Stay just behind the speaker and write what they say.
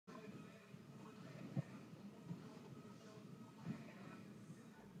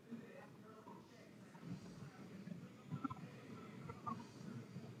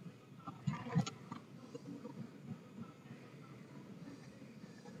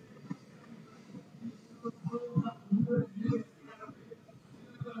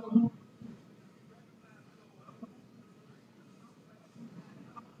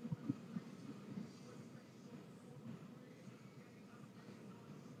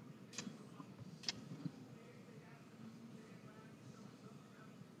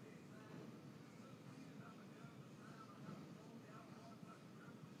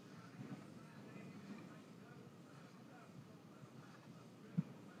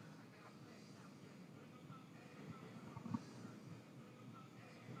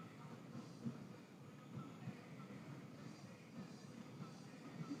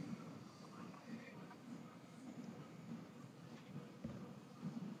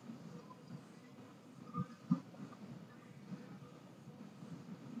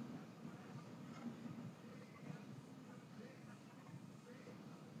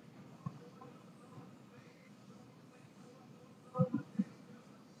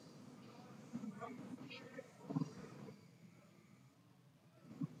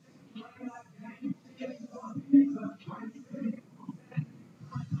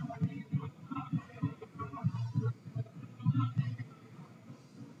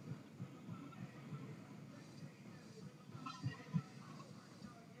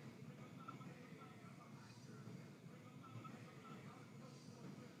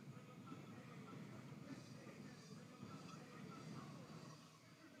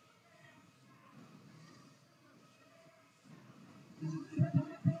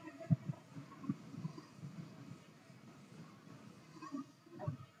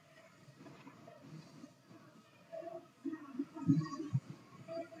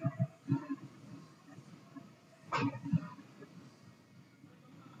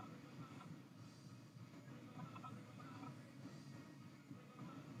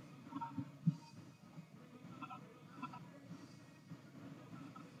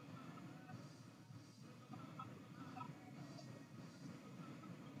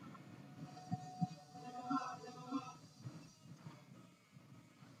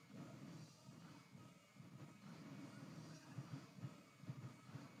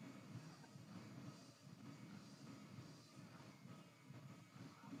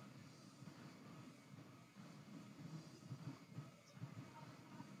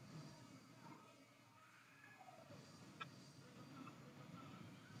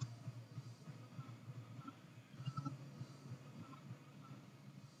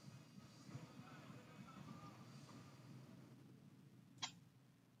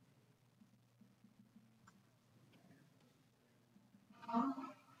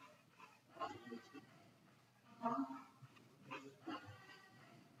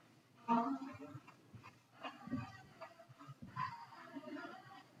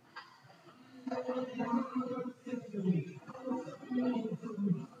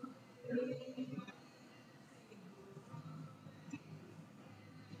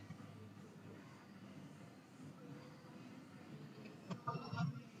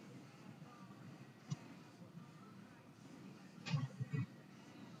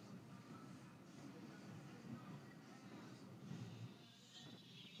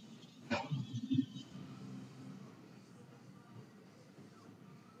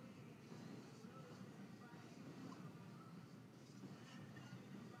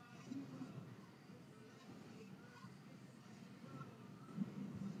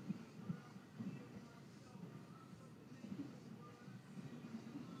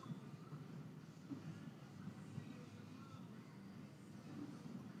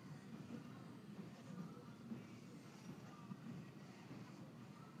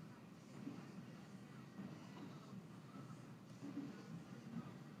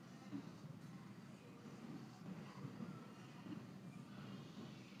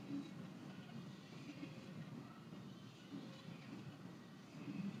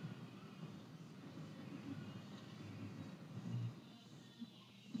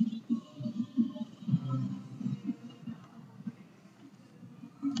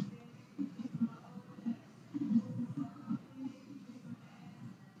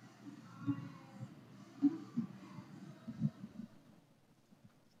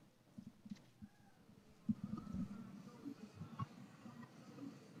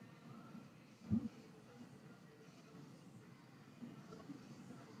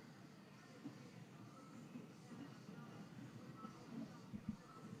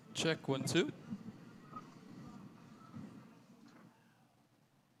Check 1, 2.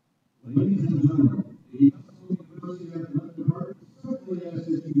 Ladies and gentlemen, the University of Health Department certainly asks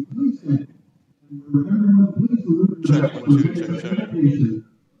that you please stand. And for everyone, please salute the Check 1, 2, check, check.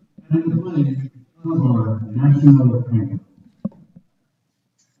 And the playing of our national anthem.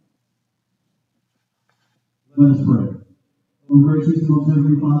 Let us pray. O gracious and most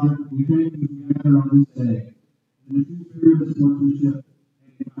heavenly Father, we thank you for gathering on this day in the true spirit of sportsmanship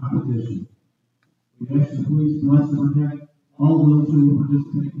and competition. We ask you to please bless and protect all those who will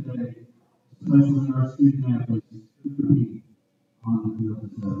participate today, especially our student athletes who compete on the field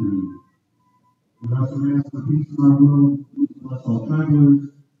this afternoon. We also ask for peace in our world. Please bless all travelers,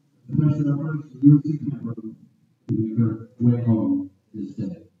 especially our friends from UNCP network who make their way home this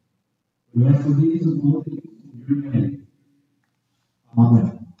day. We ask for these and all things in your name.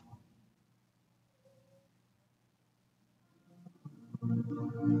 Amen.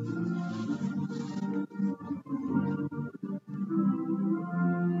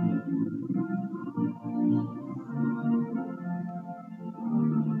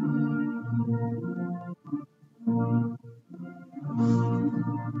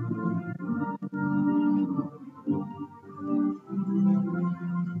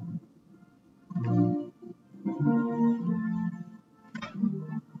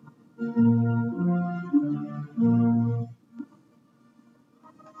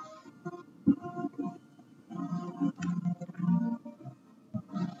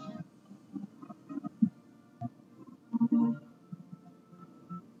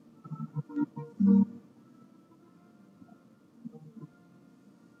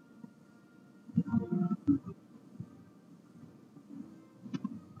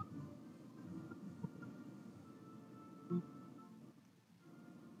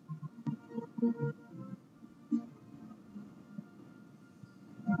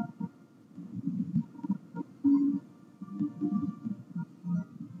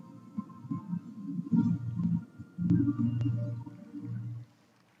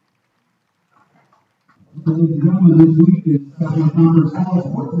 Ladies and gentlemen, this week is Special Conference College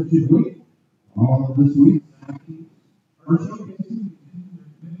Sportsmanship Week. All of this week, our showcasing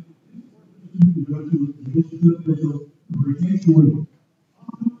to go to the district official appreciation week.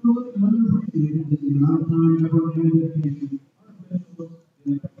 Also, underappreciated is the amount of time, effort, and dedication our officials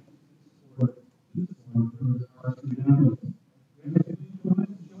and support this one for our student athletes. We ask you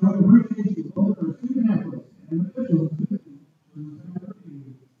to show appreciation to both our student athletes and officials who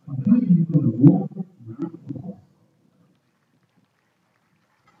thank you for the warm round of applause.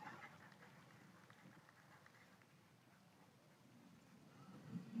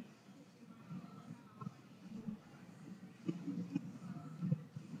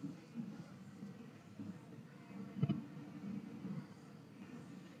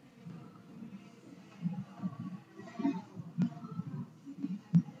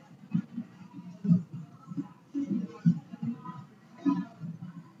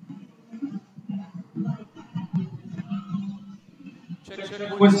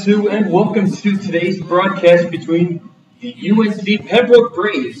 Check 1, 2, and welcome to today's broadcast between the UNCP Pembroke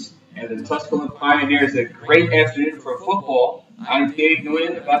Braves and the Tusculum Pioneers. A great afternoon for football. I'm Dave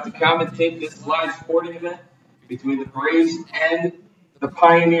Nguyen, about to commentate this live sporting event between the Braves and the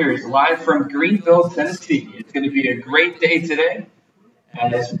Pioneers, live from Greenville, Tennessee. It's going to be a great day today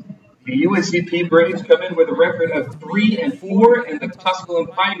as the UNCP Braves come in with a record of 3-4, and the Tusculum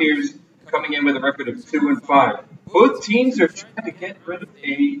Pioneers coming in with a record of 2-5. Both teams are trying to get rid of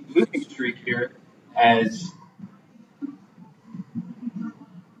a losing streak here as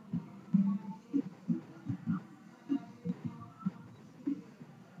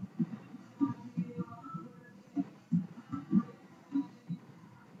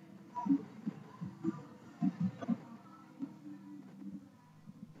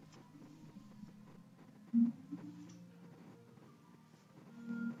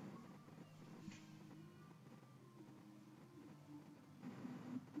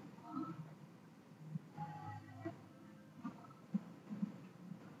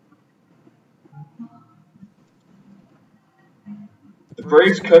the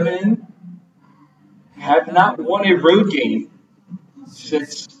Braves come in, have not won a road game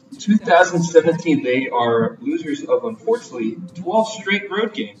since 2017. They are losers of, unfortunately, 12 straight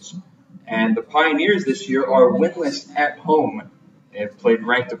road games. And the Pioneers this year are winless at home. They have played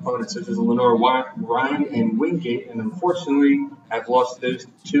ranked opponents such as Lenore Ryan and Wingate, and unfortunately have lost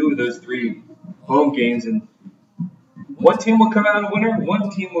two of those three home games. And one team will come out a winner,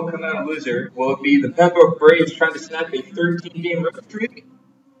 one team will come out a loser. Will it be the Pembroke Braves trying to snap a 13-game road streak?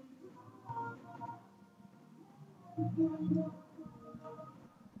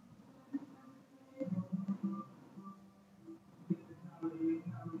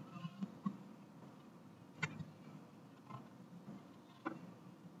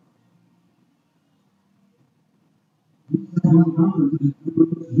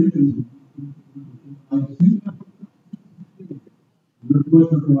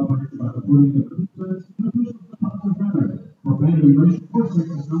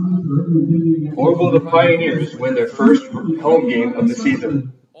 Or will the Pioneers win their first home game of the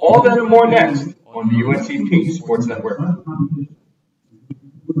season? All that and more next on the UNCP Sports Network.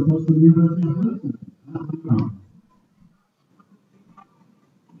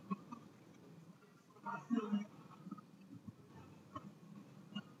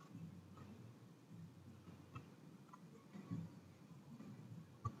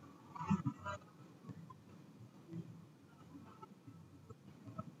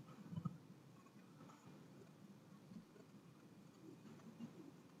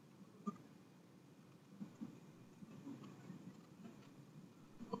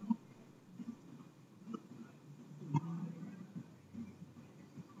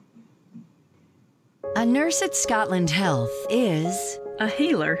 A nurse at Scotland Health is a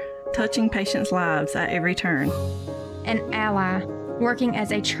healer, touching patients' lives at every turn. An ally, working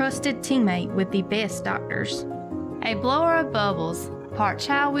as a trusted teammate with the best doctors. A blower of bubbles, part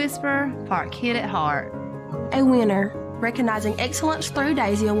child whisperer, part kid at heart. A winner, recognizing excellence through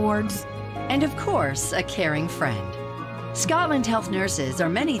Daisy Awards. And of course, a caring friend. Scotland Health nurses are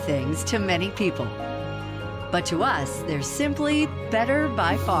many things to many people. But to us, they're simply better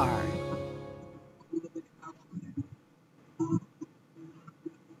by far.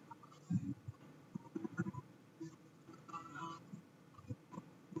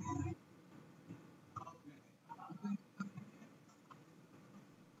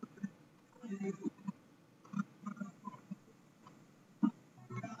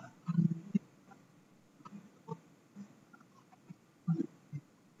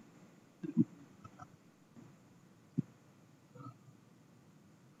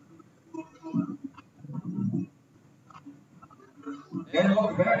 And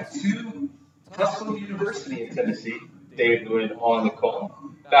welcome back to Tusculum University in Tennessee. Dave Nguyen on the call.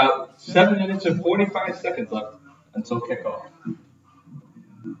 About 7 minutes and 45 seconds left until kickoff.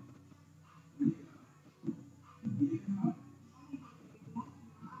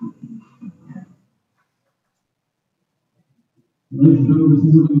 Ladies and gentlemen, this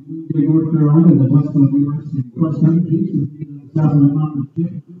is North Carolina, the Tusculum University cross-country team competing in the Southern Conference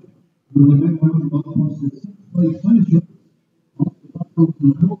Championship. With the next one, both posted sixth place finishes. Also, the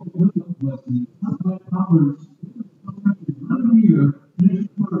Tusculum was the Southern Conference Run of the Year, finished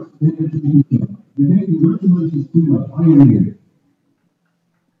first in the championship. Again, congratulations to the Pioneers.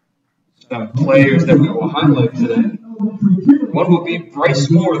 Some players that we will highlight today. One will be Bryce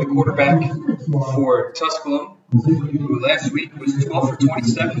Moore, the quarterback for Tusculum, who last week was 12 for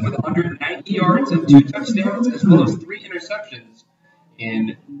 27 with 190 yards and 2 touchdowns, as well as 3 interceptions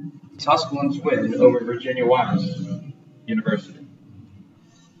in Tusculum's win over Virginia Wise University.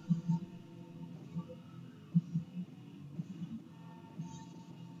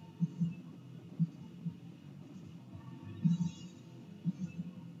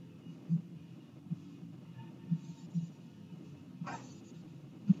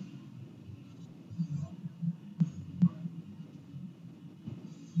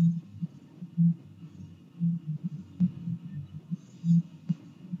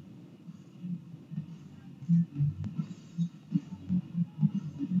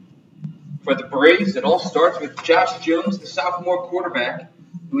 For the Braves, it all starts with Josh Jones, the sophomore quarterback,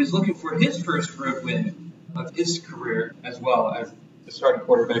 who is looking for his first road win of his career, as well as the starting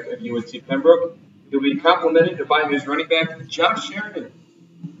quarterback of UNC Pembroke. He'll be complimented by his running back, Josh Sheridan,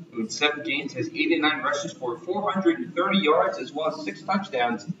 who in 7 games has 89 rushes for 430 yards, as well as 6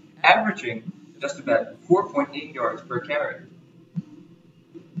 touchdowns, averaging just about 4.8 yards per carry.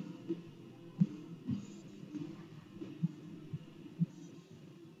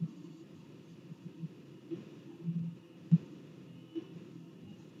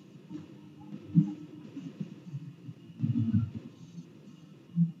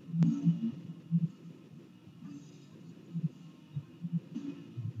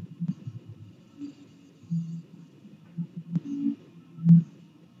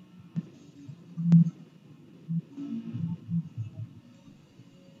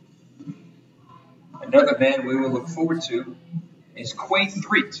 Another man we will look forward to is Quay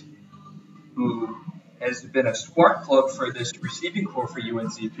Threet, who has been a spark plug for this receiving corps for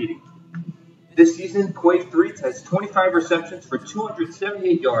UNCP. This season, Quay Threet has 25 receptions for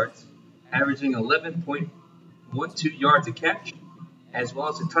 278 yards, averaging 11.12 yards a catch, as well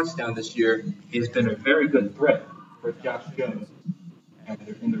as a touchdown this year. He has been a very good threat for Josh Jones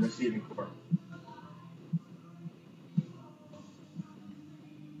in the receiving corps.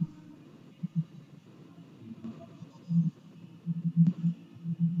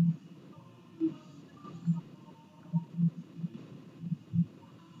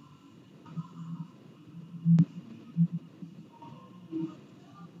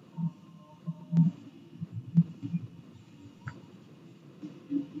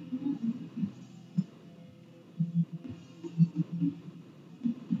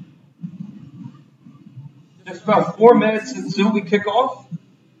 just about 4 minutes until we kick off.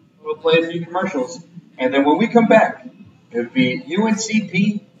 We'll play a few commercials. And then when we come back, it'll be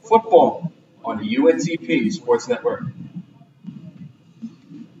UNCP football on the UNCP Sports Network.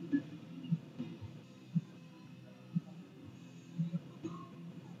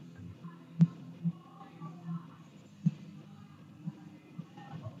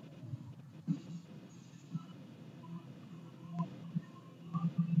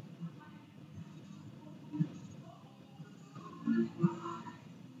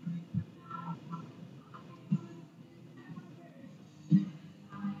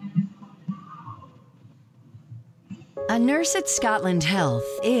 A nurse at Scotland Health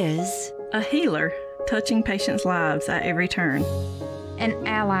is A healer, touching patients' lives at every turn. An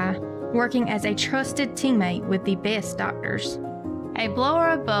ally, working as a trusted teammate with the best doctors. A blower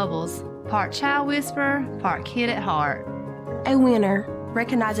of bubbles, part child whisperer, part kid at heart. A winner,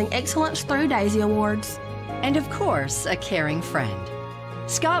 recognizing excellence through Daisy Awards. and of course, a caring friend.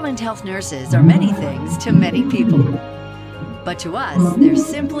 Scotland Health nurses are many things to many people, but to us, they're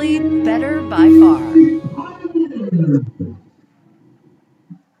simply better by far.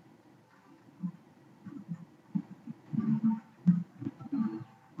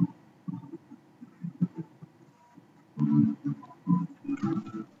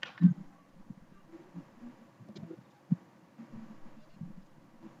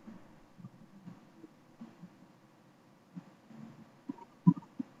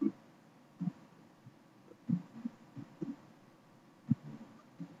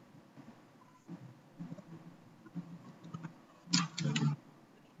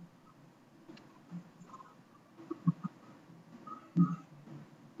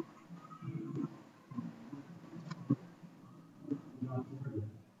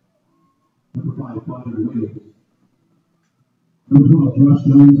 Number 12, Josh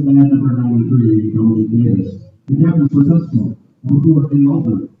Jones, and number 93, Dominic Davis. The captains for Tusculum. Number 4, Eddie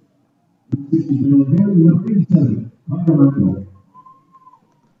Alford. Number 60, Bailey Harry. Number 87, Connor Randall.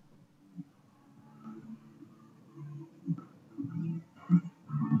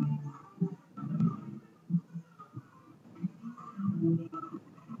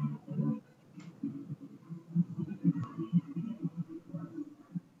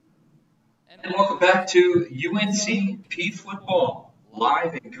 And welcome back to UNCP football,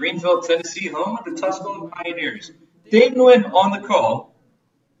 live in Greenville, Tennessee, home of the Tusculum Pioneers. Dave Nguyen on the call,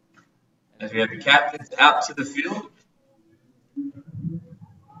 as we have the captains out to the field.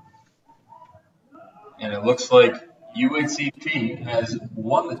 And it looks like UNCP has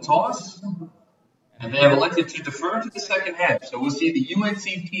won the toss, and they have elected to defer to the second half. So we'll see the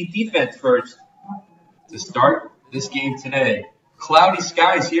UNCP defense first to start this game today. Cloudy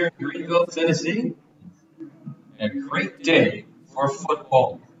skies here in Greenville, Tennessee. A great day for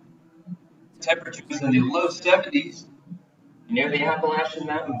football. Temperatures in the low 70s near the Appalachian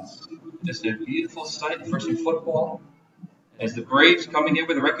Mountains. Just a beautiful sight for some football. As the Braves coming in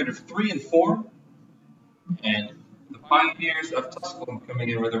with a record of 3-4, and the Pioneers of Tusculum coming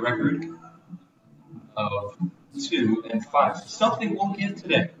in with a record of 2-5. So something we'll get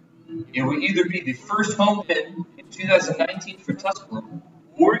today. It will either be the first home win in 2019 for Tusculum,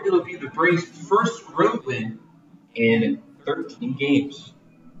 or it'll be the Braves' first road win in 13 games.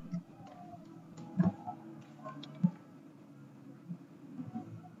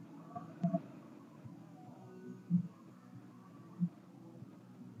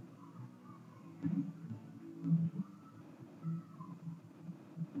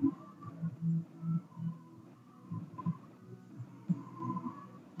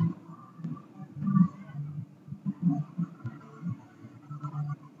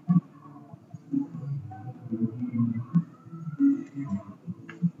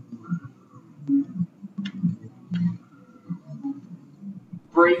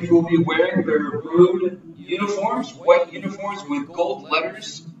 Braves will be wearing their road uniforms, white uniforms with gold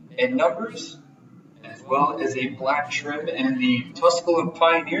letters and numbers, as well as a black trim, and the Tusculum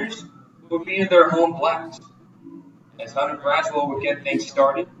Pioneers will be in their home blacks. As Hunter Braswell will get things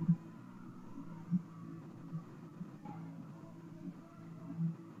started.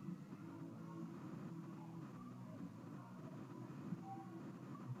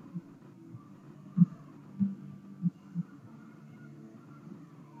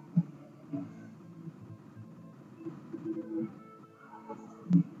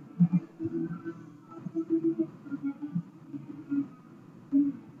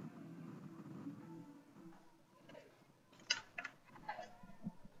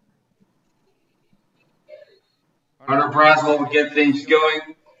 Hunter Braswell will get things going.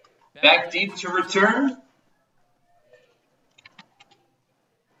 Back deep to return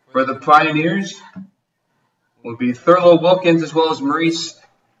for the Pioneers. will be Thurlow Wilkins as well as Maurice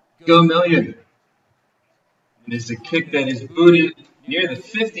Gomillion. It is a kick that is booted near the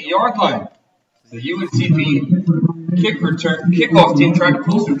 50-yard line. The UNCP kickoff team tried to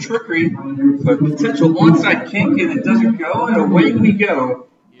pull some trickery, but potential onside kick, and it doesn't go, and away we go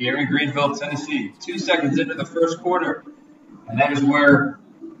here in Greenville, Tennessee. 2 seconds into the first quarter, and that is where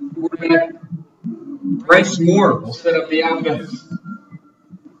quarterback Bryce Moore will set up the offense.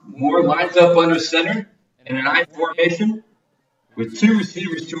 Moore lines up under center in an I formation with 2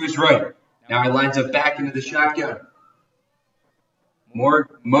 receivers to his right. Now he lines up back into the shotgun.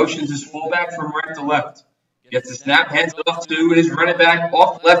 Moore motions his fullback from right to left. Gets the snap, hands it off to his running back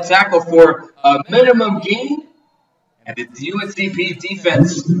off left tackle for a minimum gain. And the UNCP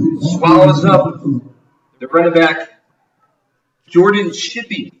defense swallows up the running back, Jordan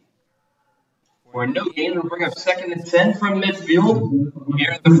Shippey. For a no gain, it'll bring up 2nd and 10 from midfield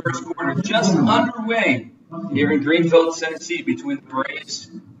here in the first quarter. Just underway here in Greenville, Tennessee, between the Braves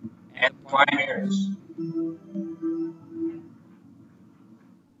and the Pioneers.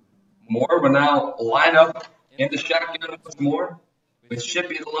 Moore will now line up in the shotgun once more, with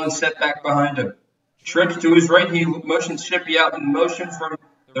Shippey the lone setback behind him. Trips to his right, he motions Shippey out in motion from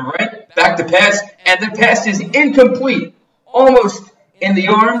the right, back to pass, and the pass is incomplete, almost in the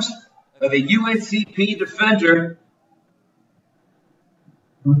arms of a UNCP defender.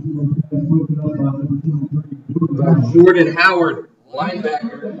 Jordan Howard,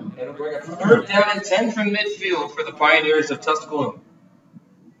 linebacker, and it'll bring up 3rd down and 10 from midfield for the Pioneers of Tusculum.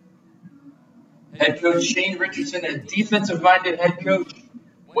 Head coach Shane Richardson, a defensive-minded head coach,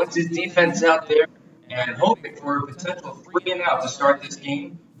 wants his defense out there and hoping for a potential 3-and-out to start this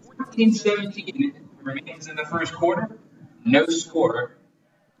game. 14-17 remains in the first quarter. No score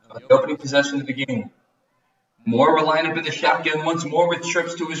on the opening possession of the game. Moore will line up in the shotgun once more with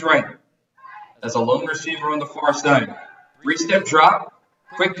trips to his right. As a lone receiver on the far side. 3-step drop.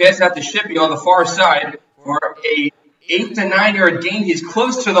 Quick pass out to Shippey on the far side for a 8 to 9 yard gain. He's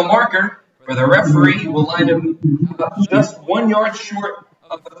close to the marker, where the referee will line him just 1 yard short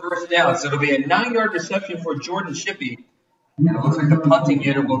of the first down. So it'll be a 9-yard reception for Jordan Shippey. And it looks like the punting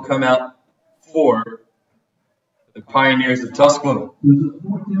unit will come out for the Pioneers of Tusculum.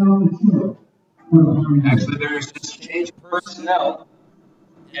 Actually, there's this change of personnel,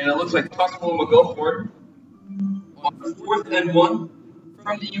 and it looks like Tusculum will go for it on 4th and 1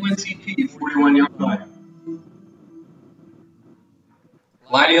 from the UNCP 41-yard line.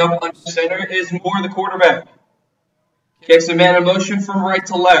 Lining up under center is Moore, the quarterback. Kicks a man in motion from right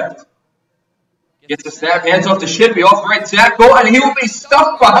to left. Gets the snap, hands off to Shippey, off right tackle, and he will be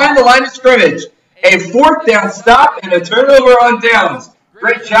stuck behind the line of scrimmage. A 4th down stop and a turnover on downs.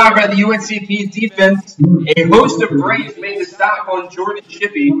 Great job by the UNCP defense. A host of Braves made the stop on Jordan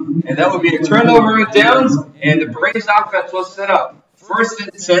Shippey, and that would be a turnover on downs, and the Braves offense will set up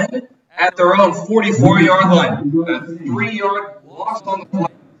 1st and 10 at their own 44-yard line. A 3-yard loss on the play.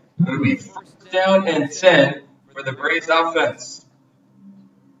 It will be 1st down and 10 for the Braves offense.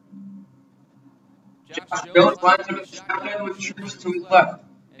 Josh Jones lines up in the shotgun with trips to his left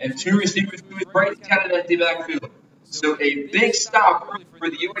and 2 receivers to his right. He's got an empty backfield. So a big stop for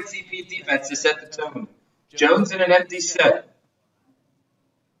the UNCP defense to set the tone. Jones in an empty set.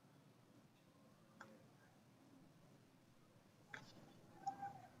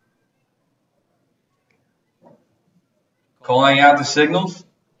 Calling out the signals.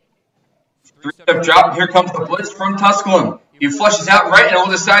 3-step drop. Here comes the blitz from Tusculum. He flushes out right and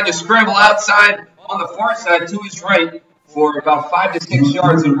will decide to scramble outside on the far side to his right for about 5 to 6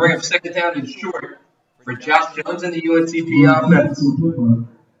 yards and bring up 2nd down and short for Josh Jones and the UNCP offense.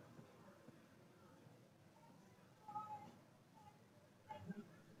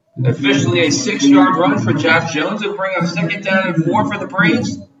 Officially a 6-yard run for Josh Jones will bring up 2nd down and 4 for the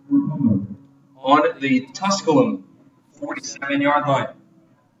Braves on the Tusculum 47-yard line.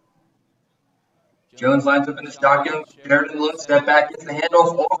 Jones lines up in the shotgun. Sheridan looks, step back, gets the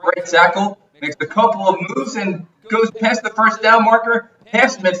handoff off right tackle, makes a couple of moves and goes past the 1st down marker,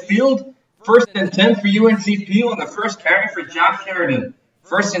 past midfield. 1st and 10 for UNCP on the first carry for Josh Sheridan.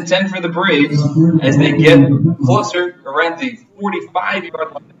 1st and 10 for the Braves as they get closer around the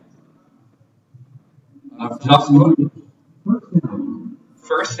 45-yard line of Tusculum.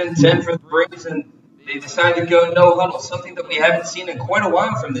 1st and 10 for the Braves, and they decide to go no huddle, something that we haven't seen in quite a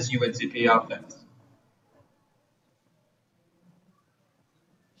while from this UNCP offense.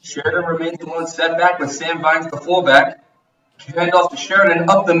 Sheridan remains the one setback with Sam Vines the fullback. Hand off to Sheridan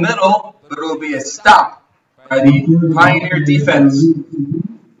up the middle, but it will be a stop by the Pioneer defense.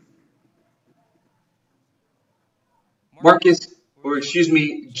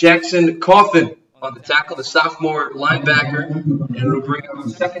 Jackson Coffin on the tackle, the sophomore linebacker, and it'll bring up a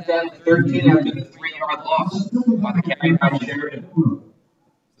second down and 13 after the 3-yard loss on the carry by Sheridan.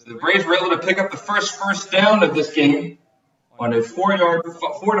 So the Braves were able to pick up the first down of this game on a 4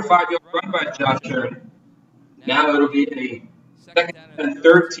 to 5 yard run by Josh Sheridan. Now it'll be a second down and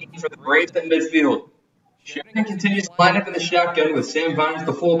 13 for the Braves at midfield. Sheridan continues to line up in the shotgun with Sam Vines,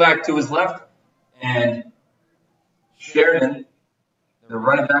 the fullback, to his left, and Sheridan, the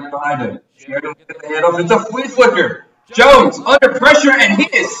running back behind him. Sheridan will get the handoff. It's a flea flicker. Jones under pressure, and he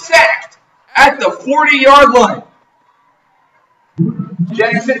is sacked at the 40-yard line.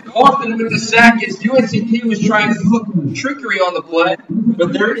 Jackson Kaufman with the sack as UNCP was trying to hook trickery on the play,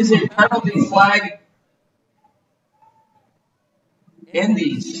 but there is a penalty flag in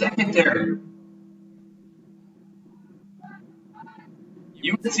the secondary.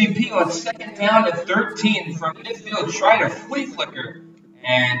 UNCP on second down and 13 from midfield tried a flea flicker,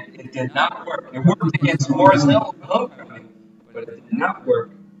 and it did not work. It worked against Morris Hill homecoming, but it did not work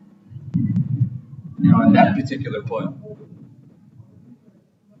on that particular play.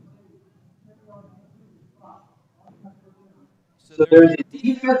 So there's a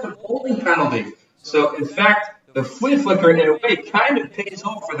defensive holding penalty. So, in fact, the flea flicker, in a way, kind of pays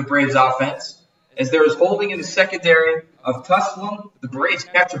off for the Braves offense, as there is holding in the secondary of Tusculum. The Braves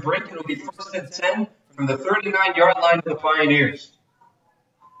catch a break, and it'll be 1st and 10 from the 39-yard line of the Pioneers.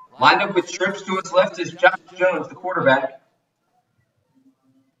 Lined up with trips to his left is Josh Jones, the quarterback.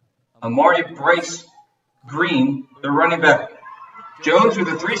 Amari Bryce Green, the running back. Jones with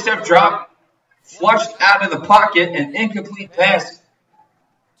a 3-step drop, flushed out of the pocket, an incomplete pass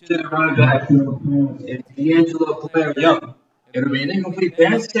to the running back. It's D'Angelo Blair Young. It'll be an incomplete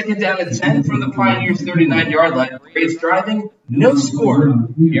pass, second down and 10 from the Pioneers' 39-yard line. Braves driving, no score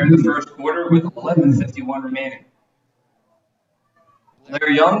here in the first quarter with 11:51 remaining. Blair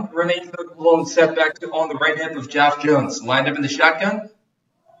Young remains the lone setback on the right hip of Josh Jones. Lined up in the shotgun.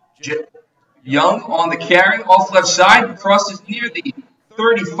 Young on the carry, off left side, crosses near the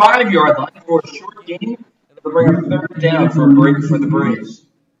 35-yard line for a short gain. It'll bring up third down for a break for the Braves.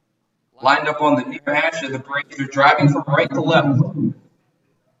 Lined up on the near hash of the Braves are driving from right to left.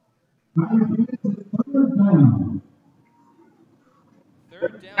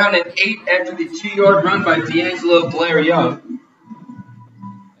 Third down and 8 after the 2-yard run by D'Angelo Blair Young.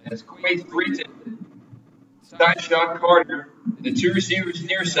 As Quaid Breton, side shot Carter, the 2 receivers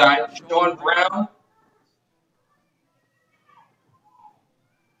near side, Sean Brown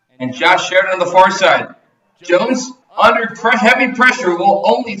and Josh Sheridan on the far side. Jones, under heavy pressure, will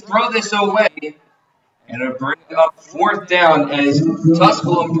only throw this away, and it'll bring up 4th down as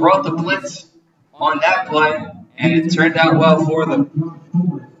Tusculum brought the blitz on that play, and it turned out well for them.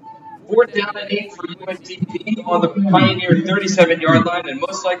 4th down and 8 for UNCP on the Pioneer 37-yard line, and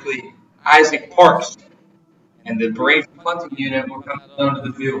most likely Isaac Parks. And the Brave punting unit will come down to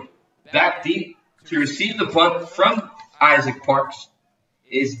the field. Back deep to receive the punt from Isaac Parks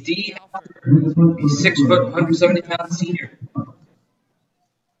is D. Alford, a 6 foot, 170-pound senior.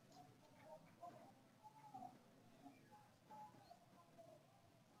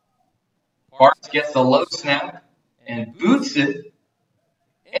 Parks gets the low snap and boots it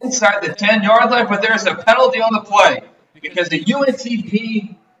inside the 10-yard line, but there's a penalty on the play because the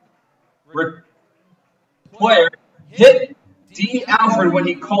UNCP player hit D. Alford when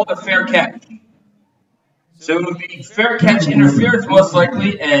he called a fair catch. So it would be fair catch interference most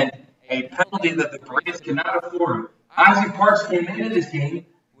likely, and a penalty that the Braves cannot afford. Isaac Parks came into this game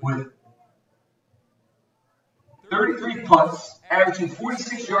with 33 punts, averaging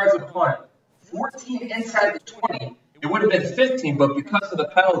 46 yards a punt, 14 inside the 20. It would have been 15, but because of the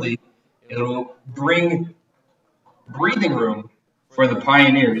penalty, it'll bring breathing room for the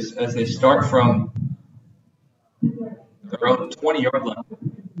Pioneers as they start from their own 20-yard line.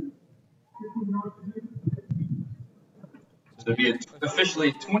 So it'll be officially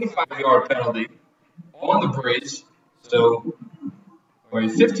a 25-yard penalty on the Braves, or a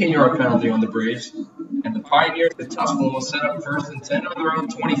 15-yard penalty on the Braves, and the Pioneers, the Tusculum, will set up 1st and 10 on their own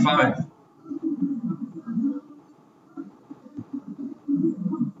 25.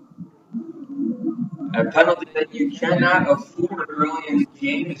 A penalty that you cannot afford early in the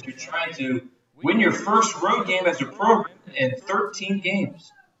game as you're trying to win your first road game as a program in 13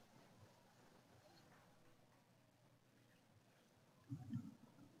 games.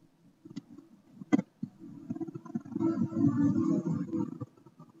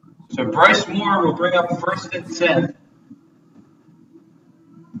 So Bryce Moore will bring up 1st and 10.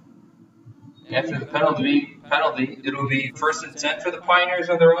 After the penalty, it'll be 1st and 10 for the Pioneers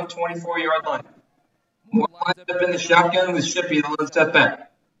on their own 24-yard line. Moore lines up in the shotgun with Shippey, the lone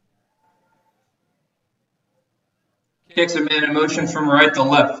setback. Kicks a man in motion from right to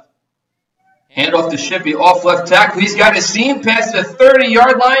left. Hand off to Shippey, off left tackle. He's got a seam past the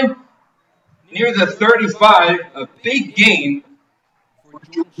 30-yard line, near the 35. A big gain for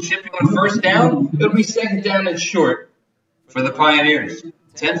Shippey on first down. It'll be second down and short for the Pioneers.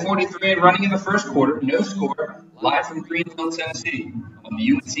 10:43 and running in the first quarter. No score. Live from Greenville, Tennessee on the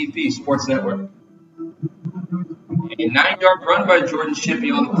UNCP Sports Network. A 9-yard run by Jordan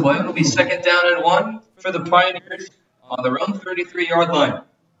Shippey on the play. It'll be second down and 1 for the Pioneers on their own 33-yard line.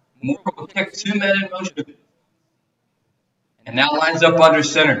 Moore will kick 2 men in motion. And now lines up under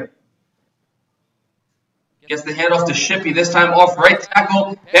center. Gets the handoff to Shippey, this time off right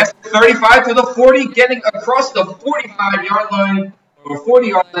tackle. Past the 35 to the 40, getting across the 45-yard line, or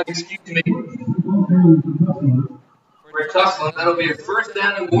 40-yard line, excuse me. For Tusculum, that'll be a first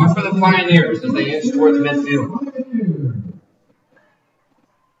down and more for the Pioneers as they inch towards midfield.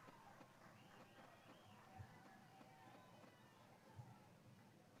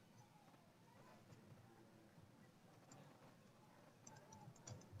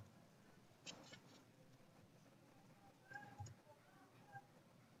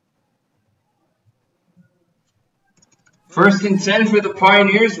 First and 10 for the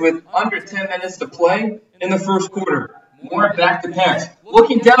Pioneers with under 10 minutes to play in the first quarter. Moore back to pass.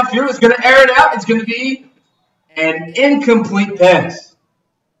 Looking downfield, it's going to air it out. It's going to be an incomplete pass.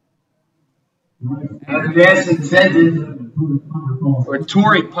 And the pass intended for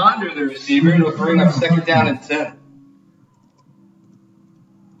Torrey Ponder, the receiver, and will bring up second down and 10.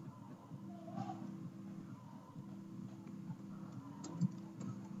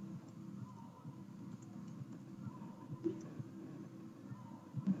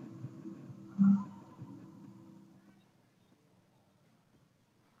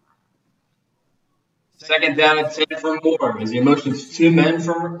 Second down and 10 for Moore as he motions 2 men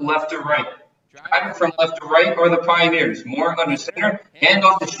from left to right. Driving from left to right are the Pioneers. Moore under center, hand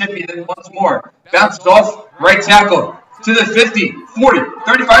off to Shippey, then once more. Bounced off, right tackle to the 50, 40,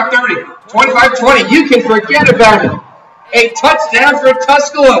 35, 30, 25, 20. You can forget about it. A touchdown for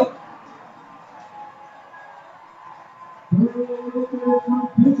Tusculum.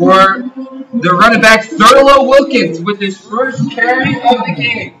 For the running back, Thurlow Wilkins, with his first carry of the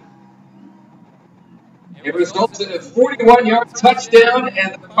game. It results in a 41-yard touchdown,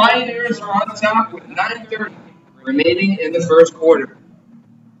 and the Pioneers are on top with 9:30 remaining in the first quarter.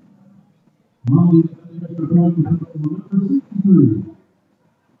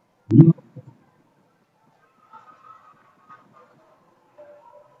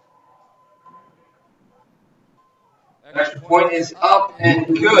 Extra point is up and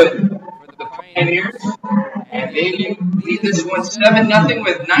good for the Pioneers, and they lead this one 7-0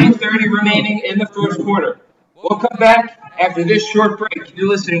 with 9:30 remaining in the first quarter. We'll come back after this short break. You're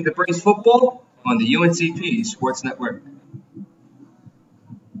listening to Braves Football on the UNCP Sports Network.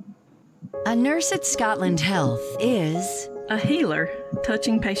 A nurse at Scotland Health is a healer,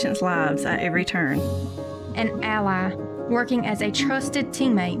 touching patients' lives at every turn. An ally, working as a trusted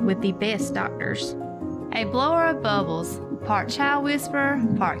teammate with the best doctors. A blower of bubbles, part child whisperer,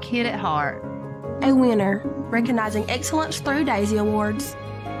 part kid at heart. A winner, recognizing excellence through Daisy Awards.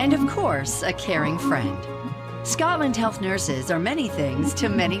 And of course, a caring friend. Scotland Health nurses are many things to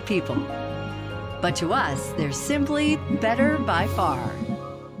many people. But to us, they're simply better by far.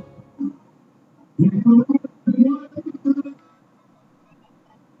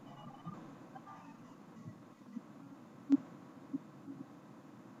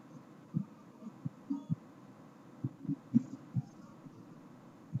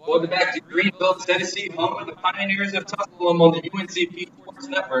 Welcome back to Greenville, Tennessee, home of the Pioneers of Tusculum on the UNCP Sports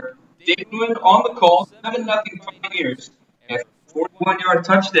Network. Debuting on the call, 7-0 Pioneers after a 41-yard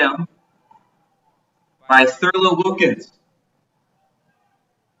touchdown by Thurlow Wilkins.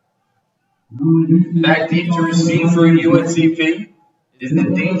 Back deep to receive for UNCP is the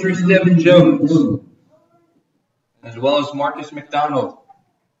dangerous Devin Jones, as well as Marcus McDonald.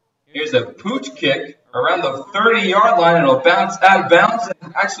 Here's a pooch kick around the 30-yard line, and it'll bounce out of bounds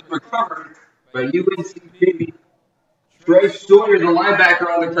and actually recovered by UNCP. Trey Sawyer, the linebacker,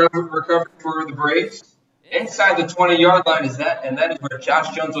 on the recovery for the Braves. Inside the 20-yard line is that, and that is where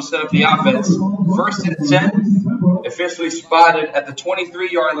Josh Jones will set up the offense. First and 10, officially spotted at the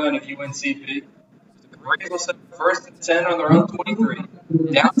 23-yard line of UNCP. The Braves will set up first and 10 on their own 23,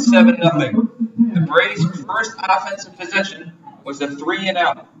 down 7-0. The Braves' first offensive possession was a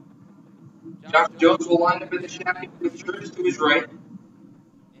 3-and-out. Josh Jones will line up in the shotgun with Truce to his right,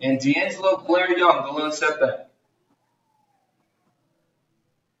 and D'Angelo Blair Young, the lone setback.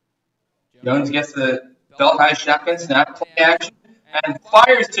 Jones gets the belt-high shotgun snap, play action, and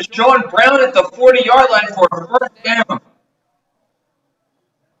fires to Sean Brown at the 40-yard line for a first down.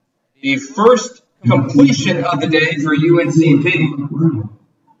 The first completion of the day for UNCP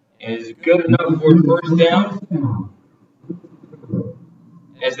is good enough for first down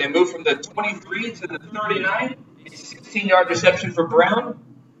as they move from the 23 to the 39. A 16-yard reception for Brown,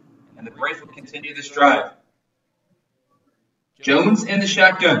 and the Braves will continue this drive. Jones in the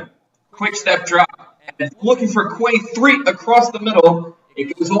shotgun. Quick step drop. And looking for Quay 3 across the middle.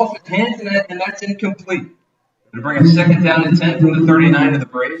 It goes off his hands, and that's incomplete. Going to bring up second down and 10 from the 39 of the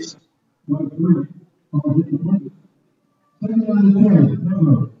Braves.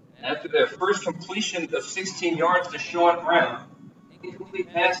 After their first completion of 16 yards to Sean Brown, incomplete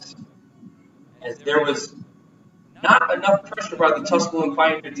pass, as there was not enough pressure by the Tusculum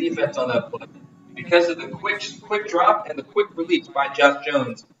Pioneer defense on that play because of the quick drop and the quick release by Josh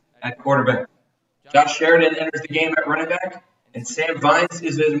Jones at quarterback. Josh Sheridan enters the game at running back, and Sam Vines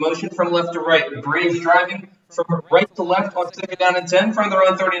is in motion from left to right. The Braves driving from right to left on second down and 10 from their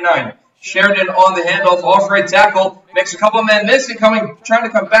own 39. Sheridan on the handoff, off right tackle, makes a couple men miss and trying to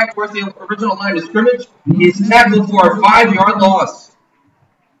come back towards the original line of scrimmage. He's tackled for a 5-yard loss.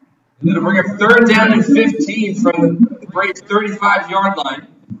 It'll bring up third down and 15 from the Braves' 35-yard line.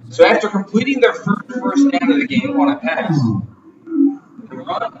 So after completing their first down of the game on a pass, the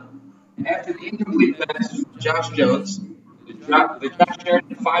run after the incomplete pass from Josh Jones, the Josh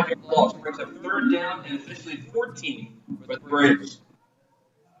Sheridan 5-yard loss brings up third down and officially 14 for the Braves.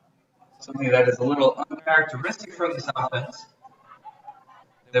 Something that is a little uncharacteristic from this offense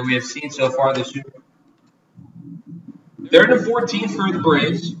that we have seen so far this year. Third and 14 for the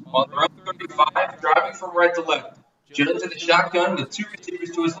Braves on their own 35, driving from right to left. Jones in the shotgun with 2 receivers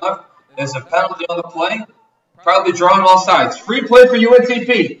to his left. There's a penalty on the play. Probably drawing all sides. Free play for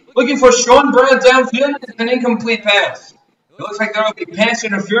UNCP. Looking for Sean Brown downfield. An incomplete pass. It looks like there will be pass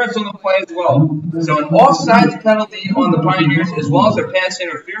interference on the play as well. So an offsides penalty on the Pioneers as well as a pass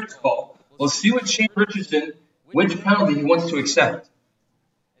interference call. We'll see what Shane Richardson, which penalty he wants to accept.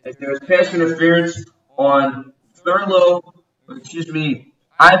 As there's pass interference on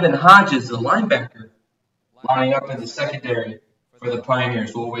Ivan Hodges, the linebacker, lining up in the secondary for the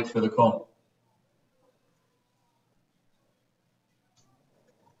Pioneers. We'll wait for the call.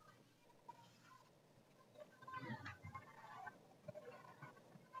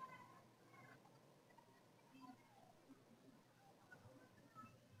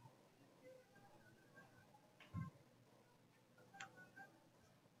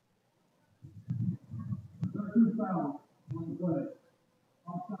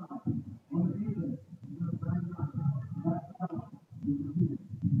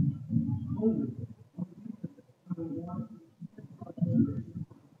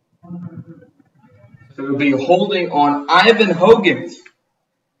 So it'll be holding on Ivan Hogan,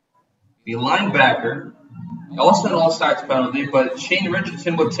 the linebacker. Also an all-sides penalty, but Shane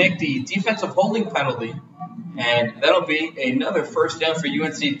Richardson will take the defensive holding penalty, and that'll be another first down for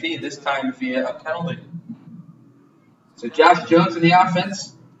UNCP, this time via a penalty. So Josh Jones in the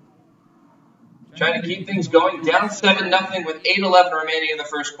offense, trying to keep things going, down 7-0 with 8:11 remaining in the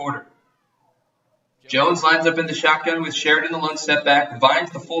first quarter. Jones lines up in the shotgun with Sheridan the lone setback,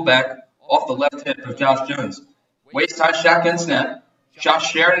 Vines the fullback off the left hip of Josh Jones. Waist-high shotgun snap.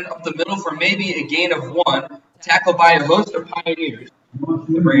 Josh Sheridan up the middle for maybe a gain of 1, tackled by a host of Pioneers.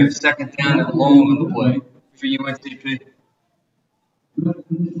 They bring a second down and long on the play for UNCP.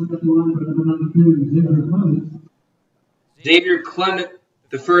 Xavier Clement,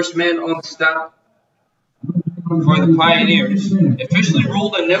 the first man on the stop for the Pioneers, officially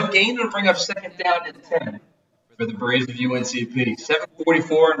ruled a no gain and bring up second down and 10 for the Braves of UNCP.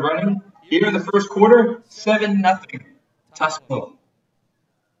 7:44 and running here in the first quarter. 7-0 Tusculum.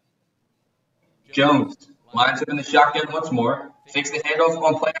 Jones lines up in the shotgun once more. Fakes the handoff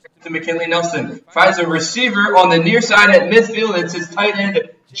on play to McKinley Nelson. Finds a receiver on the near side at midfield. It's his tight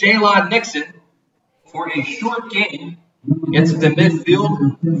end, Jalon Nixon, for a short gain. Gets it to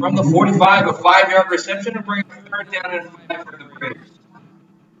midfield from the 45, a 5-yard reception, and brings third down and 5 for the Braves.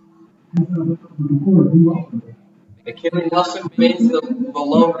 McKinley Nelson remains the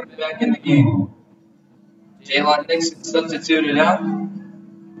lone running back in the game. Jalon Nixon substituted out.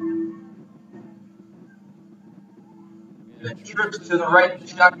 The trips to the right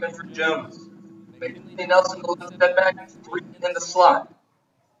shotgun for Jones. McKinley Nelson the left step back, 3 in the slot.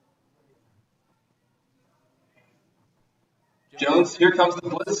 Jones, here comes the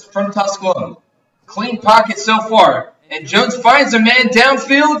blitz from Tusculum. Clean pocket so far. And Jones finds a man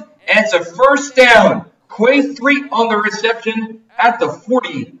downfield, and it's a first down. Quay 3 on the reception at the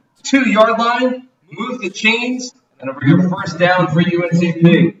 42-yard line. Move the chains, and it'll bring a first down for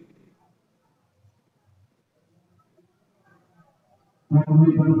UNCP. Tackle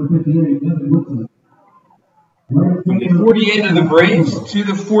made by number 58, Devin Woodson. From the 48 of the Braves to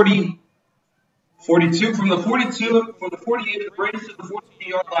the 42, from the 48 of the Braves to the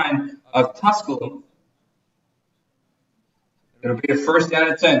 42-yard line of Tusculum. It'll be a first down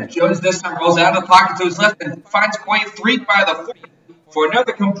and 10. Jones this time rolls out of the pocket to his left and finds Quay 3 by the 40 for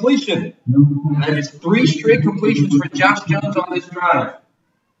another completion. And that is 3 straight completions for Josh Jones on this drive.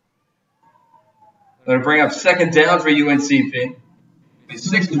 That'll bring up second down for UNCP. With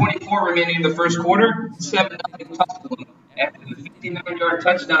 6:24 remaining in the first quarter, 7-0 Tusculum after the 59-yard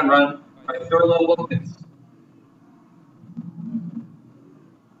touchdown run by Thurlow Wilkins.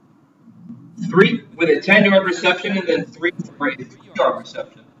 3 with a 10-yard reception and then 3 for a 3-yard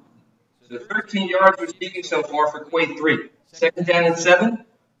reception. So 13 yards receiving so far for Quay 3. Second down and 7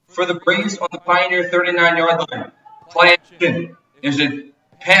 for the Braves on the Pioneer 39-yard line. Play action. There's a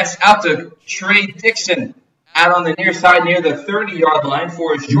pass out to Trey Dixon out on the near side near the 30-yard line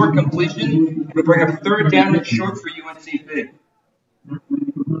for a short completion. It'll bring up third down and short for UNCP.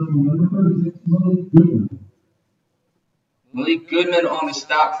 Malik Goodman on the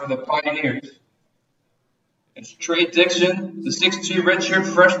stop for the Pioneers. It's Trey Dixon, the 6'2 redshirt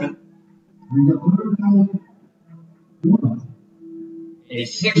freshman. A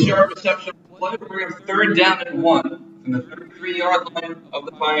 6-yard reception play. We're going to third down and 1 from the 33-yard line of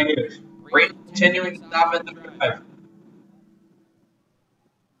the Pioneers. Braves continuing to stop at the drive.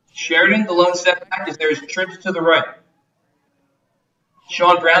 Sheridan, the lone setback, as there's trips to the right.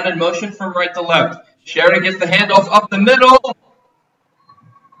 Sean Brown in motion from right to left. Sheridan gets the handoff up the middle.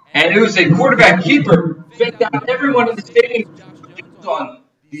 And it was a quarterback keeper. Faked out everyone in the stadium on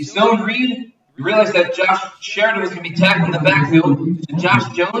the zone read. You realize that Josh Sheridan was going to be tackled in the backfield. So Josh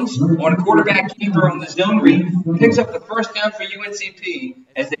Jones on a quarterback keeper on the zone read picks up the first down for UNCP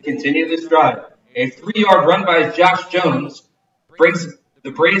as they continue this drive. A 3-yard run by Josh Jones brings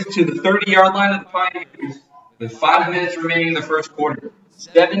the Braves to the 30-yard line of the Pioneers with 5 minutes remaining in the first quarter.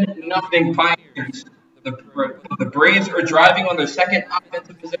 7-0 Pioneers. The Braves are driving on their second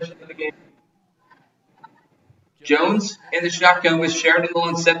offensive possession of the game. Jones in the shotgun with Sheridan the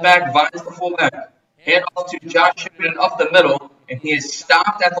lone setback, Vines the fullback. Hand off to Josh Sheridan up the middle, and he is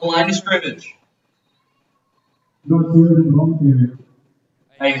stopped at the line of scrimmage.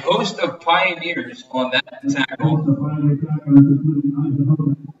 A host of Pioneers on that tackle.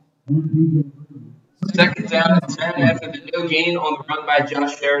 Second down and 10 after the no gain on the run by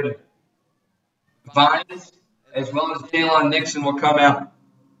Josh Sheridan. Vines, as well as Jalon Nixon, will come out.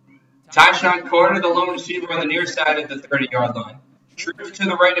 Tyshawn Carter, the lone receiver on the near side of the 30-yard line. Trips to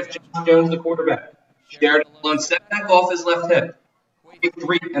the right of Josh Jones, the quarterback. Sheridan, the lone setback off his left hip. Quay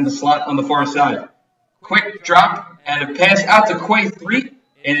 3 and the slot on the far side. Quick drop and a pass out to Quay 3.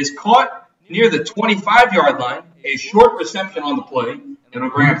 It is caught near the 25-yard line. A short reception on the play. And it'll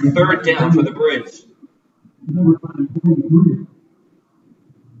bring up third down for the Braves.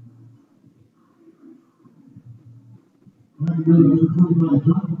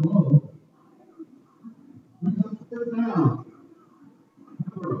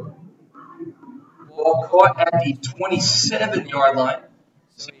 Ball caught at the 27-yard line.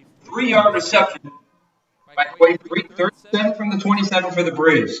 So 3-yard reception by Quay 3. 37 from the 27 for the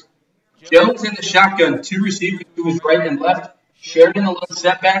Braves. Jones in the shotgun. 2 receivers to his right and left. Sheridan the lone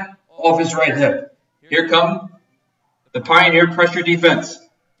setback off his right hip. Here come the Pioneer pressure defense.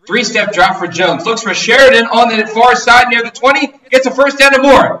 3-step drop for Jones. Looks for Sheridan on the far side near the 20. Gets a first down and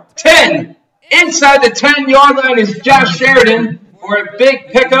more. 10. Inside the 10-yard line is Josh Sheridan for a big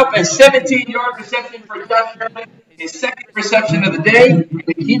pickup. A 17-yard reception for Josh Sheridan. His second reception of the day. And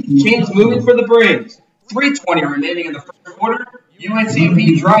it keeps the chains moving for the Braves. 3:20 remaining in the first quarter.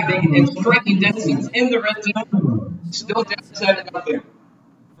 UNCP driving in striking distance in the red zone. Still down 7-0.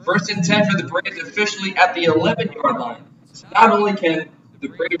 First and 10 for the Braves officially at the 11-yard line. So not only can the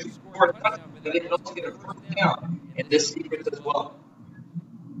Braves score a touchdown, but they can also get a first down in this sequence as well.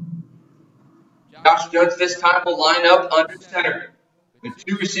 Josh Jones this time will line up under center with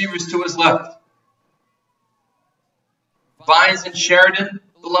 2 receivers to his left. Vines and Sheridan,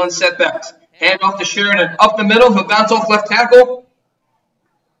 the lone setbacks. Hand off to Sheridan up the middle. He'll bounce off left tackle.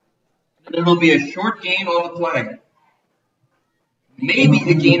 And it'll be a short gain on the play. Maybe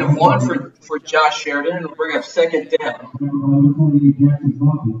the gain of 1 for Josh Sheridan, and it'll bring up second down.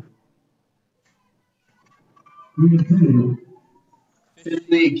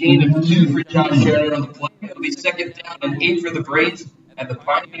 Officially a gain of 2 for Josh Sheridan on the play. It'll be second down and 8 for the Braves at the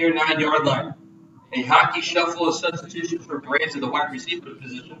Pioneer 9-yard line. A hockey shuffle of substitutions for Braves at the wide receiver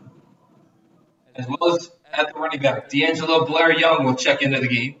position, as well as at the running back. D'Angelo Blair Young will check into the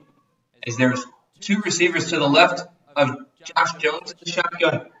game, as there's 2 receivers to the left of Josh Jones in the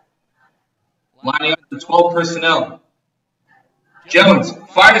shotgun. Lining up the 12 personnel. Jones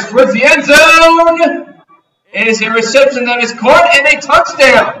fires towards the end zone. It is a reception that is caught and a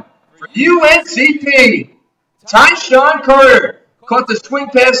touchdown for UNCP. Tyshawn Carter caught the swing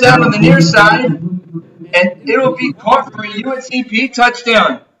pass out on the near side, and it will be caught for a UNCP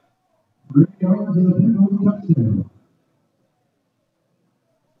touchdown.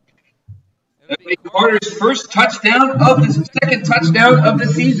 That'll be Carter's first touchdown of the second touchdown of the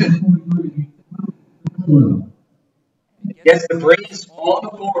season. Gets the Braves on the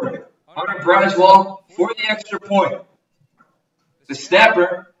board. Hunter Braswell for the extra point. The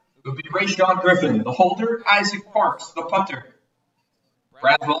snapper will be Rayshawn Griffin. The holder, Isaac Parks, the punter.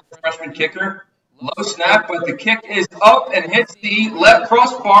 Braswell, freshman kicker. Low snap, but the kick is up and hits the left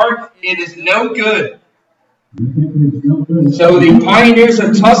crossbar. It is no good. So the Pioneers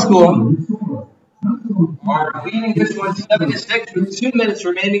of Tusculum are leading this one 7-6 with 2 minutes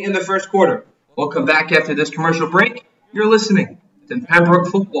remaining in the first quarter. We'll come back after this commercial break. You're listening to Pembroke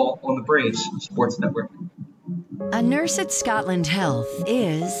Football on the Braves Sports Network. A nurse at Scotland Health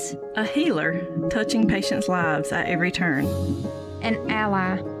is a healer, touching patients' lives at every turn. An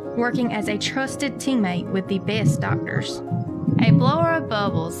ally, working as a trusted teammate with the best doctors. A blower of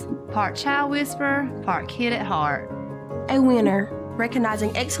bubbles, part child whisperer, part kid at heart. A winner,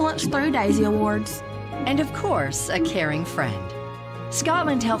 recognizing excellence through Daisy Awards. and of course, a caring friend.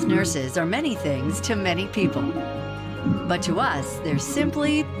 Scotland Health nurses are many things to many people, but to us, they're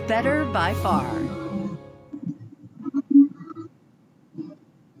simply better by far.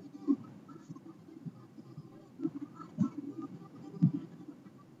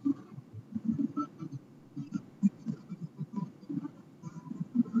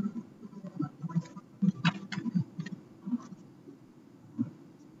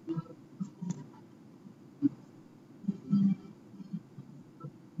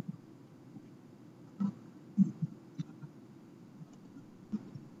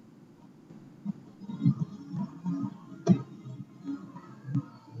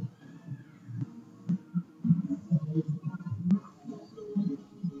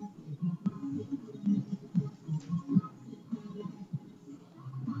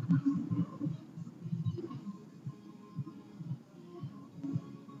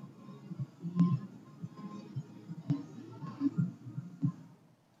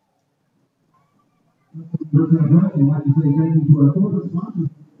 First, I'd like to say thank you to our corporate sponsors.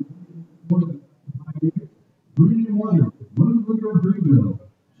 Green Water, Roosevelt, Greenville,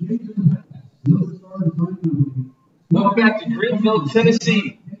 Shades of the Past, Silver Star Design Company. Welcome back to Greenville,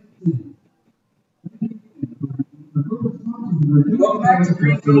 Tennessee. Welcome back to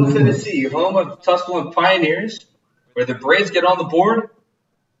Greenville, Tennessee, home of Tusculum Pioneers, where the Braves get on the board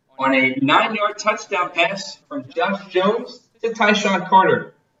on a 9-yard touchdown pass from Josh Jones to Tyshawn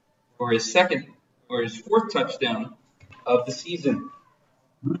Carter for his fourth touchdown of the season.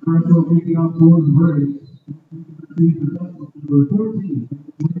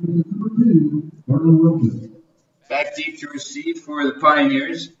 Back deep to receive for the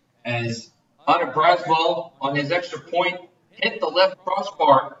Pioneers as Hunter Braswell on his extra point hit the left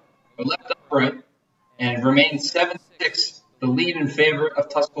crossbar, or left upright, and remained 7-6, the lead in favor of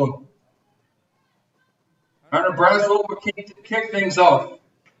Tusculum. Hunter Braswell will kick things off.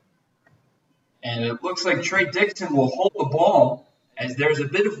 And it looks like Trey Dixon will hold the ball as there's a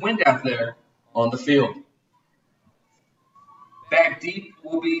bit of wind out there on the field. Back deep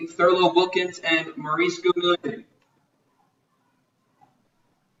will be Thurlow Wilkins and Maurice Goumier.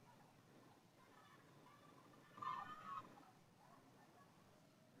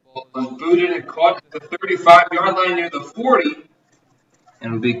 Ball was booted and caught at the 35-yard line near the 40,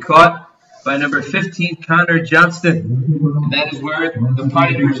 and will be caught by number 15, Connor Johnston. And that is where the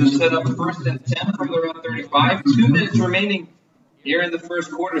Pioneers are set up first and 10 from their own 35. 2 minutes remaining here in the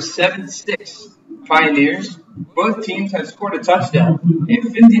first quarter. 7-6 Pioneers. Both teams have scored a touchdown. A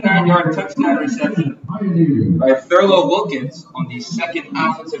 59-yard touchdown reception by Thurlow Wilkins on the second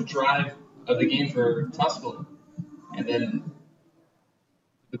offensive drive of the game for Tusculum. And then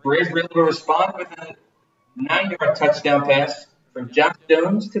the Braves were able to respond with a 9-yard touchdown pass from Josh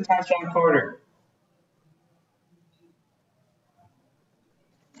Jones to Tyshawn Carter.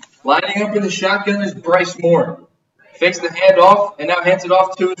 Lining up in the shotgun is Bryce Moore. Fakes the handoff and now hands it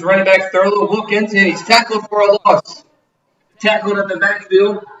off to his running back, Thurlow Wilkins, and he's tackled for a loss. Tackled in the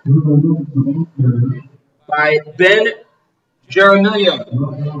backfield by Ben Jaramillo.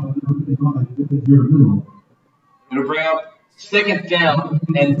 It'll bring up second down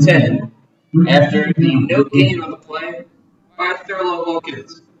and 10 after the no gain on the play by Thurlow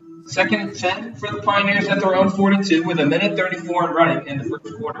Wilkins. Second and 10 for the Pioneers at their own 42 with 1:34 in running in the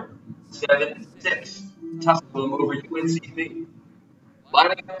first quarter. 7-6. Tusculum over UNCP.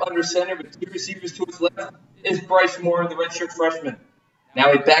 Lining up under center with two receivers to his left is Bryce Moore, the redshirt freshman.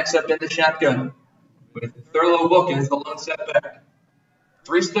 Now he backs up in the shotgun with Thurlow Wilkins, the lone setback.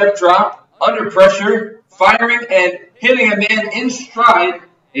 Three-step drop, under pressure, firing and hitting a man in stride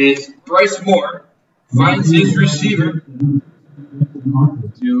is Bryce Moore. Finds his receiver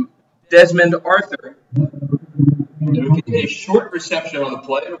to Desmond Arthur. It'll get a short reception on the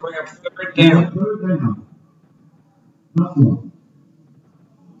play. It'll bring up third down.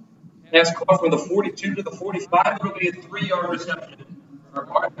 Pass call from the 42 to the 45. It'll be a 3-yard reception for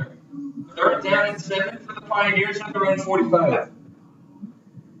Arthur. Third down and 7 for the Pioneers at their own 45.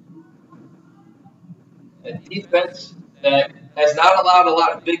 A defense that has not allowed a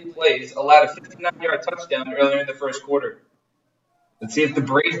lot of big plays, allowed a 59-yard touchdown earlier in the first quarter. Let's see if the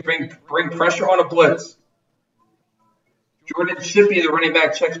Braves bring pressure on a blitz. Jordan Shippey, the running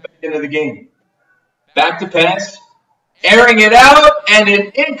back, checks back into the game. Back to pass. Airing it out, and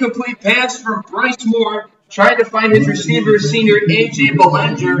an incomplete pass from Bryce Moore, trying to find his receiver, senior A.J.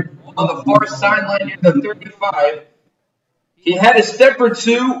 Belanger, on the far sideline near the 35. He had a step or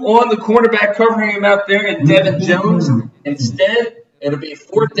two on the cornerback covering him out there in Devin Jones. Instead, it'll be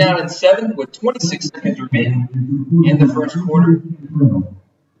 4th down and 7 with 26 seconds remaining in the first quarter.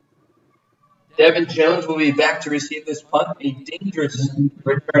 Devin Jones will be back to receive this punt. A dangerous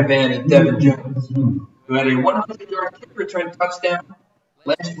return man in Devin Jones, who had a 100-yard kick return touchdown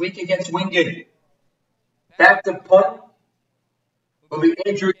last week against Wingate. Back to punt will be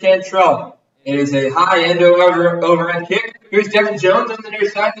Andrew Cantrell. It is a high end overhead kick. Here's Devin Jones on the near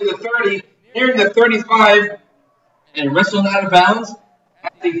side to the 30, nearing the 35, and wrestled out of bounds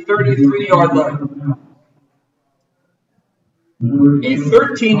at the 33-yard line. A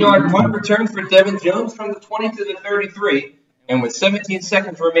 13-yard punt return for Devin Jones from the 20 to the 33, and with 17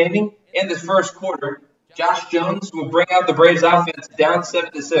 seconds remaining in the first quarter, Josh Jones will bring out the Braves offense down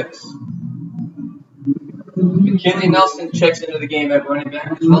 7-6. McKinley Nelson checks into the game at running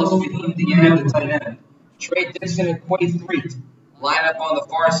back, as well as Philippe Deanne at the tight end. Trey Dixon and Quay Threet line up on the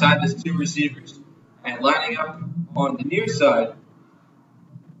far side as two receivers. And lining up on the near side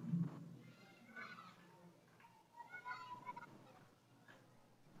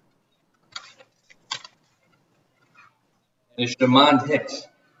is Shamond Hicks.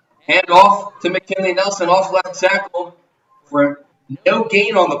 Hand off to McKinley Nelson off left tackle for no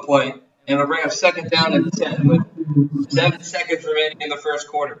gain on the play. And it'll bring up 2nd down and 10 with 7 seconds remaining in the first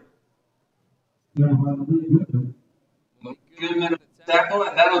quarter. Good minute tackle,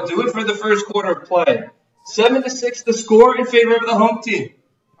 and that'll do it for the first quarter of play. 7-6 the score in favor of the home team.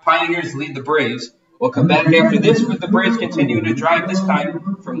 Pioneers lead the Braves. We'll come back after this with the Braves continuing to drive, this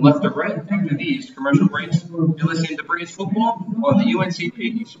time from left to right after these commercial breaks. You're listening to Braves football on the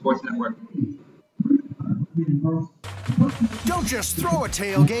UNCP Sports Network. Don't just throw a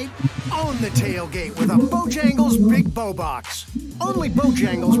tailgate, own the tailgate with a Bojangles Big Bow Box. Only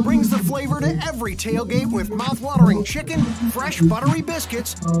Bojangles brings the flavor to every tailgate with mouth-watering chicken, fresh buttery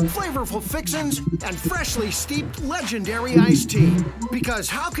biscuits, flavorful fixins, and freshly steeped legendary iced tea. Because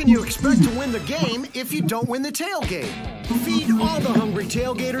how can you expect to win the game if you don't win the tailgate? Feed all the hungry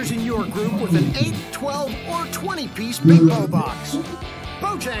tailgaters in your group with an 8, 12, or 20-piece Big Bow Box.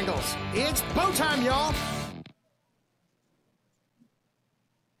 Bojangles, it's bow time, y'all!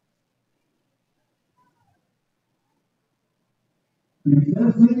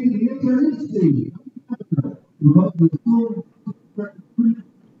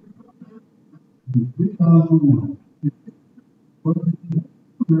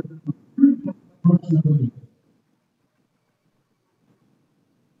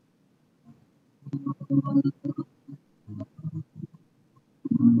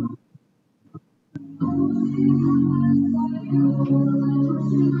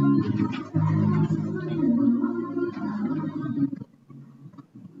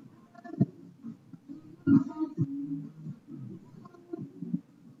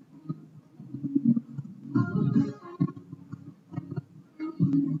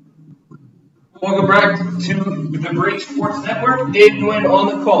 Welcome back to the Braves Sports Network. Dave Nguyen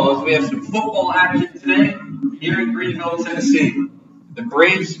on the call as we have some football action today here in Greenville, Tennessee. The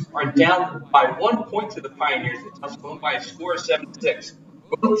Braves are down by 1 point to the Pioneers at Tusculum by a score of 7-6.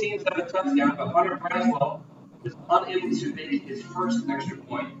 Both teams have a touchdown, but Hunter Braswell was unable to make his first extra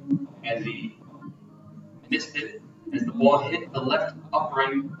point as he missed it as the ball hit the left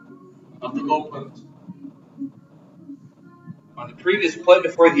upright of the goalpost. On the previous play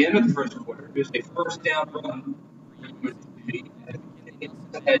before the end of the first quarter, it was a first down run for UNCP.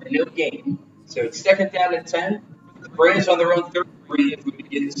 that had no gain. So it's second down and 10. The Braves on their own 33 as we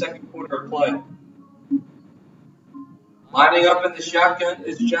begin the second quarter of play. Lining up in the shotgun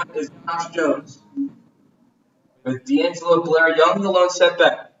is Josh Jones. With D'Angelo Blair Young, the lone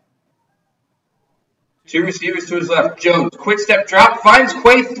setback. Two receivers to his left. Jones, quick step drop, finds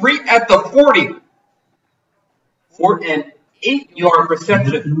Quay 3 at the 40. For an 8-yard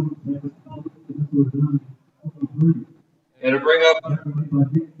reception. It'll bring up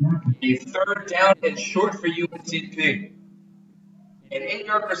a third down and short for UNCP. An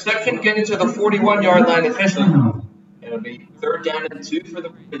 8-yard reception getting to the 41-yard line officially. It'll be third down and 2 for the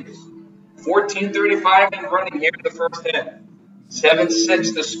Braves. 14:35 and running here in the first half.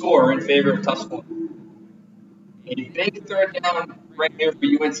 7-6 the score in favor of Tusculum. A big third down right here for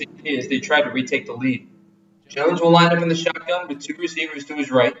UNCP as they try to retake the lead. Jones will line up in the shotgun with two receivers to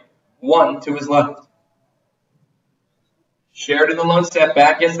his right, one to his left. Sheridan, the lone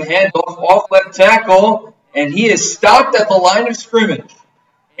setback, gets the handoff off left tackle, and he is stopped at the line of scrimmage.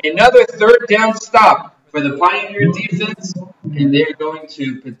 Another third down stop for the Pioneer defense, and they're going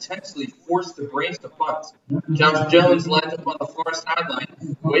to potentially force the Braves to punt. Josh Jones lines up on the far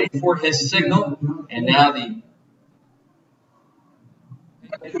sideline, waiting for his signal, and now the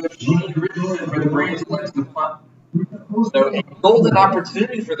coach Gene Richardson for the Braves elects to punt. So a golden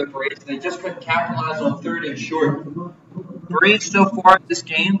opportunity for the Braves. They just couldn't capitalize on third and short. Braves so far in this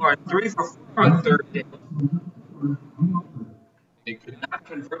game are 3 for 4 on third down. They could not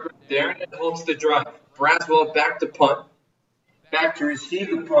convert it there, and it holds the drive. Braswell back to punt. Back to receive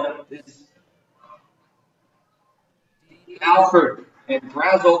the punt is Alford. And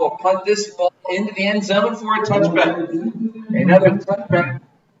Braswell will punt this ball into the end zone for a touchback. Another touchback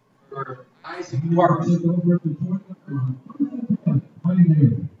for Isaac Parks,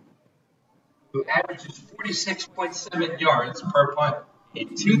 who averages 46.7 yards per punt. A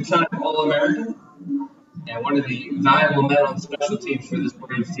two-time All-American and one of the valuable men on special teams for this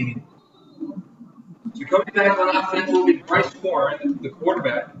Braves team. So coming back on offense will be Bryce Warren, the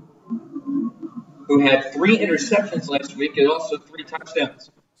quarterback, who had 3 interceptions last week and also 3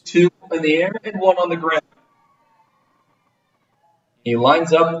 touchdowns. 2 in the air and 1 on the ground. He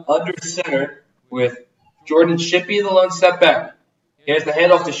lines up under center with Jordan Shippey, the lone setback. Here's the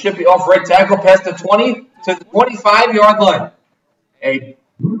handoff to Shippey off right tackle past the 20 to the 25-yard line. A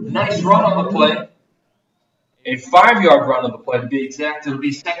nice run on the play. A 5-yard run on the play to be exact. It'll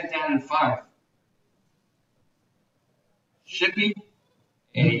be second down and 5. Shippey,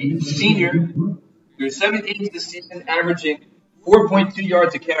 a senior, who's 17th this season, averaging 4.2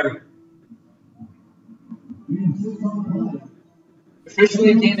 yards a carry. Officially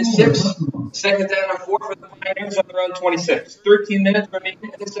a gain of 6. Second down and 4 for the Pioneers on their own 26. 13 minutes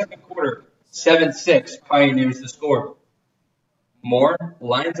remaining in the second quarter. 7-6 Pioneers the score. Moore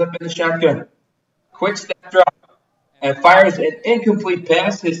lines up in the shotgun. Quick step drop and fires an incomplete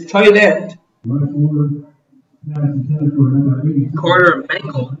pass. His tight end, Carter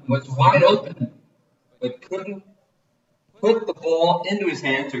Mankel, was wide open, but couldn't put the ball into his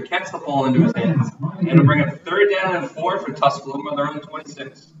hands or catch the ball into his hands. And it'll bring up third down and 4 for Tusculum on their own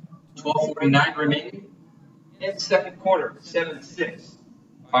 26. 12:49 remaining in the second quarter. 7-6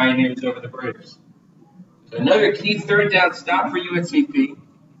 Pioneers over the Braves. So another key third down stop for UNCP.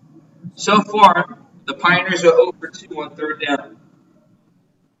 So far, the Pioneers are 0 for 2 on third down.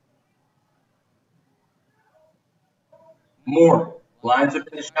 Moore lines up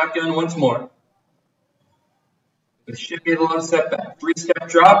in the shotgun once more. With Shippey the lone setback. 3-step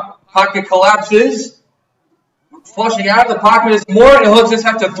drop. Pocket collapses. Flushing out of the pocket is Moore, and he'll just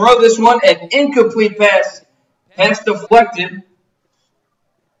have to throw this one. An incomplete pass. Pass deflected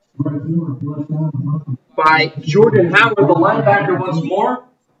by Jordan Howard, the linebacker, once more.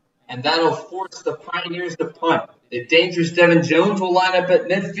 And that'll force the Pioneers to punt. The dangerous Devin Jones will line up at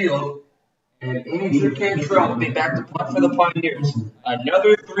midfield. And Andrew Cantrell will be back to punt for the Pioneers.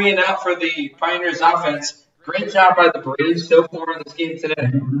 Another 3 and out for the Pioneers offense. Great job by the Braves so far in this game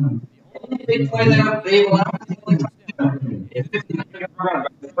today. They play that they allowed a touchdown. A 59-yard run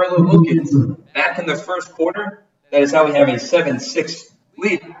by Furlow Wilkins back in the first quarter. That is how we have a 7-6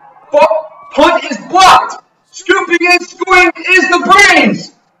 lead. But punt is blocked. Scooping and scoring is the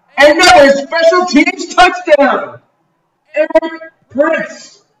Braves. Another special teams touchdown. Eric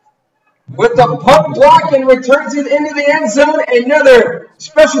Prince with the punt block and returns it into the end zone. Another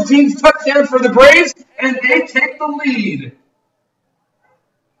special teams touchdown for the Braves, and they take the lead.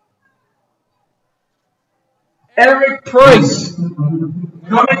 Eric Price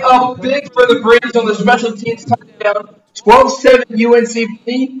coming up big for the Braves on the special teams touchdown. 12-7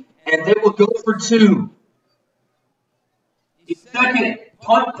 UNCP, and they will go for 2. The second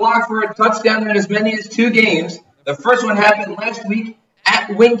punt block for a touchdown in as many as 2 games. The first one happened last week at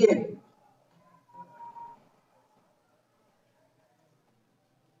Wingate.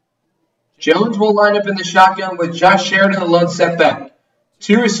 Jones will line up in the shotgun with Josh Sheridan alone setback.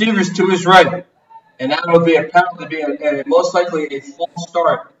 2 receivers to his right. And that will be most likely a full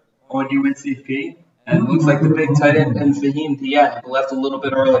start on UNCP. And it looks like the big tight end and Fahim Diab left a little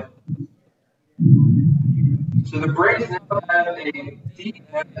bit early. So the Braves now have a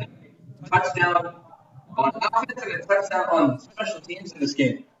touchdown on offense and a touchdown on special teams in this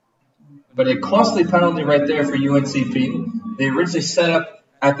game. But a costly penalty right there for UNCP. They originally set up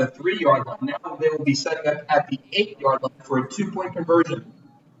at the 3-yard line. Now they will be setting up at the 8-yard line for a 2-point conversion.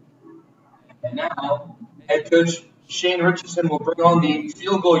 And now head coach Shane Richardson will bring on the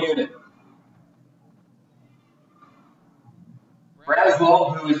field goal unit.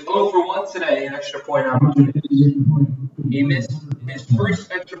 Braswell, who is 0 for 1 today in extra point opportunity. He missed his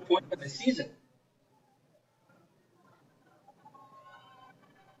first extra point of the season.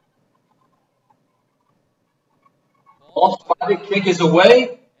 Ball spotted, kick is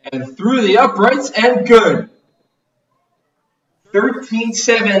away, and through the uprights, and good.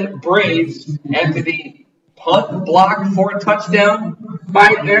 13-7 Braves after the punt block for a touchdown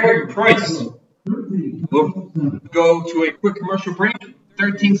by Eric Price. We'll go to a quick commercial break.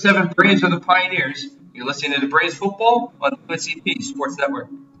 13-7 Braves are the Pioneers. You're listening to the Braves football on the UNCP Sports Network.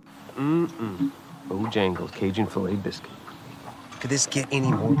 Bojangles Cajun filet biscuit. Could this get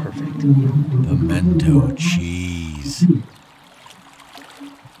any more perfect? Pimento cheese.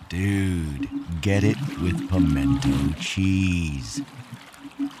 Dude, get it with pimento cheese.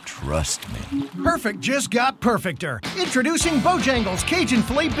 Trust me. Perfect just got perfecter. Introducing Bojangles Cajun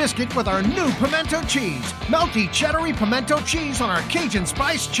Filet Biscuit with our new pimento cheese. Melty, cheddary pimento cheese on our Cajun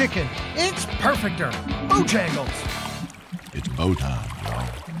Spice Chicken. It's perfecter. Bojangles. It's bow time, y'all.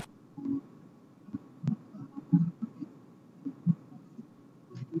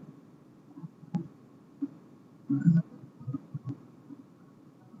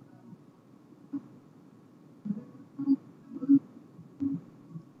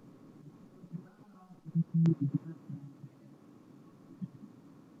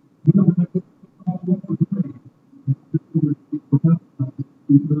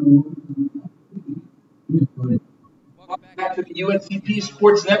 Welcome back to the UNCP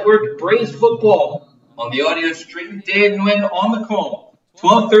Sports Network, Braves football on the audio stream. Dan Nguyen on the call.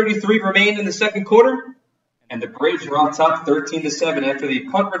 12:33 remain in the second quarter, and the Braves are on top 13-7 after the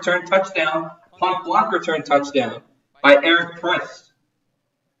punt block return touchdown by Eric Price.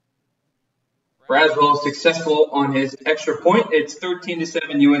 Braswell is successful on his extra point. It's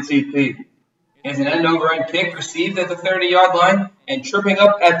 13-7 UNCP. Here's an end over end kick received at the 30-yard line and tripping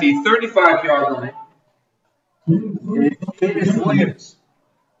up at the 35-yard line. It's Williams.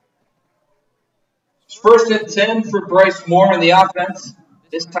 It's 1st and 10 for Bryce Moore on the offense.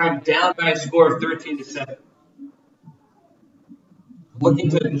 This time down by a score of 13-7. Looking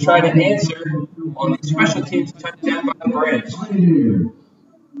to try to answer on the special teams touchdown by the Braves.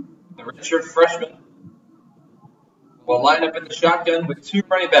 The redshirt freshman will line up in the shotgun with 2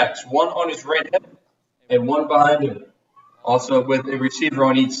 running backs, one on his right hip and one behind him. Also with a receiver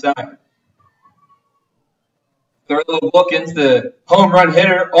on each side. Thurlow Wilkins, the home run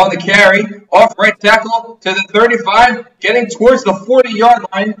hitter on the carry, off right tackle to the 35, getting towards the 40-yard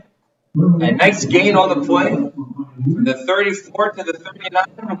line. A nice gain on the play. From the 34 to the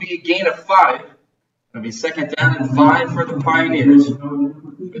 39 will be a gain of 5. It'll be 2nd down and 5 for the Pioneers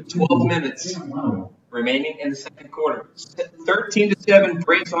with 12 minutes remaining in the second quarter. 13-7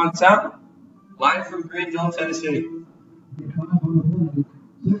 Braves on top. Live from Greenville, Tennessee.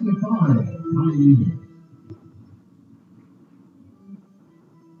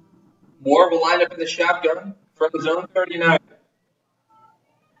 Moore will line up in the shotgun from his own 39.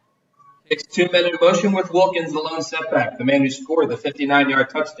 Takes 2 men in motion with Wilkins, the lone setback, the man who scored the 59-yard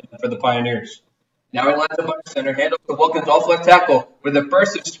touchdown for the Pioneers. Now he lines up under center, handoff to Wilkins off left tackle. With a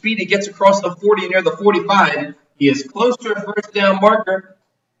burst of speed, he gets across the 40 near the 45. He is close to the first down marker.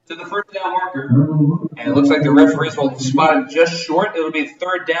 And it looks like the referees will spot him just short. It'll be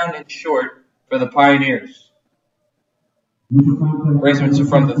 3rd down and short for the Pioneers. Braves are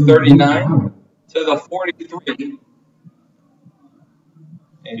from the 39 to the 43.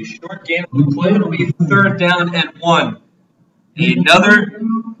 A short gain of the play. It'll be 3rd down and 1. Another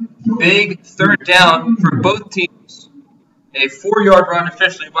big 3rd down for both teams. A 4-yard run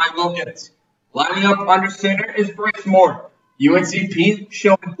officially by Wilkins. Lining up under center is Bryce Moore. UNCP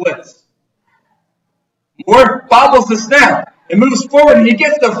showing blitz. Moore bobbles the snap and moves forward. He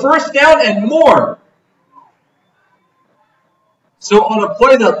gets the 1st down and more. So on a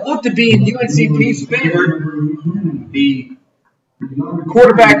play that looked to be in UNCP's favor, the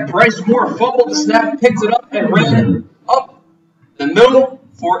quarterback Bryce Moore fumbled the snap, picked it up, and ran it up the middle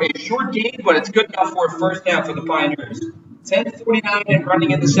for a short gain, but it's good enough for a first down for the Pioneers. 10:49 and running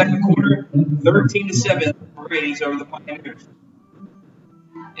in the second quarter, 13-7 Braves over the Pioneers.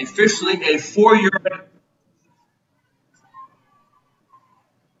 Officially a 4-yard,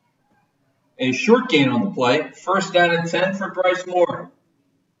 a short gain on the play. First down and 10 for Bryce Moore.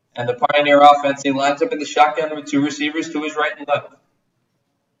 And the Pioneer offense, he lines up in the shotgun with 2 receivers to his right and left.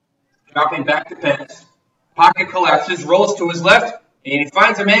 Dropping back to pass. Pocket collapses, rolls to his left, and he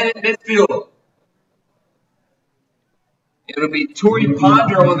finds a man in midfield. It'll be Torrey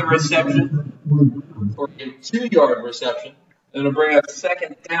Ponder on the reception for a 2-yard reception. It'll bring up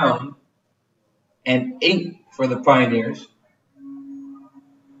second down and 8 for the Pioneers.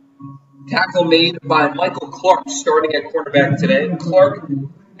 Tackle made by Michael Clark starting at quarterback today. Clark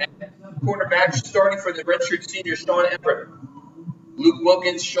at quarterback starting for the redshirt senior Sean Everett. Luke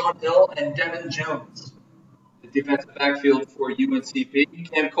Wilkins, Sean Hill, and Devin Jones. The defensive backfield for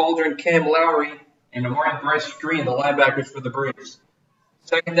UNCP. Cam Calder and Cam Lowry and Amari Bryce Green, the linebackers for the Braves.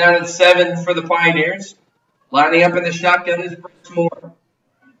 Second down and 7 for the Pioneers. Lining up in the shotgun is Bryce Moore.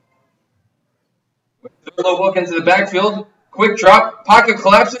 With Thurlow Wilkins in the backfield, quick drop, pocket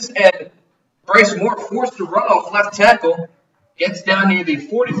collapses, and Bryce Moore forced to run off left tackle. Gets down near the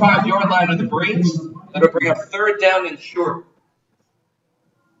 45-yard line of the Braves. That'll bring up third down and short.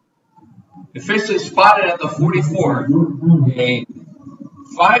 Officially spotted at the 44. A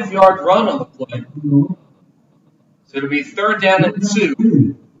 5-yard run on the play. So it'll be third down and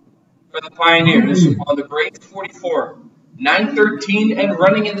 2 for the Pioneers on the Braves 44. 9:13 and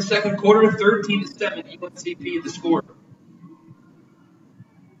running in the second quarter, 13-7 UNCP the score.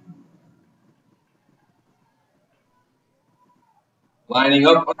 Lining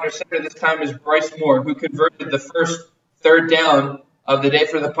up under center this time is Bryce Moore, who converted the first third down of the day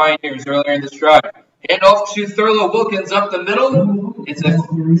for the Pioneers earlier in this drive. Hand off to Thurlow Wilkins up the middle. It's a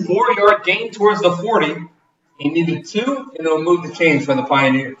 4-yard gain towards the 40. He needed 2, and it'll move the chains for the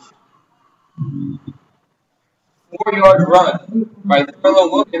Pioneers. 4-yard run by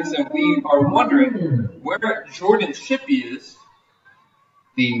Thurlow Wilkins, and we are wondering where Jordan Shippey is,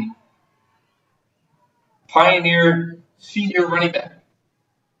 the Pioneer senior running back.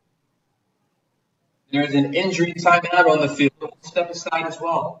 There's an injury timeout on the field. We'll step aside as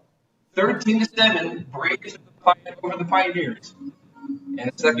well. 13-7, Braves over the Pioneers. In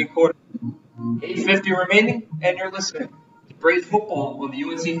the second quarter, 8:50 remaining, and you're listening to Braves football on the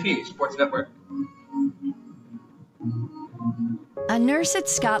UNCP Sports Network. A nurse at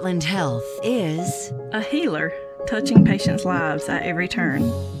Scotland Health is a healer, touching patients' lives at every turn.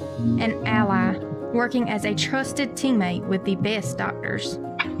 An ally, working as a trusted teammate with the best doctors.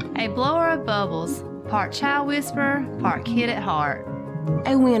 A blower of bubbles, part child whisperer, part kid at heart.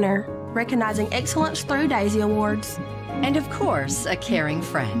 A winner, recognizing excellence through Daisy Awards. And of course, a caring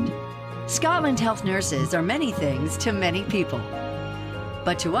friend. Scotland Health nurses are many things to many people.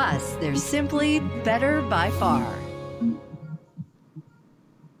 But to us, they're simply better by far.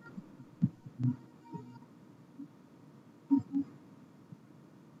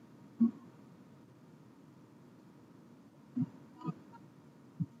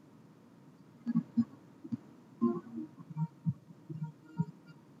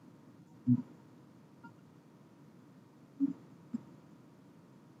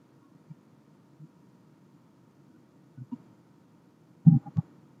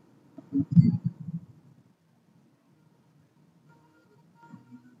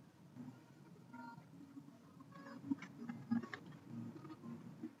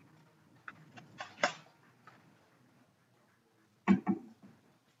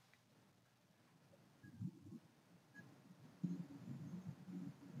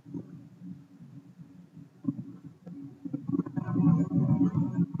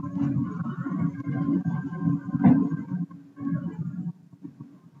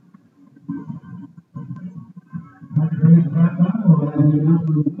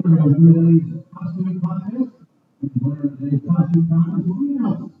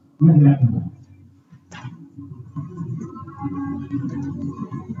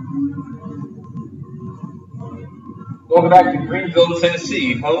 Welcome back to Greenville,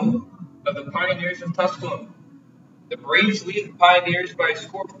 Tennessee, home of the Pioneers of Tusculum. The Braves lead the Pioneers by a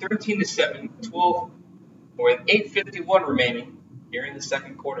score of 13-7, 12, with 8:51 remaining here in the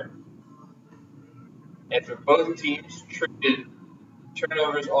second quarter. After both teams traded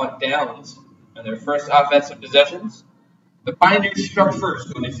turnovers on downs on their first offensive possessions, the Pioneers struck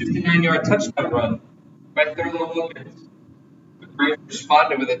first on a 59-yard touchdown run by Thurlow Wilkins. The Braves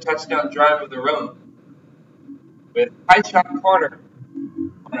responded with a touchdown drive of their own, with Tyshon Carter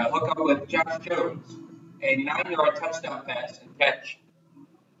on a hookup with Josh Jones, a 9-yard touchdown pass and catch.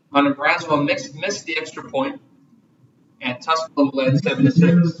 Hunter Braswell missed the extra point, and Tusculum led 7-6.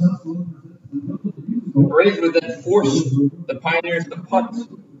 The Braves would then force the Pioneers to punt.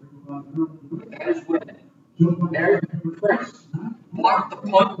 That is when Eric Price blocked the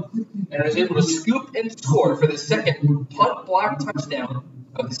punt and was able to scoop and score for the second punt block touchdown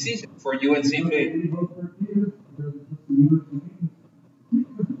of the season for UNCP.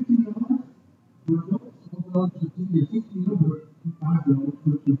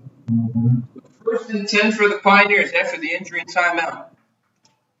 First and 10 for the Pioneers after the injury timeout.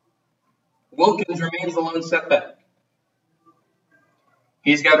 Wilkins remains the lone setback.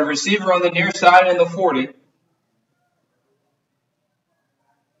 He's got a receiver on the near side in the 40.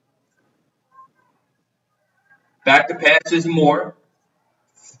 Back to pass is Moore.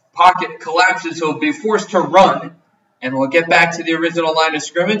 Pocket collapses, he'll be forced to run, and we'll get back to the original line of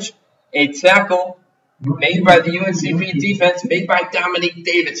scrimmage. A tackle made by the UNCP defense, made by Dominique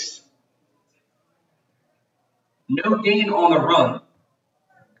Davis. No gain on the run,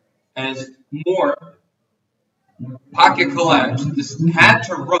 as Moore pocket collapsed, had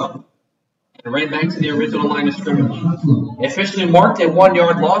to run, and right back to the original line of scrimmage. Officially marked a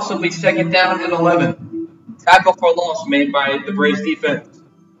 1-yard loss. It'll be second down and 11. Tackle for loss made by the Braves defense.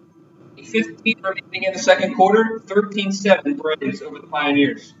 15 remaining in the second quarter, 13-7 Braves over the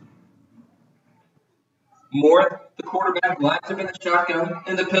Pioneers. Moore, the quarterback, lines up in the shotgun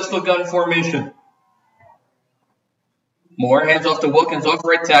in the pistol gun formation. Moore hands off to Wilkins off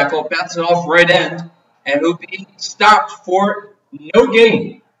right tackle, bounces it off right end, and will be stopped for no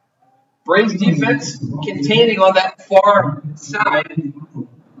gain. Braves defense containing on that far side.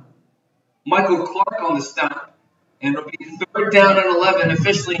 Michael Clark on the stop, and it'll be third down and 11.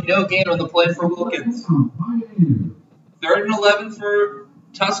 Officially no gain on the play for Wilkins. Third and 11 for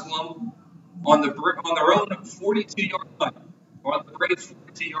Tusculum on their own 42-yard line, or on the Braves'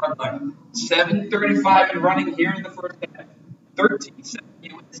 42-yard line. 7:35 and running here in the first half. 13-7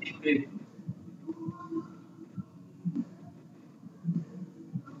 UNCP.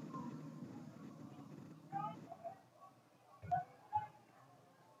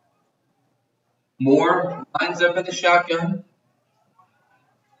 Moore lines up in the shotgun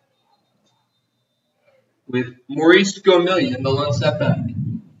with Maurice Gomillion in the lone setback.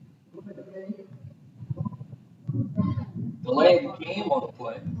 Delaying game on the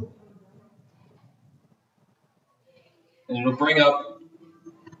play. And it'll bring up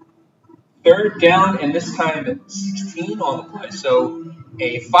third down, and this time at 16 on the play. So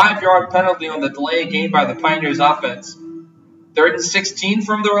a 5-yard penalty on the delay game by the Pioneers offense. Third and 16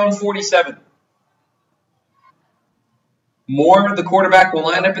 from their own 47. Moore, the quarterback, will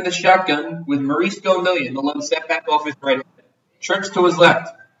line up in the shotgun with Maurice Gomillion, the lone setback off his right. Trips to his left.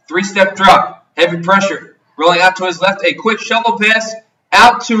 3-step drop. Heavy pressure. Rolling out to his left. A quick shovel pass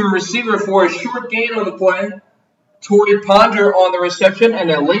out to a receiver for a short gain on the play. Torrey Ponder on the reception and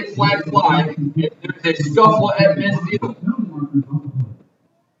a late flag fly. There's a scuffle at midfield.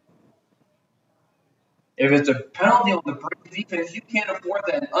 If it's a penalty on the Braves defense, you can't afford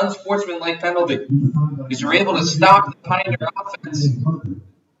that unsportsmanlike penalty. Because you're able to stop the Pioneer offense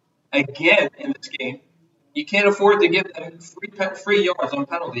again in this game. You can't afford to give them free yards on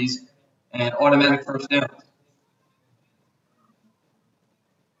penalties and automatic first downs.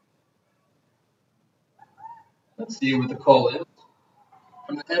 Let's see what the call is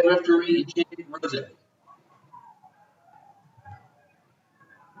from the head referee, Jake Rose.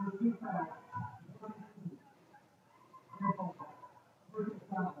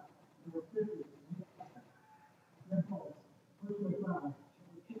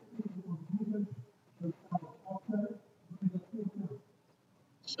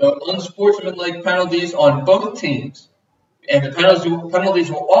 So unsportsmanlike penalties on both teams, and the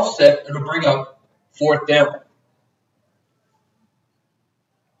penalties will offset. It'll bring up fourth down.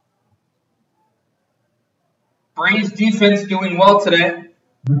 Braves defense doing well today,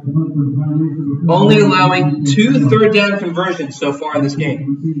 only allowing 2 third-down conversions so far in this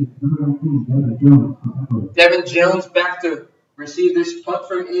game. Devin Jones back to receive this punt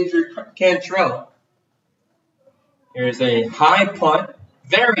from Andrew Cantrell. Here's a high punt,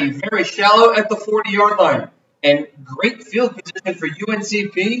 very, very shallow at the 40-yard line, and great field position for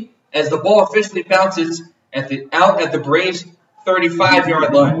UNCP as the ball officially bounces out at the Braves'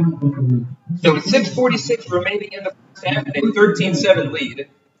 35-yard line. So with 6:46 remaining in the first half and a 13-7 lead,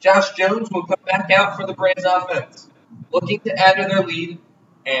 Josh Jones will come back out for the Braves offense, looking to add to their lead,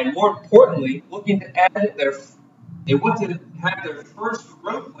 and more importantly, looking to add their They want to have their first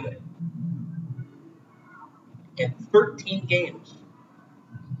road win in 13 games.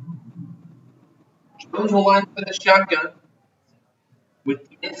 Jones will line up in the shotgun with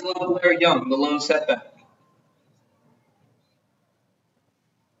D'Angelo Blair Young, the lone setback.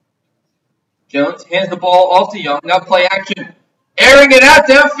 Jones hands the ball off to Young. Now play action. Airing it out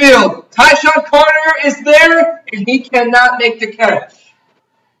downfield. Tyshawn Carter is there, and he cannot make the catch.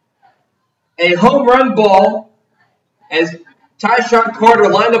 A home run ball as Tyshawn Carter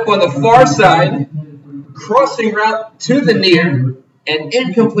lined up on the far side, crossing route to the near, an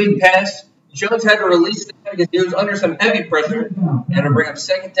incomplete pass. Jones had to release it because he was under some heavy pressure, and to bring up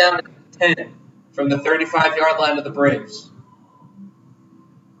second down and 10 from the 35-yard line of the Braves.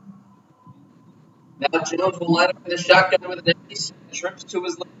 Now Jones will line up in the shotgun with an empty set, trips to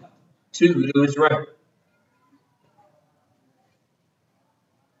his left, two to his right.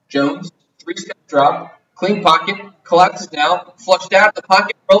 Jones, three-step drop, clean pocket, collapses now, flushed out of the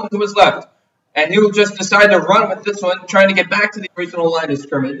pocket, rolling to his left. And he will just decide to run with this one, trying to get back to the original line of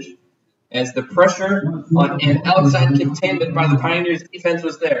scrimmage, as the pressure on an outside containment by the Pioneers defense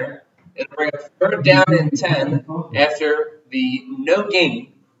was there. It'll bring up third down and 10 after the no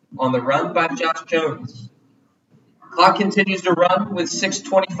gain on the run by Josh Jones. Clock continues to run with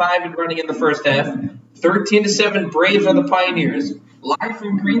 6:25 and running in the first half. 13-7 Braves are the Pioneers. Live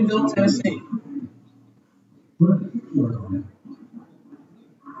from Greenville, Tennessee.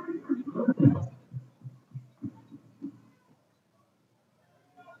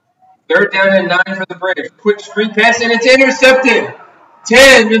 Third down and 9 for the Braves. Quick screen pass, and it's intercepted.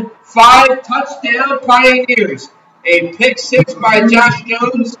 10-5 touchdown Pioneers. A pick six by Josh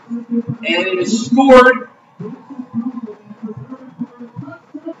Jones, and it is scored.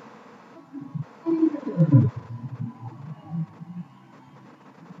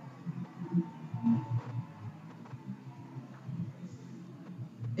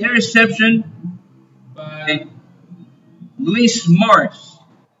 Interception by Luis Mars,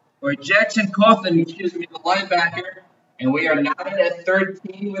 or Jackson Coughlin, the linebacker, and we are knotted at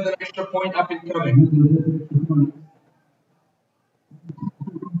 13 with an extra point up and coming.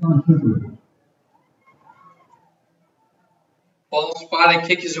 Ball spotted,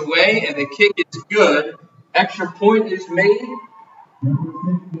 kick is away, and the kick is good. Extra point is made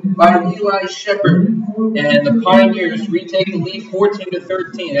by Eli Shepard, and the Pioneers retake the lead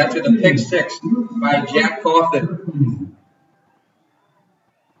 14-13 after the pick six by Jack Coughlin.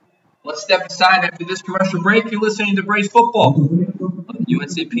 Let's step aside after this commercial break. You're listening to Braves Football on the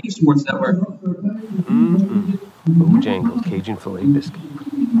UNCP Sports Network. Bojangles Cajun filet biscuit.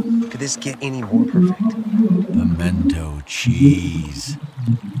 Could this get any more perfect? Pimento cheese.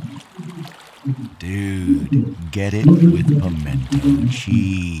 Dude, get it with pimento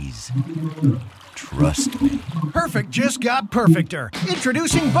cheese. Trust me. Perfect just got perfecter.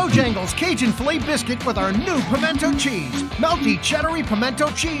 Introducing Bojangles Cajun Filet Biscuit with our new pimento cheese. Melty, cheddary pimento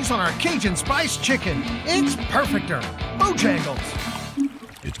cheese on our Cajun Spice Chicken. It's perfecter. Bojangles.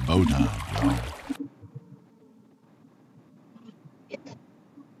 It's bow time, y'all.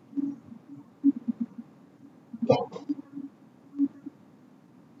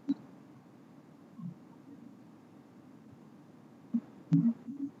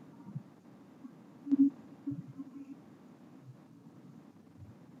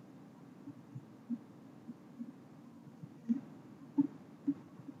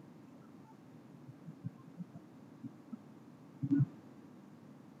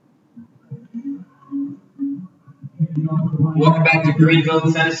 Welcome back to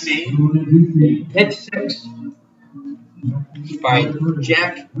Greenville, Tennessee. A pick six by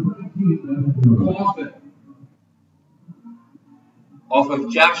Jack Coughlin off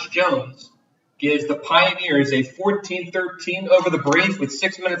of Josh Jones gives the Pioneers a 14-13 over the Braves with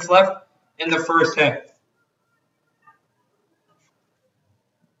 6 minutes left in the first half.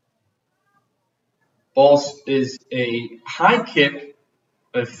 Ball is a high kick,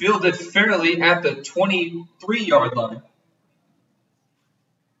 but fielded fairly at the 23-yard line.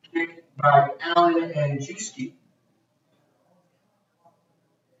 Kick by Allen and Juski.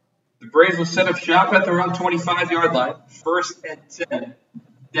 The Braves will set up shop at their own 25-yard line, first and 10.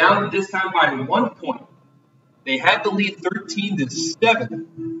 Down this time by 1 point. They had the lead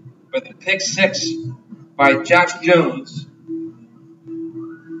 13-7, but the pick six by Josh Jones,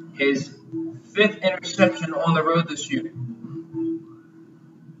 his fifth interception on the road this year.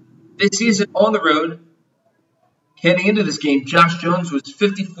 This season on the road, heading into this game, Josh Jones was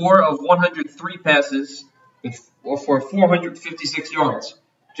 54 of 103 passes for 456 yards.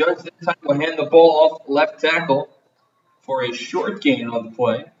 Jones this time will hand the ball off left tackle for a short gain on the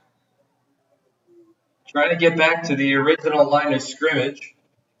play. Trying to get back to the original line of scrimmage.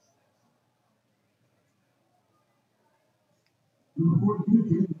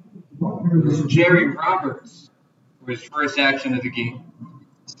 It was Jerry Roberts for his first action of the game.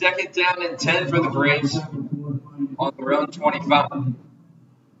 Second down and 10 for the Braves on their own 25.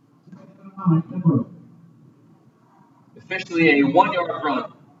 Officially a 1-yard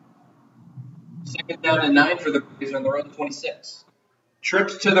run. Second down and 9 for the Braves on their own 26.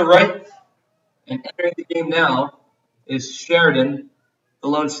 Trips to the right, and entering the game now is Sheridan, the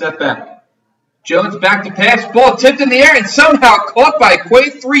lone setback. Jones back to pass, ball tipped in the air and somehow caught by Quay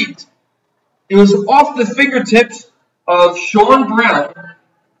Threet. It was off the fingertips of Sean Brown,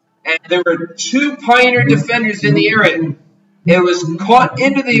 and there were 2 Pioneer defenders in the area. It was caught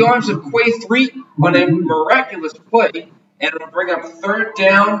into the arms of Quay Threet on a miraculous play, and it'll bring up 3rd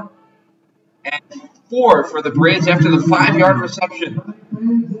down and 4 for the Braves after the 5-yard reception.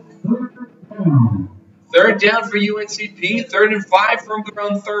 3rd down for UNCP, 3rd and 5 from their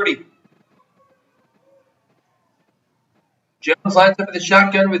own 30. Jones lines up in the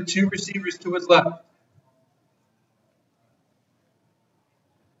shotgun with 2 receivers to his left.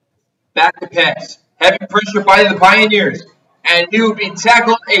 Back to pass. Heavy pressure by the Pioneers. And he will be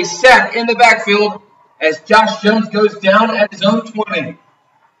tackled, a sack in the backfield as Josh Jones goes down at his own 20.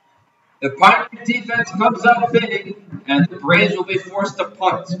 The Pioneer defense comes up big, and the Braves will be forced to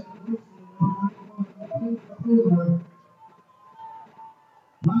punt.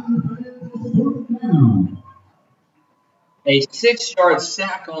 A 6-yard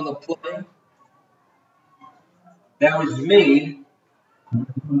sack on the play. That was made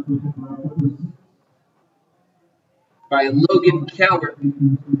by Logan Coward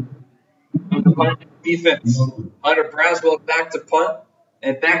on the punt defense. Hunter Braswell back to punt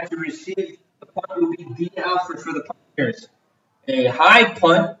and back to receive. The punt will be Dean Alford for the Pioneers. A high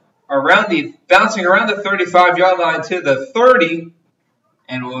punt bouncing around the 35-yard line to the 30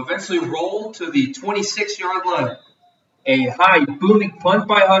 and will eventually roll to the 26-yard line. A high booming punt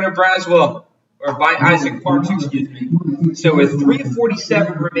by Hunter Braswell, or by Isaac Parks, excuse me. So with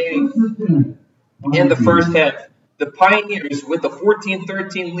 3:47 remaining in the first half, the Pioneers with the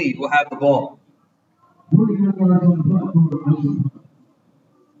 14-13 lead will have the ball.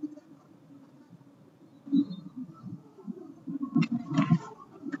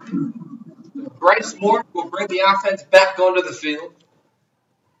 Bryce Moore will bring the offense back onto the field.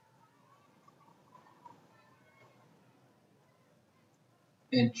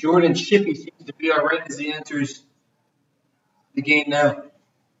 And Jordan Shippey seems to be all right as he enters the game now.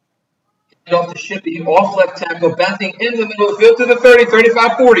 And off to Shippey, off left tackle, bouncing in the middle of the field to the 30,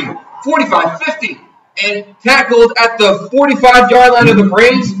 35, 40, 45, 50. And tackled at the 45-yard line of the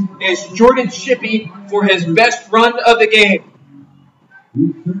Braves is Jordan Shippey for his best run of the game.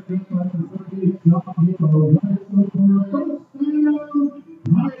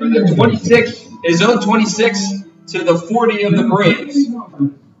 From the 26, his own 26 to the 40 of the Braves.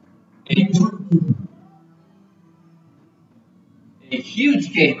 A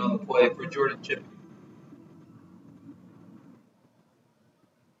huge gain on the play for Jordan Shippey.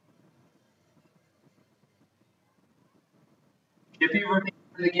 Shippey remains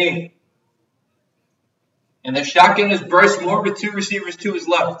in the game. And the shotgun is Bryce Moore with 2 receivers to his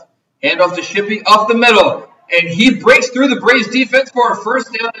left. Hand off to Shippey up the middle. And he breaks through the Braves defense for a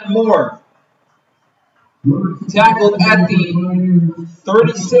first down and more. Tackled at the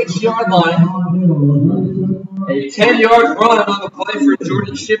 36-yard line. A 10-yard run on the play for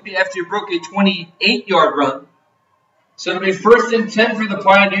Jordan Shippey after he broke a 28-yard run. So it'll be first and 10 for the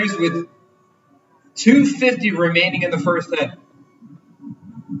Pioneers with 2:50 remaining in the first half.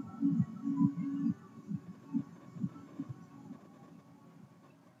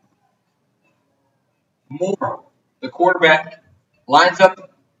 Moore, the quarterback, lines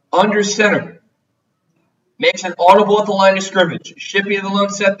up under center. Makes an audible at the line of scrimmage. Shippey the lone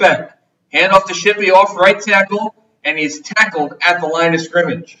setback. Hand off to Shippey off right tackle, and he's tackled at the line of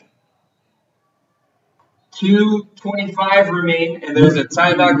scrimmage. 2:25 remain, and there's a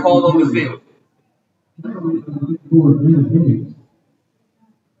timeout called on the field.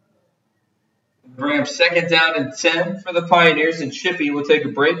 Bring up second down and 10 for the Pioneers, and Shippey will take a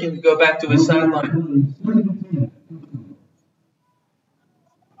break and go back to his sideline.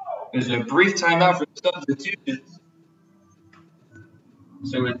 There's a brief timeout for substitutions.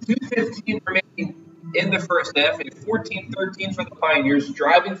 So with 2:15 remaining in the first half, a 14-13 for the Pioneers,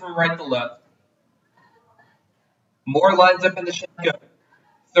 driving from right to left. Moore lines up in the shotgun.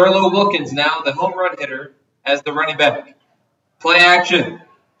 Thurlow Wilkins now, the home run hitter, as the running back. Play action.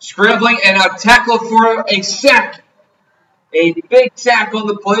 Scrambling and out tackled for a sack. A big sack on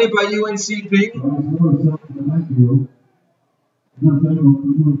the play by UNCP.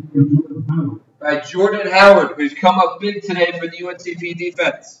 By Jordan Howard, who's come up big today for the UNCP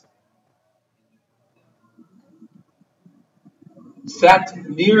defense. Sacked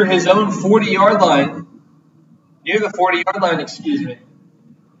near his own 40-yard line. Near the 40-yard line, excuse me.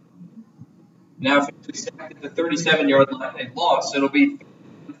 Now officially sacked at the 37-yard line. A loss. It'll be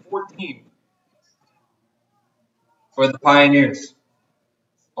 14 for the Pioneers.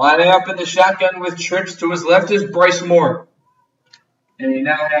 Lining up in the shotgun with trips to his left is Bryce Moore. And he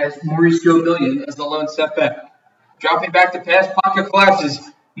now has Mauricio Million as the lone setback. Dropping back to pass, pocket collapses.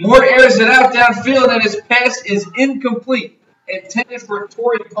 Moore airs it out downfield, and his pass is incomplete. Intended for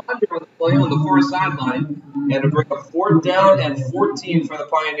Torrey Ponder on the play on the far sideline. And to bring a 4th down and 14 for the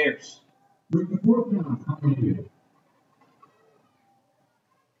Pioneers.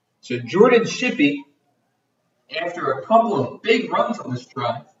 So Jordan Shippey, after a couple of big runs on this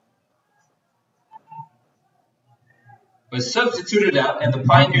drive, was substituted out, and the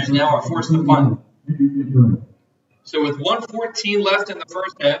Pioneers now are forced to punt. So with 1:14 left in the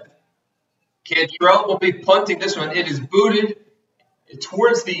first half, Cantrell will be punting this one. It is booted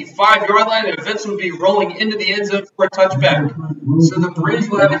towards the 5-yard line, and eventually will be rolling into the end zone for a touchback. So the Braves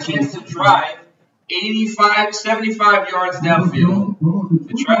will have a chance to drive 75 yards downfield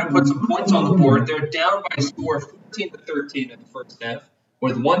to try to put some points on the board. They're down by a score of 14-13 in the first half,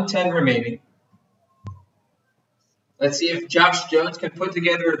 with 1:10 remaining. Let's see if Josh Jones can put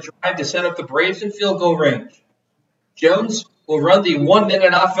together a drive to set up the Braves in field goal range. Jones will run the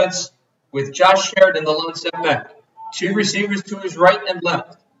 1-minute offense with Josh Sheridan, the lone setback. 2 receivers to his right and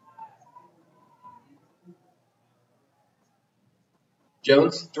left.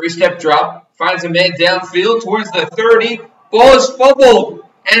 Jones, 3-step drop, finds a man downfield towards the 30. Ball is fumbled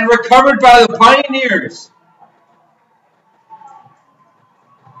and recovered by the Pioneers.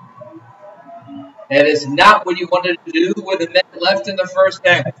 That is not what you wanted to do with a minute left in the first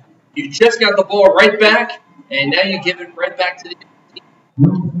half. You just got the ball right back, and now you give it right back to the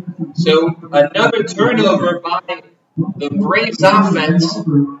team. So another turnover by the Braves offense.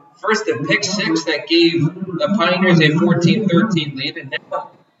 First a pick 6 that gave the Pioneers a 14-13 lead, and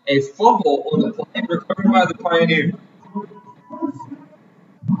now a fumble on the play recovered by the Pioneers.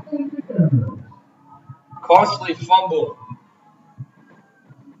 Costly fumble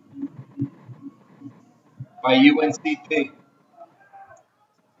by UNCP.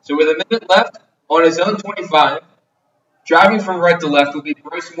 So with a minute left on his own 25, driving from right to left will be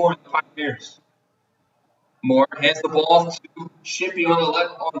Bryce Moore and the Pioneers. Moore hands the ball off to Shippey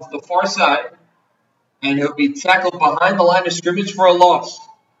on the far side, and he'll be tackled behind the line of scrimmage for a loss.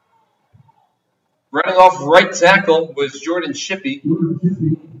 Running off right tackle was Jordan Shippey,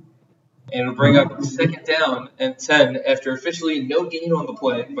 and it'll bring up 2nd down and 10 after officially no gain on the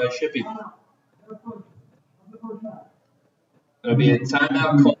play by Shippey. There'll be a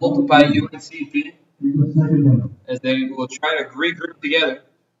timeout called by UNCP as they will try to regroup together.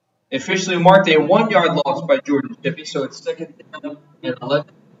 Officially marked a 1-yard loss by Jordan Shippey, so it's 2nd down and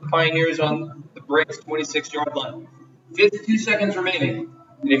 11. Pioneers on the Braves' 26-yard line. 52 seconds remaining.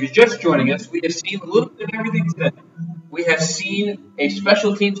 And if you're just joining us, we have seen a little bit of everything today. We have seen a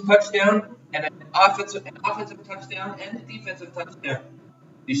special teams touchdown and an offensive touchdown and a defensive touchdown.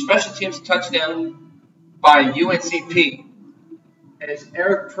 The special teams touchdown by UNCP as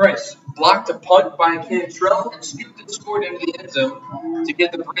Eric Price blocked a punt by Cantrell and scooped and scored into the end zone to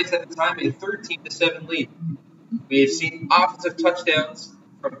give the Braves at the time a 13-7 lead. We have seen offensive touchdowns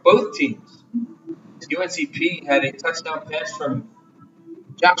from both teams. UNCP had a touchdown pass from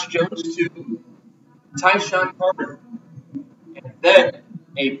Josh Jones to Tyshawn Carter. And then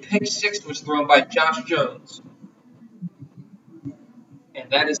a pick 6 was thrown by Josh Jones. And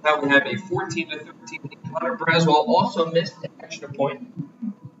that is how we have a 14-13 lead. Hunter Braswell also missed an extra point,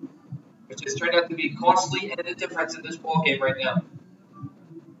 which has turned out to be costly and a difference in this ballgame right now.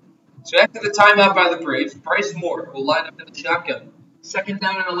 So after the timeout by the Braves, Bryce Moore will line up in the shotgun. 2nd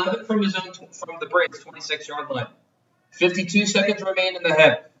down and 11 from the Braves' 26-yard line. 52 seconds remain in the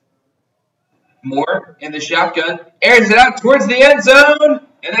half. Moore in the shotgun airs it out towards the end zone,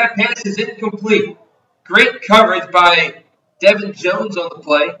 and that pass is incomplete. Great coverage by Devin Jones on the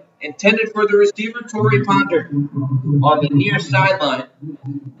play, intended for the receiver Torrey Ponder on the near sideline.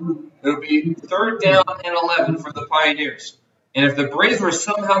 It'll be 3rd down and 11 for the Pioneers. And if the Braves were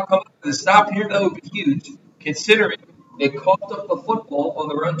somehow coming to the stop here, that would be huge, considering they coughed up the football on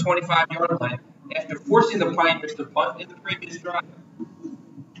their own 25-yard line after forcing the Pioneers to punt in the previous drive.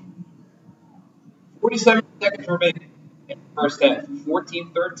 47 seconds remaining in the first half.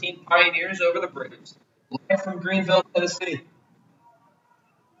 14-13 Pioneers over the Braves. live from Greenville, Tennessee.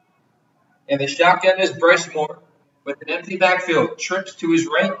 And the shotgun is Bryce Moore with an empty backfield. Trips to his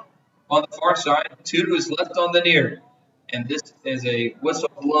right on the far side, two to his left on the near. And this is a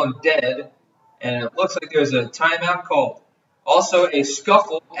whistle blown dead, and it looks like there's a timeout called. Also, a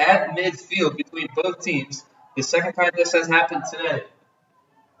scuffle at midfield between both teams. The second time this has happened today.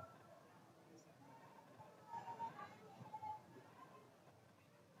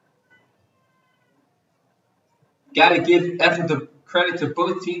 Got to give credit to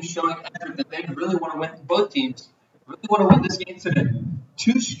both teams showing effort that they really want to win. Both teams really want to win this game today.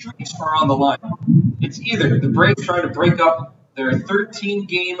 Two streaks are on the line. It's either the Braves trying to break up their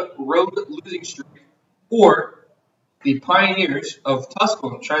 13-game road losing streak, or the Pioneers of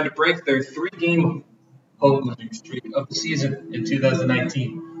Tusculum trying to break their 3-game home losing streak of the season in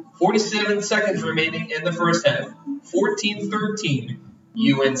 2019. 47 seconds remaining in the first half. 14-13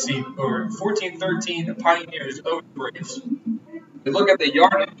 UNC, or 14-13 Pioneers over the Braves. If you look at the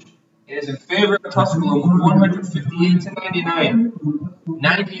yardage, it is in favor of Tusculum, 158 to 99.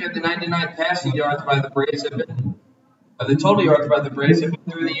 90 of the 99 passing yards by the Braves have been, of the total yards by the Braves have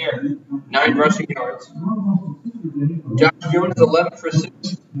been through the air. 9 rushing yards. Josh Jones 11 for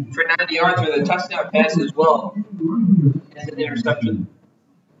 6 for 90 yards with a touchdown pass as well as an interception.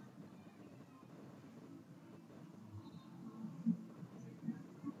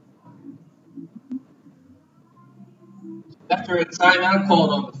 After a timeout called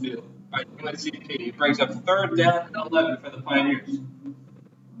on the field by UNCP, it brings up 3rd down and 11 for the Pioneers.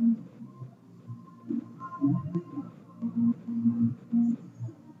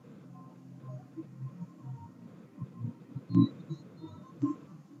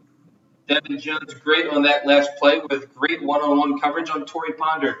 Devin Jones great on that last play with great one-on-one coverage on Torrey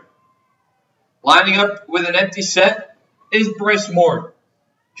Ponder. Lining up with an empty set is Bryce Moore.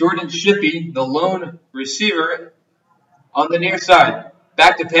 Jordan Shippey, the lone receiver, on the near side.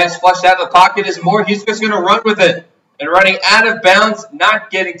 Back to pass, flushed out of the pocket is Moore. He's just going to run with it. And running out of bounds,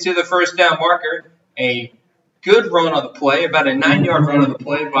 not getting to the first down marker. A good run on the play, about a 9-yard run on the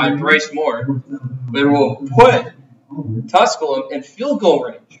play by Bryce Moore. It will put Tusculum in field goal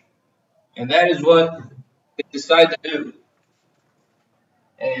range. And that is what they decide to do.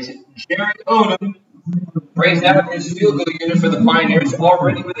 As Jerry Odom brings out his field goal unit for the Pioneers,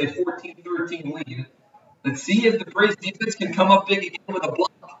 already with a 14-13 lead. Let's see if the Braves defense can come up big again with a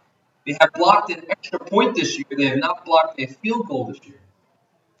block. They have blocked an extra point this year. They have not blocked a field goal this year.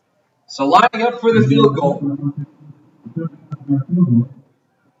 So lining up for the field goal.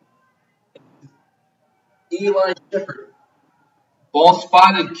 Eli Shepard. Ball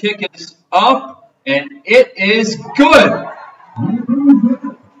spotted, kick is up, and it is good.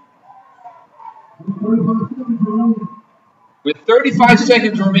 With 35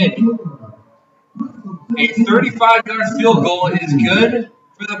 seconds remaining, a 35-yard field goal is good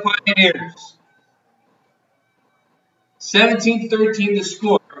for the Pioneers. 17-13 to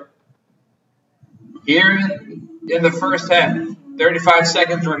score here in the first half. 35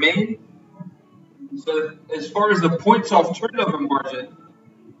 seconds remain. So as far as the points off turnover margin,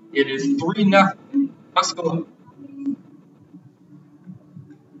 it is 3-0 Tusculum.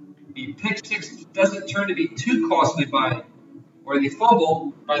 The pick six doesn't turn to be too costly or the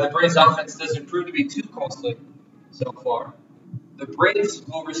fumble by the Braves offense doesn't prove to be too costly so far. The Braves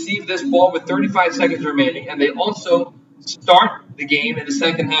will receive this ball with 35 seconds remaining, and they also start the game in the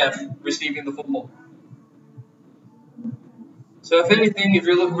second half receiving the football. So if anything, if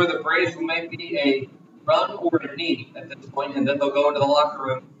you're looking for the Braves, it might be a run or a knee at this point, and then they'll go into the locker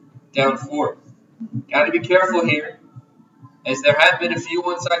room down 4. Got to be careful here, as there have been a few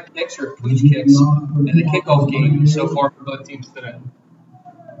onside kicks or pooch kicks in the kickoff game so far for both teams today.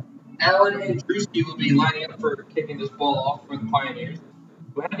 Allen and Drewski will be lining up for kicking this ball off for the Pioneers,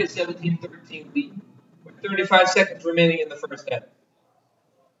 who have a 17-13 lead with 35 seconds remaining in the first half.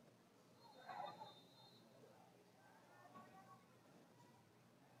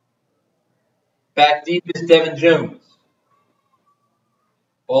 Back deep is Devin Jones.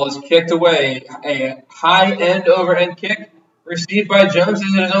 Ball is kicked away. A high end-over-end kick received by Jones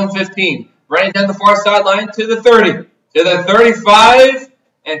in his own 15. Running down the far sideline to the 30. To the 35.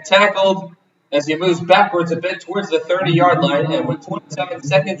 And tackled as he moves backwards a bit towards the 30-yard line. And with 27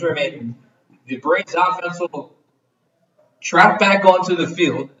 seconds remaining, the Braves offense will trap back onto the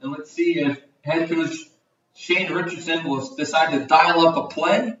field. And let's see if head coach Shane Richardson will decide to dial up a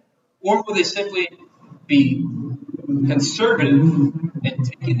play, or will they simply be conservative and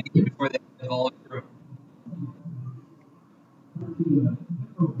take it easy before they head all through.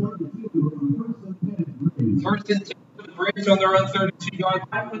 First and 2 the Braves on their own 32-yard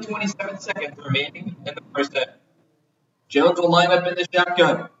line with 27 seconds remaining in the first half. Jones will line up in the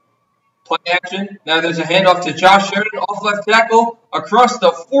shotgun. Play action. Now there's a handoff to Josh Sheridan off left tackle across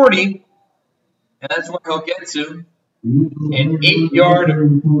the 40. And that's where he'll get to. An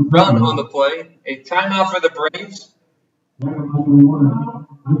 8-yard run on the play. A timeout for the Braves.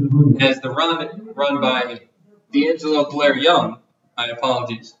 As the run by D'Angelo Blair Young. My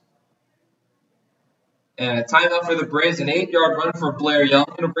apologies. And a timeout for the Braves. An 8-yard run for Blair Young.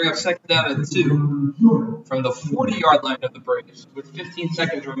 Going to bring up second down and 2 from the 40-yard line of the Braves with 15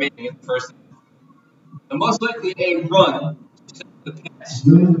 seconds remaining in the first half. And most likely a run to set the pass.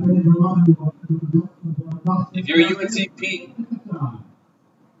 If you're UNCP,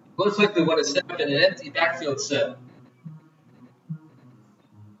 most likely want to set up in an empty backfield set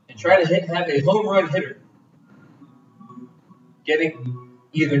and try to have a home run hitter getting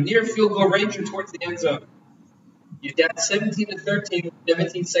either near field goal range or towards the end zone. You've got 17-13 with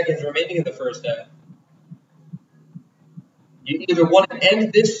 17 seconds remaining in the first half. You either want to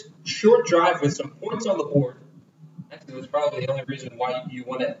end this short drive with some points on the board. Actually, that's probably the only reason why you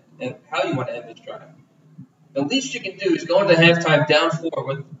want to and how you want to end this drive. The least you can do is go into halftime down 4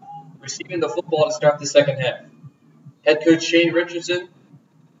 with receiving the football to start the second half. Head coach Shane Richardson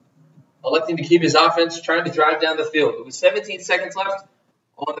electing to keep his offense trying to drive down the field. With 17 seconds left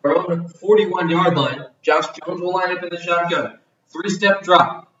on their own 41-yard line, Josh Jones will line up in the shotgun. 3-step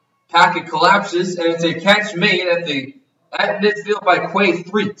drop. Pocket collapses, and it's a catch made at midfield by Quay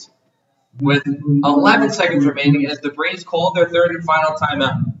Threet with 11 seconds remaining as the Braves call their third and final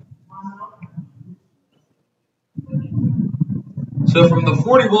timeout. So from the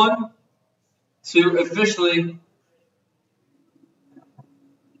 41 to officially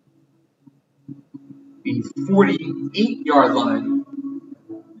the 48-yard line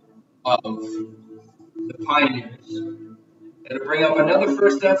of the Pioneers. And to bring up another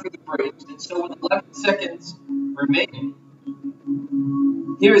first down for the Braves. And so with 11 seconds remaining,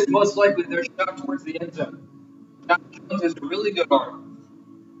 here is most likely their shot towards the end zone. Josh Jones has a really good arm.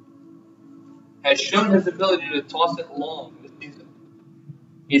 Has shown his ability to toss it long this season.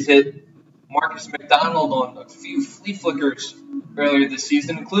 He's hit Marcus McDonald on a few flea flickers earlier this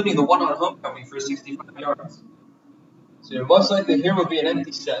season, including the one on homecoming for 65 yards. So most likely here will be an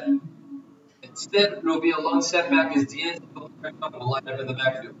empty set. Instead, it will be a long setback as D'Angelo will line up in the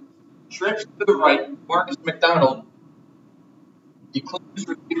backfield. Trips to the right, Marcus McDonald declares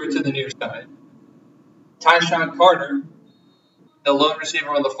receiver to the near side. Tyshawn Carter, the lone receiver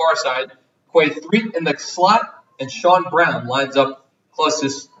on the far side, Quay Threet in the slot, and Sean Brown lines up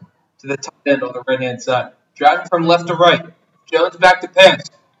closest to the tight end on the right-hand side. Driving from left to right. Jones back to pass.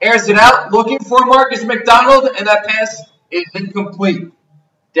 Airs it out, looking for Marcus McDonald, and that pass is incomplete.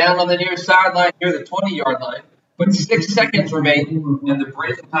 Down on the near sideline near the 20-yard line, but 6 seconds remain, and the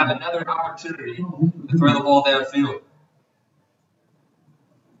Braves will have another opportunity to throw the ball downfield.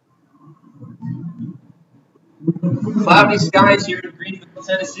 Cloudy skies here in Greenville,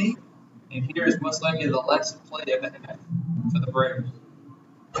 Tennessee, and here is most likely the last play of the half for the Braves.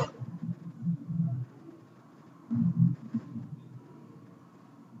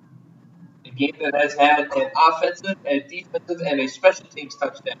 A game that has had an offensive, a defensive, and a special teams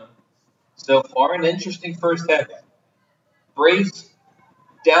touchdown. So far, an interesting first half. Braves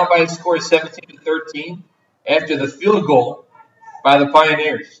down by a score of 17-13 after the field goal by the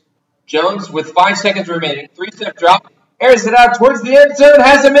Pioneers. Jones with 5 seconds remaining, 3-step drop, airs it out towards the end zone,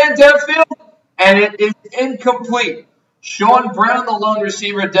 has a man downfield, and it is incomplete. Sean Brown, the lone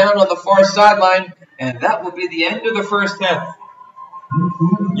receiver, down on the far sideline, and that will be the end of the first half.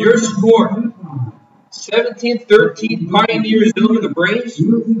 Your score, 17-13 Pioneers over the Braves.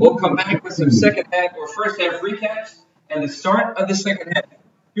 We'll come back with some second half or first half recaps and the start of the second half.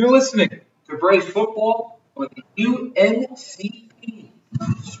 You're listening to Braves football on the UNCP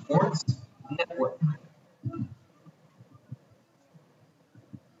Sports Network.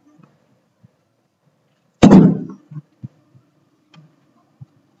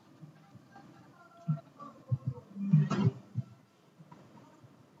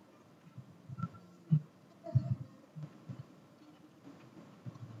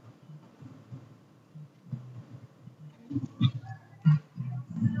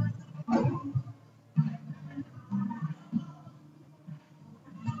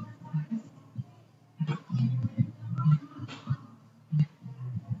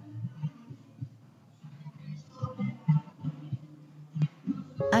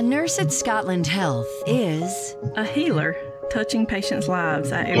 A nurse at Scotland Health is a healer, touching patients'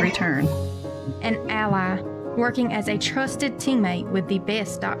 lives at every turn. An ally, working as a trusted teammate with the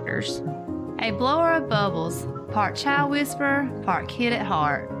best doctors. A blower of bubbles, part child whisperer, part kid at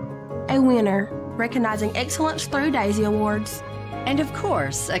heart. A winner, recognizing excellence through Daisy Awards. And of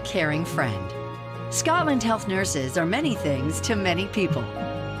course, a caring friend. Scotland Health nurses are many things to many people.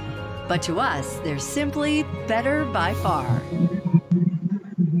 But to us, they're simply better by far.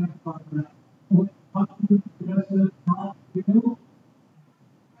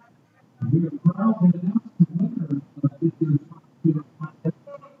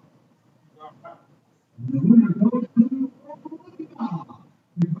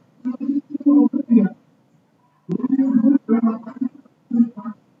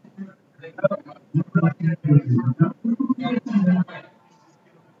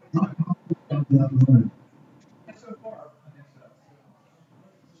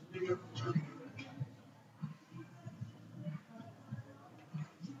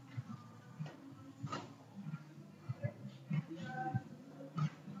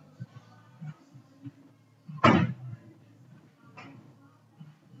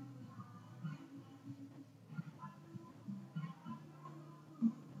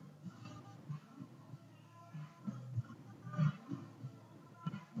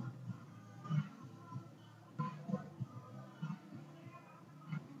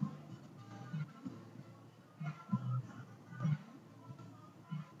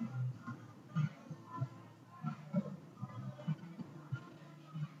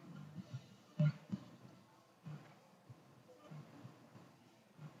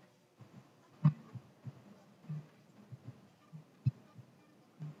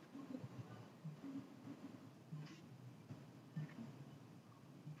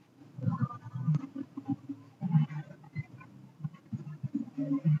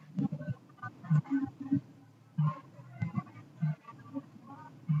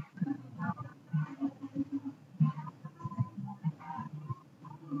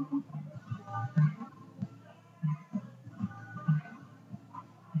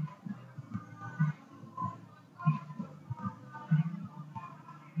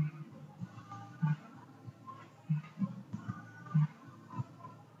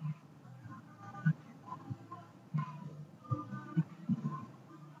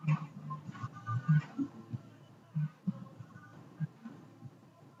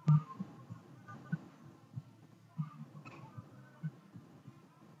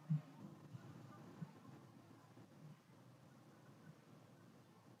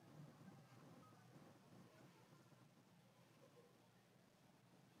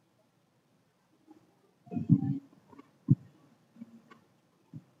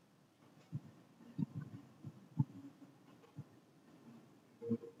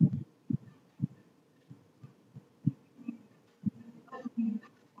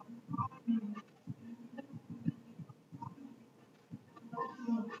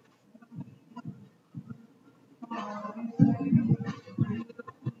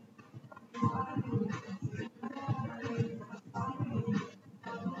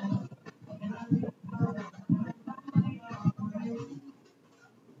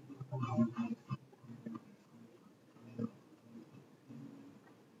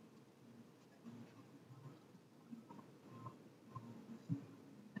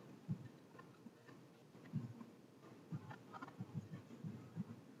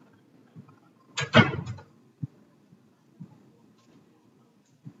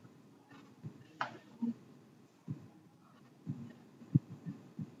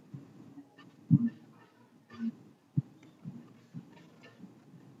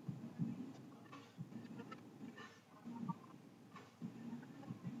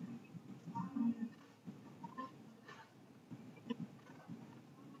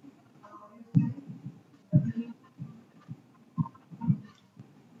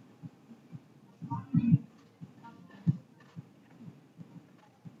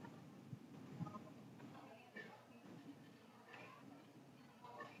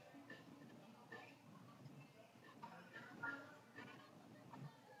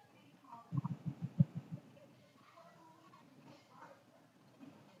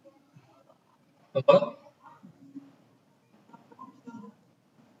 Hello?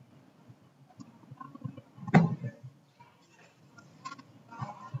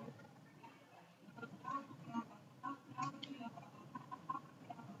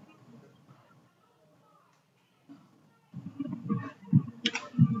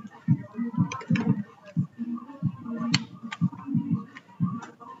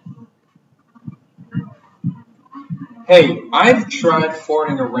 Hey, I've tried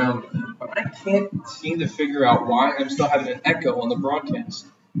forwarding around, but I can't seem to figure out why I'm still having an echo on the broadcast.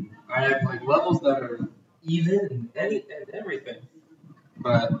 I have like levels that are even and everything,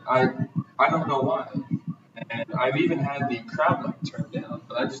 but I I don't know why. And I've even had the crowd mic turned down,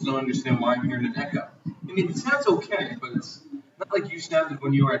 but I just don't understand why I'm hearing an echo. I mean, it sounds okay, but it's not like you sounded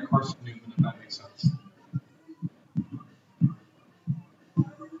when you were at Carson Newman, if that makes sense.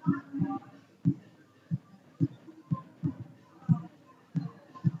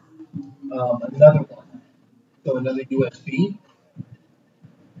 Another one. So another USB.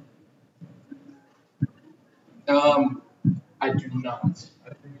 I do not.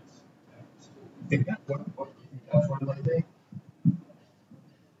 I think that's what you think that's what it might be.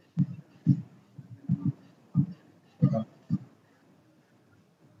 Okay.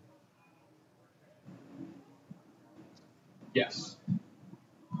 Yes.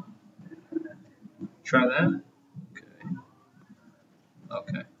 Try that. Okay.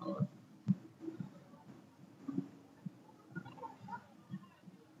 Okay. Hold on.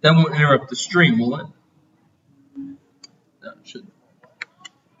 That won't interrupt the stream, will it? No, it shouldn't.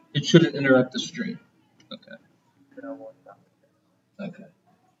 It shouldn't interrupt the stream. Okay. Okay.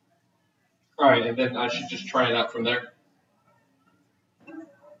 All right, and then I should just try it out from there.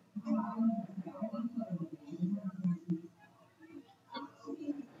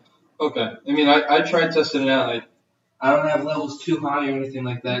 Okay. I mean, I tried testing it out. Like, I don't have levels too high or anything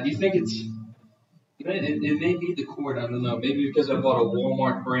like that. Do you think it's? It may be the cord. I don't know. Maybe because I bought a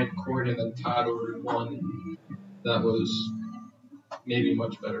Walmart brand cord and then Todd ordered one that was maybe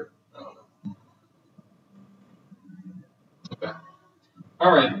much better. I don't know. Okay.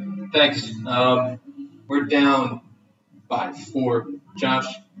 All right. Thanks. We're down by 4. Josh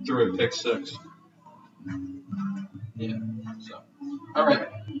threw a pick 6. Yeah. So. All right.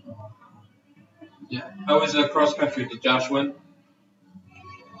 Yeah. How was cross country? Did Josh win?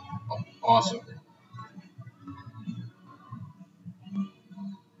 Oh, awesome.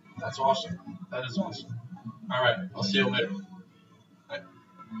 That's awesome. That is awesome. All right. I'll see you later. All right.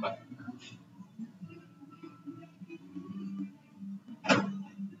 Bye.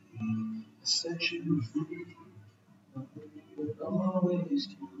 Set you free. Always.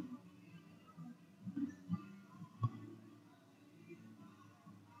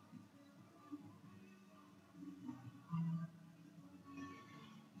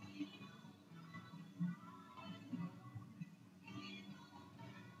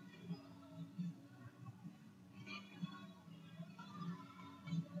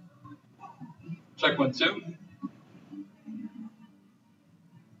 Check 1, 2.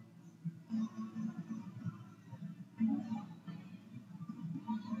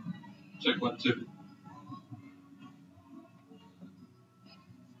 Check 1, 2.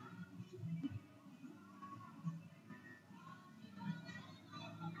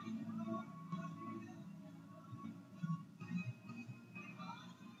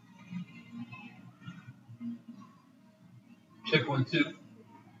 Check 1, 2.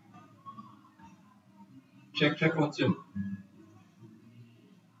 Check 1, 2.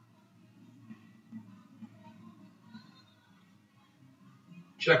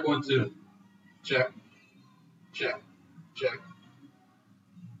 Check 1, 2. Check. Check.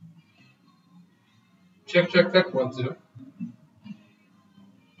 Check. Check 1, 2.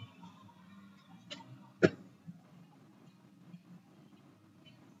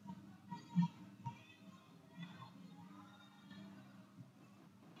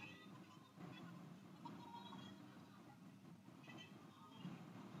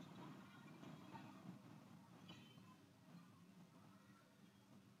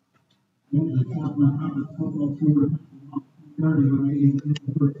 The top of the conference football tour, 30 remaining in the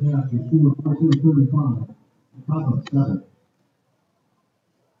first half. Your score 14-35. Top of 7.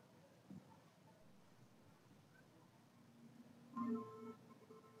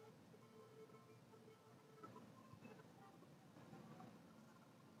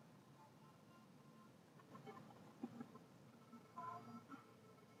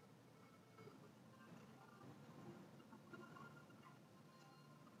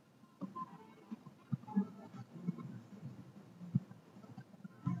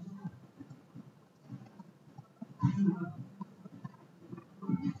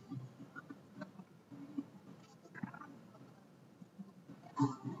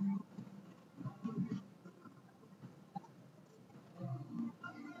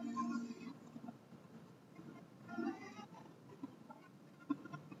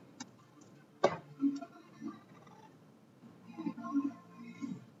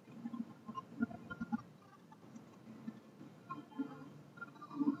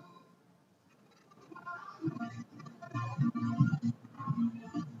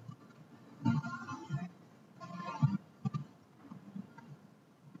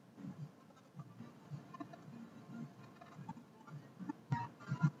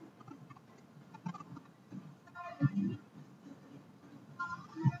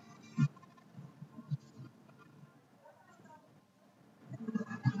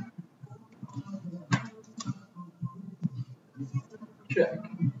 Check.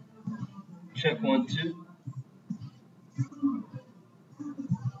 Check 1, 2.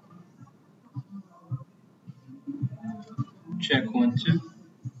 Check 1, 2.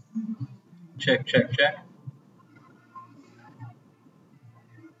 Check, check, check.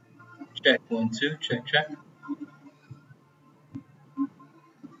 Check 1, 2. Check, check.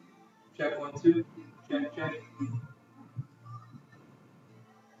 Check 1, 2. Check, check.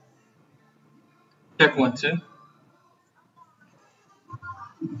 Check 1, 2.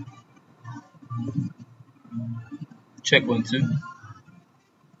 Check 1, 2.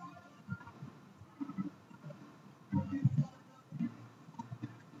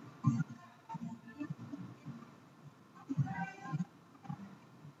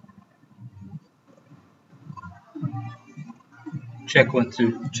 Check 1,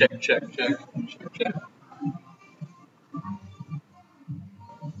 2. Check, check, check. Check, check.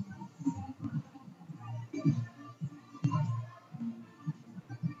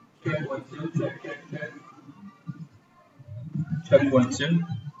 Check 1, 2. Check, check, check. Check 1, 2.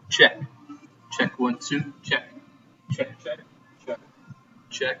 Check. Check 1, 2. Check. Check, check, check.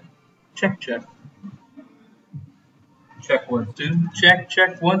 Check. Check, check. Check 1, 2. Check,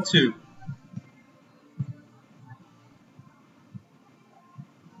 check 1, 2.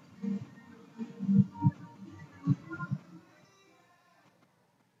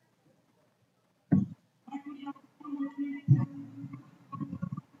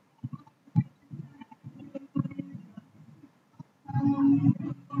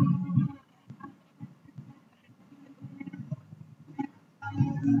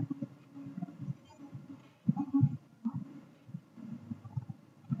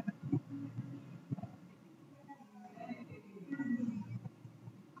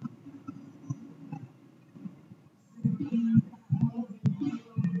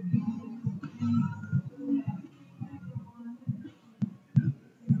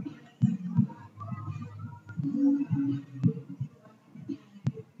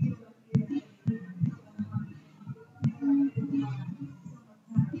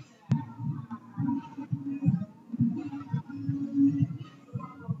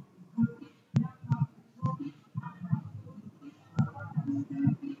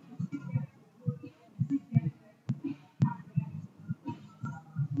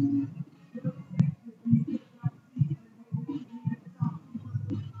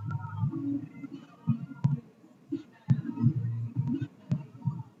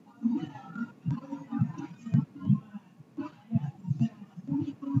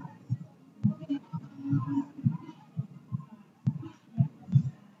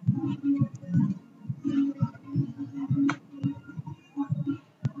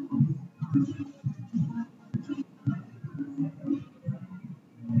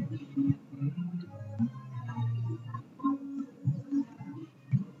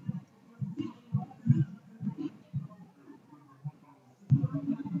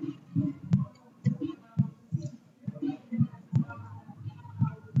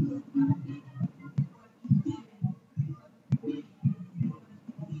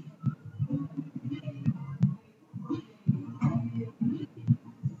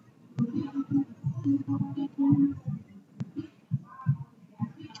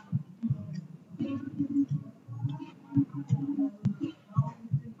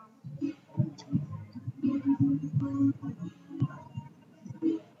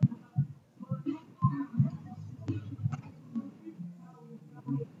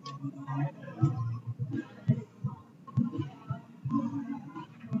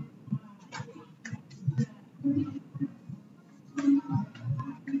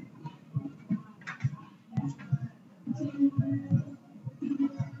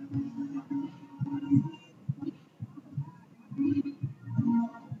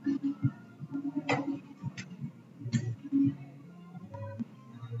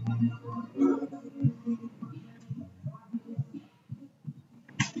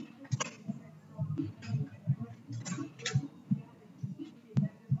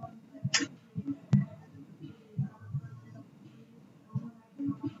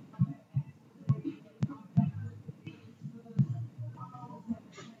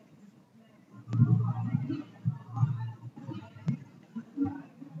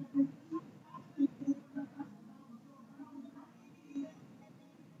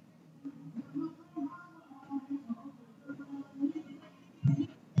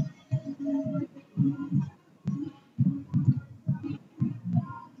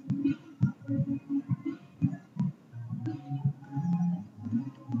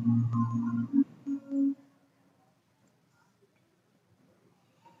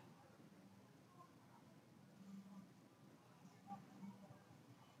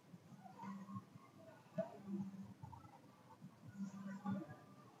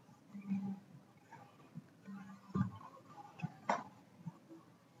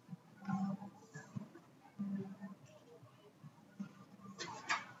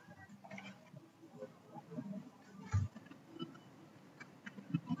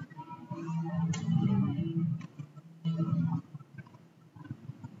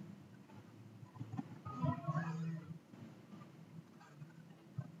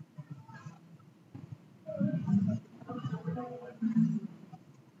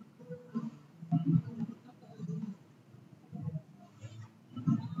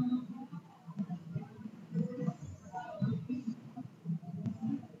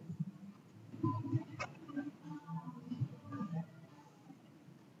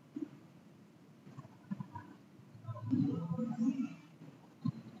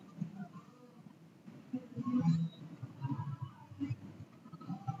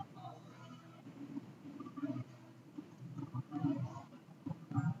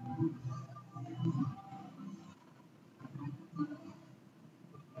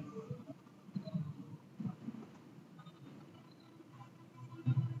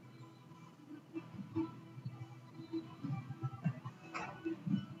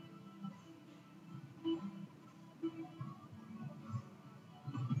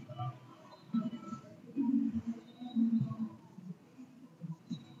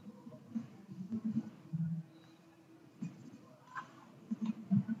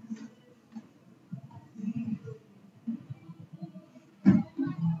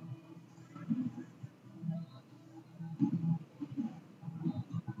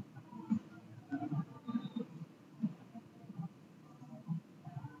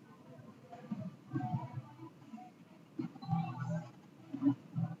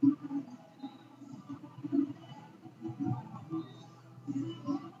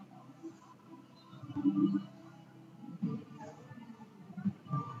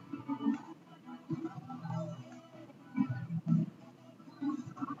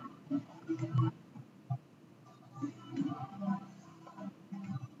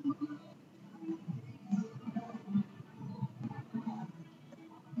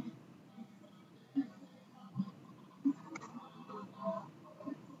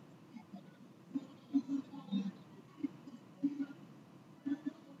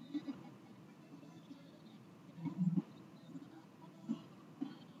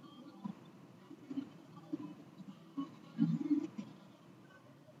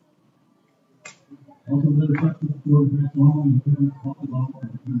 Also, the effective score against Long and volleyball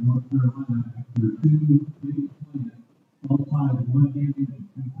between North Carolina after 2 games played, all tied 1 game between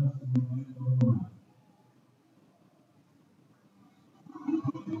Tusculum and Illinois.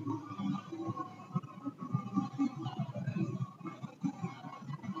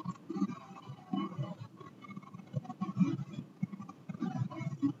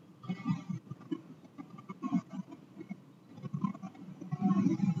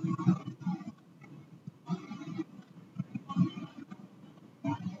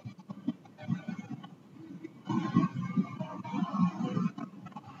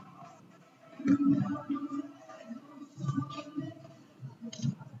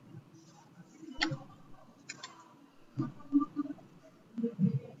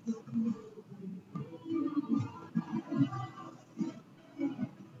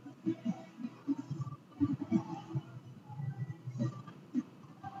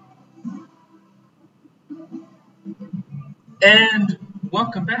 And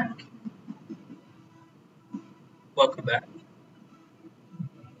welcome back. Welcome back.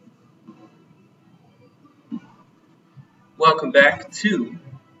 Welcome back to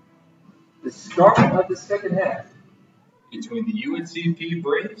the start of the second half between the UNCP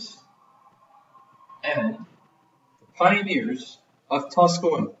Braves and the Pioneers of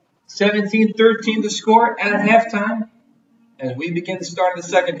Tusculum. 17-13 the score at halftime as we begin to start the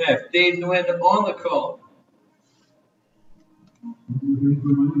second half. Dave Nguyen on the call.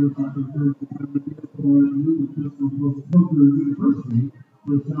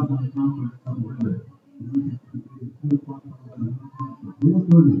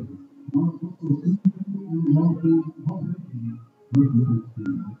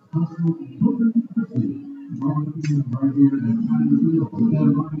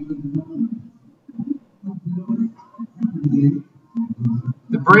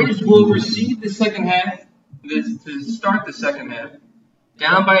 The Braves will receive the second half, to start the second half,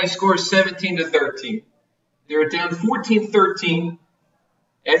 down by a score of 17-13. They were down 14-13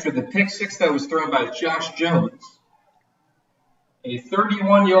 after the pick six that was thrown by Josh Jones. A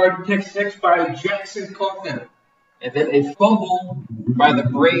 31-yard pick six by Jackson Coughlin. And then a fumble by the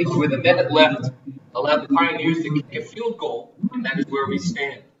Braves with a minute left allowed the Pioneers to kick a field goal, and that is where we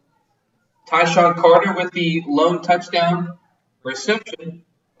stand. Tyshawn Carter with the lone touchdown reception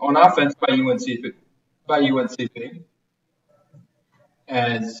on offense by UNCP.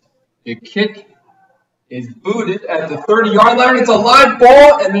 As the kick is booted at the 30-yard line. It's a live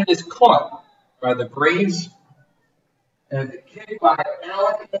ball, and it is caught by the Braves. And the kick by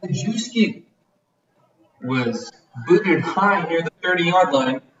Alec Andrzejewski was booted high near the 30-yard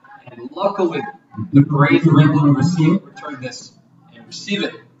line. And luckily, the Braves were able to return this and receive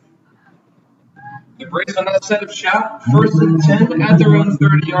it. The Braves on that set of shot, 1st and 10 at their own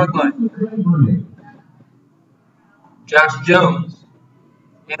 30-yard line. Josh Jones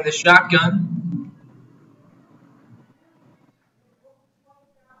in the shotgun.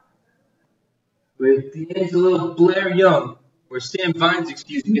 With D'Angelo Blair Young, or Sam Vines,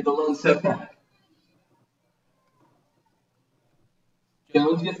 the lone setback.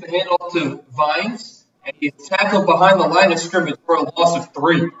 Jones gets the handoff to Vines, and he's tackled behind the line of scrimmage for a loss of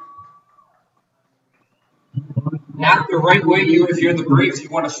 3. Not the right way if you're the Braves. You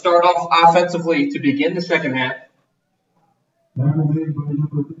want to start off offensively to begin the second half.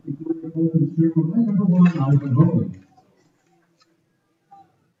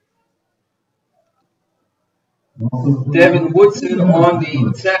 Devin Woodson on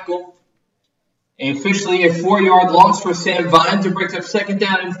the tackle. And officially a 4-yard loss for Sam Vines, who breaks up 2nd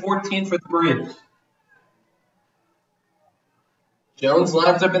down and 14 for the Braves. Jones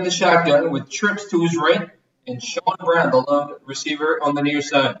lines up in the shotgun with trips to his right and Sean Brown, the lone receiver, on the near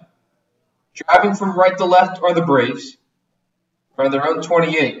side. Driving from right to left are the Braves from their own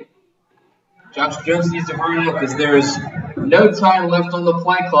 28. Josh Jones needs to hurry up as there is no time left on the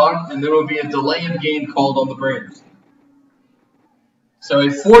play clock, and there will be a delay of game called on the Braves. So a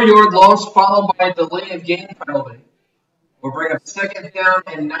 4-yard loss followed by a delay of game penalty will bring up 2nd down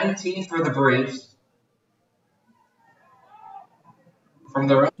and 19 for the Braves from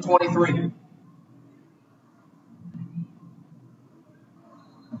their own 23.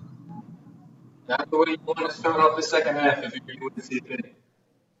 Not the way you want to start off the second half if you're UNCP.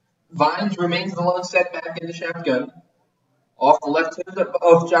 Vines remains the lone setback in the shotgun. Off the left hand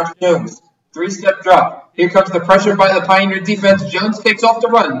of Josh Jones. 3-step drop. Here comes the pressure by the Pioneer defense. Jones takes off the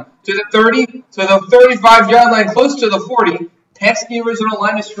run to the 30, to the 35-yard line, close to the 40. Past the original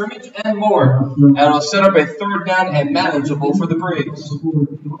line of scrimmage and more. And it'll set up a 3rd down and manageable for the Braves.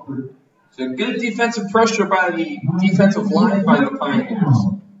 So good defensive pressure by the defensive line by the Pioneers.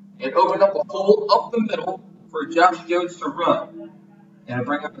 and open up a hole up the middle for Josh Jones to run. And it'll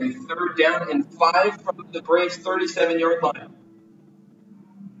bring up a 3rd down and 5 from the Braves' 37-yard line.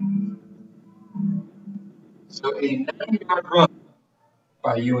 So a 9-yard run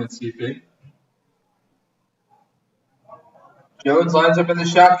by UNCP. Jones lines up in the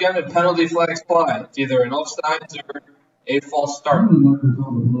shotgun and penalty flags fly. It's either an offsides or a false start.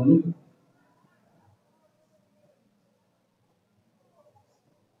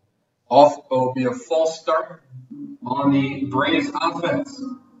 Will be a false start on the Braves offense.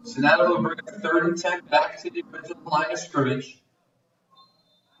 So now it'll bring a 3rd and 10 back to the original line of scrimmage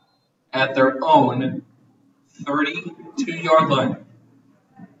at their own 32-yard line.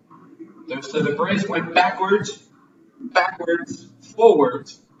 So the Braves went backwards,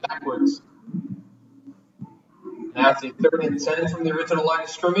 forwards, backwards. Now it's a 3rd and 10 from the original line of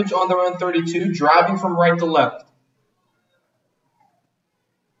scrimmage on their own 32, driving from right to left.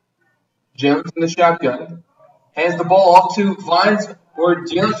 Jones in the shotgun. Hands the ball off to Vines or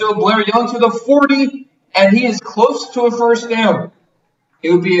D'Angelo Blair Young to the 40, and he is close to a 1st down. It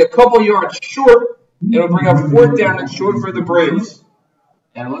will be a couple yards short. It'll bring up 4th down and short for the Braves.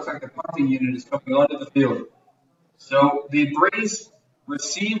 And it looks like the punting unit is coming onto the field. So the Braves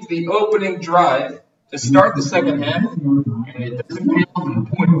received the opening drive to start the second half, and it doesn't pay off in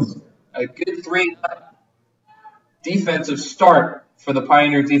points. A good 3 defensive start for the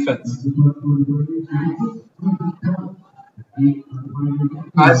Pioneer defense.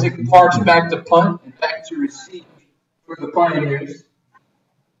 Isaac Parks back to punt and back to receive for the Pioneers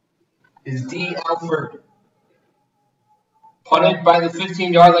is D. Alford. Punted by the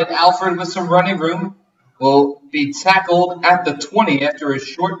 15-yard line. Alford with some running room will be tackled at the 20 after a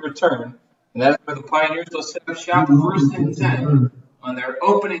short return. And that's where the Pioneers will set up shop 1st and 10 on their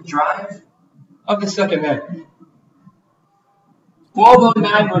opening drive of the second half.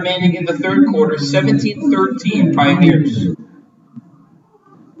 12:09 remaining in the 3rd quarter, 17-13 Pioneers.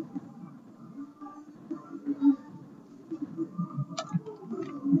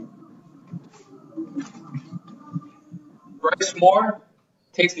 Bryce Moore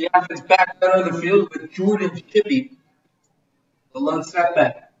takes the offense back down the field with Jordan Shippey, the lone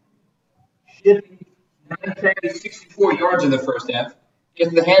setback. Shippey, 9 carries, 64 yards in the first half.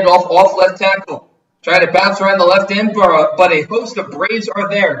 Gets the handoff off left tackle. Trying to bounce around the left end, but a host of Braves are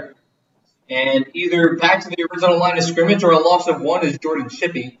there. And either back to the original line of scrimmage or a loss of 1 is Jordan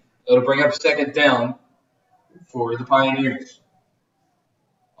Shippey. That'll bring up 2nd down for the Pioneers.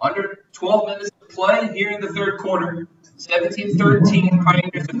 Under 12 minutes to play here in the 3rd quarter. 17-13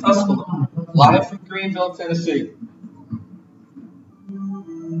 Pioneers of Tusculum. Live from Greenville, Tennessee.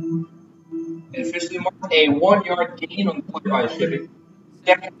 It officially marked a 1-yard gain on the play by Shippey.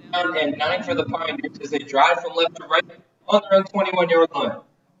 2nd down and 9 for the Pioneers as they drive from left to right on their own 21-yard line.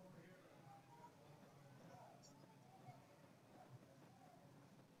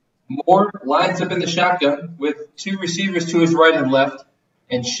 Moore lines up in the shotgun with 2 receivers to his right and left.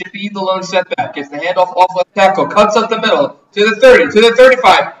 And Shippey, the lone setback, gets the handoff off left tackle, cuts up the middle to the 30, to the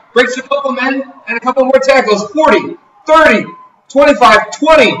 35, breaks a couple men and a couple more tackles, 40, 30, 25,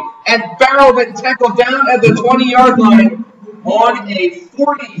 20, and barreled and tackled down at the 20-yard line on a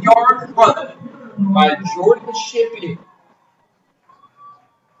 40-yard run by Jordan Shippey.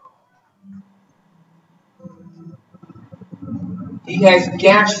 He has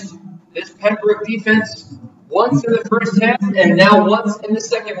gashed this Pembroke defense once in the first half and now once in the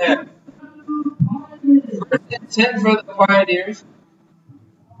second half. 1st and 10 for the Pioneers.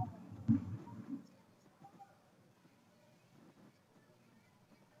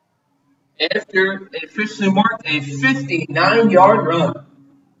 After it officially marked a 59-yard run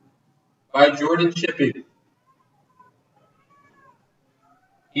by Jordan Shippey.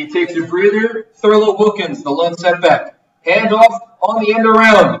 He takes a breather. Thurlow Wilkins, the lone setback. Handoff on the end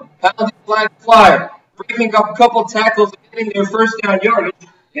around. Penalty flag fly. Breaking up a couple tackles and getting their 1st down yardage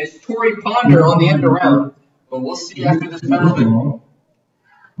is Torrey Ponder on the end around. But we'll see after this penalty.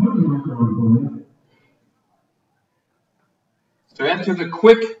 So after the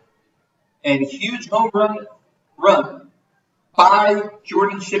quick and huge home run by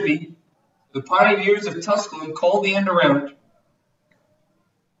Jordan Shippey, the Pioneers of Tusculum call the end around.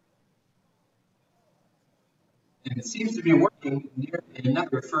 And it seems to be working near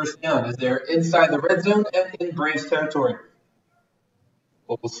another 1st down as they're inside the red zone and in Braves territory.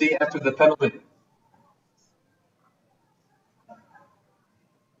 But we'll see after the penalty.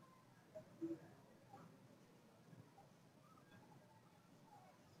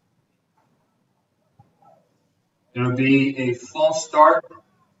 It'll be a false start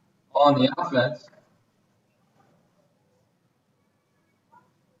on the offense.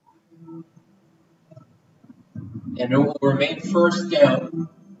 and it will remain first down.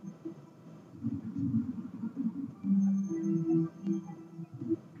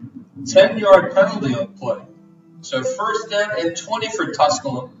 "10-yard penalty on play. So first down and 20 for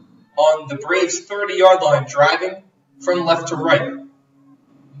Tusculum on the Braves' 30-yard line, driving from left to right.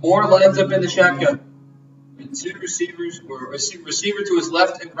 Moore lines up in the shotgun with two receivers, or receiver to his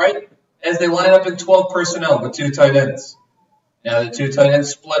left and right, as they line up in 12 personnel with two tight ends. Now the two tight ends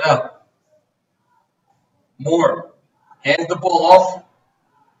split out. Moore hands the ball off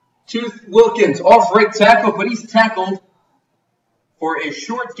to Wilkins, off right tackle, but he's tackled for a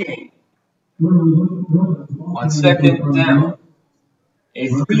short gain. On second down, a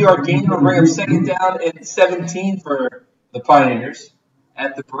 3-yard gain will bring up second down and 17 for the Pioneers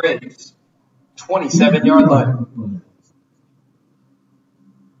at the Braves' 27-yard line.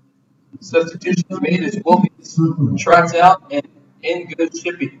 Substitutions made as Wilkins trots out, and in goes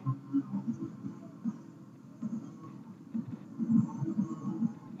Shippey.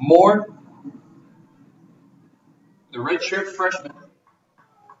 Moore, the redshirt freshman,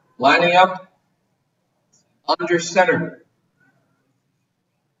 lining up under center.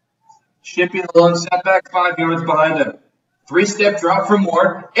 Shippey, the lone setback, 5 yards behind him. 3-step drop from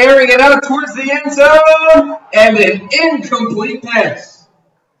Moore, airing it out towards the end zone, and an incomplete pass.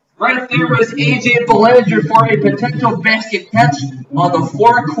 Right there was A.J. Belanger for a potential basket catch on the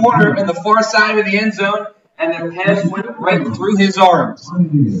far corner and the far side of the end zone, and the pass went right through his arms.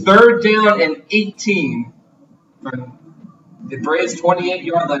 3rd down and 18 from the Braves'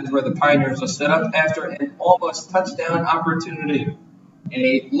 28-yard line is where the Pioneers will set up after an almost touchdown opportunity.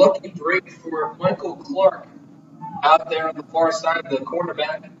 A lucky break for Michael Clark out there on the far side of the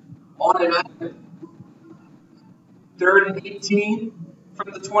cornerback on an island. 3rd and 18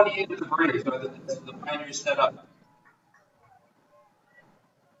 from the 28 of the Braves, or the Pioneers set up.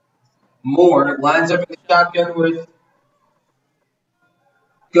 Moore lines up in the shotgun with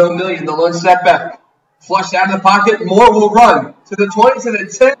Go Million, the lone setback. Flush out of the pocket, Moore will run to the 20, to the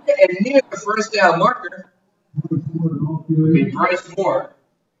 10, and near the first down marker will be Bryce Moore.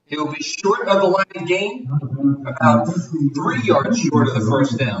 He will be short of the line of gain, about 3 yards short of the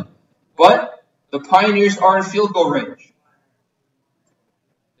first down. But the Pioneers are in field goal range.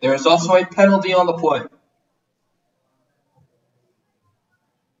 There is also a penalty on the play.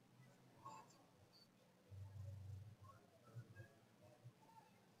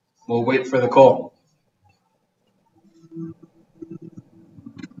 We'll wait for the call.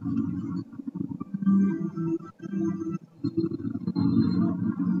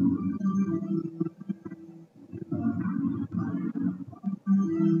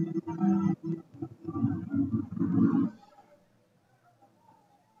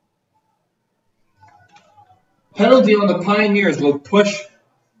 Penalty on the Pioneers will push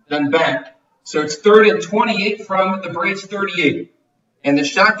them back. So it's 3rd and 28 from the Braves' 38. And the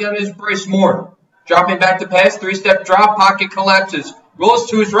shotgun is Bryce Moore. Dropping back to pass, 3-step drop, pocket collapses. Rolls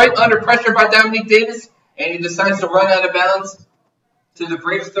to his right under pressure by Dominique Davis, and he decides to run out of bounds to the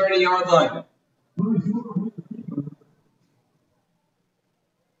Braves' 30-yard line.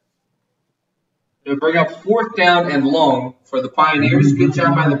 It'll bring up 4th down and long for the Pioneers. Good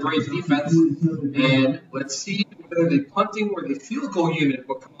job by the Braves defense. And let's see whether the punting or the field goal unit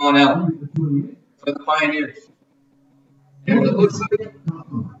will come on out for the Pioneers. And it looks like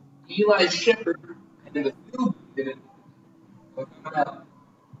Eli Shepard and the field unit will come out.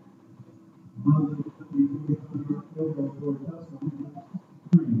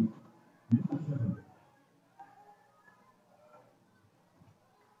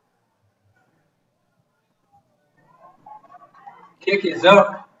 Kick is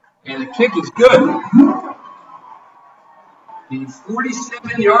up, and the kick is good. The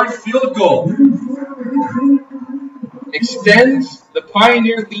 47-yard field goal extends the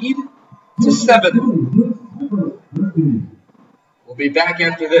Pioneer lead to 7. We'll be back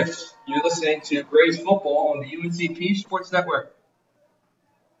after this. You're listening to Braves Football on the UNCP Sports Network.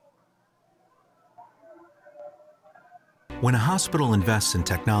 When a hospital invests in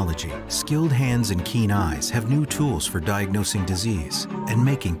technology, skilled hands and keen eyes have new tools for diagnosing disease and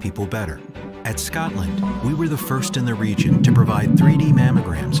making people better. At Scotland, we were the first in the region to provide 3D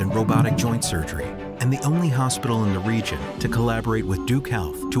mammograms and robotic joint surgery, and the only hospital in the region to collaborate with Duke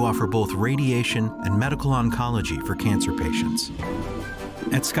Health to offer both radiation and medical oncology for cancer patients.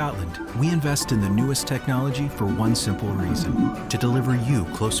 At Scotland, we invest in the newest technology for one simple reason: to deliver you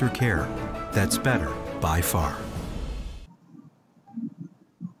closer care that's better by far.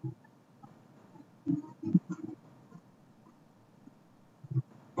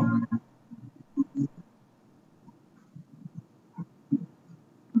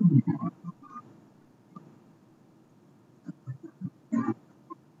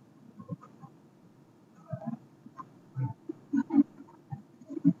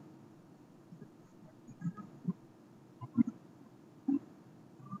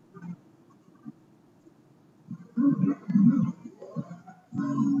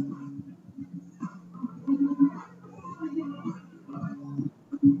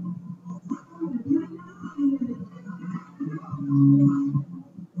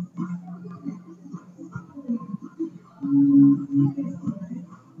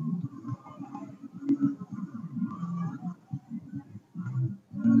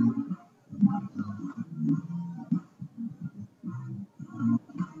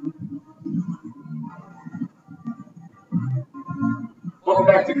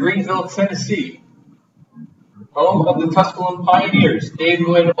 to Greenville, Tennessee, home of the Tusculum Pioneers. Dave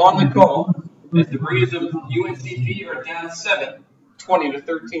Nguyen on the call as the Braves of UNCP are down 7,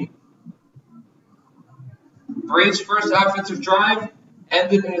 20-13. Braves' first offensive drive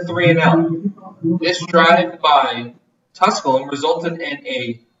ended in a 3-and-out. This drive by Tusculum resulted in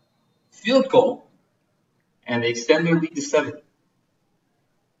a field goal, and they extend their lead to 7.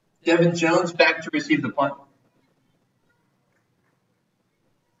 Devin Jones back to receive the punt.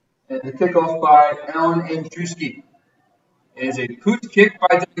 And the kickoff by Alan Andruski. It is a pooch kick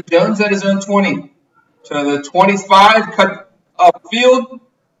by Devin Jones at his own 20. To the 25, cut upfield.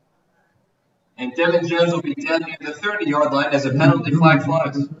 And Devin Jones will be down near the 30-yard line as a penalty flag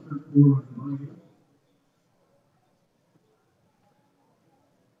flies.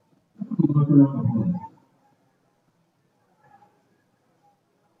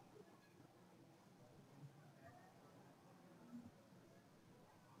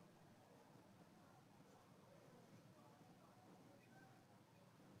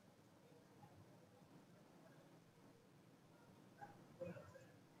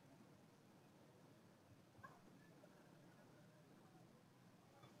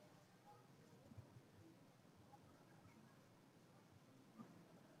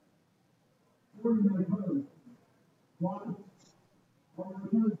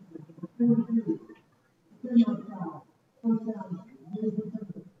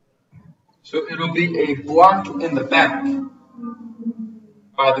 So it'll be a block in the back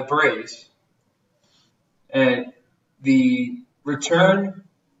by the Braves. And the return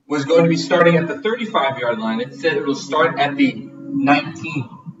was going to be starting at the 35-yard line. Instead, it will start at the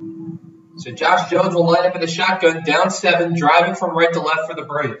 19. So Josh Jones will line up in the shotgun, down 7, driving from right to left for the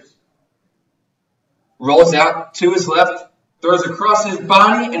Braves. Rolls out to his left, throws across his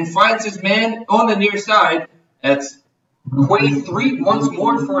body, and finds his man on the near side. That's Quay 3 once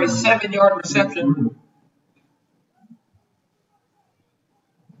more for a 7-yard reception.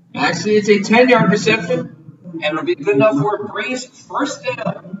 Actually, it's a 10-yard reception, and it'll be good enough for a Braves first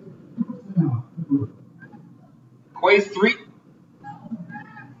down. Quay 3,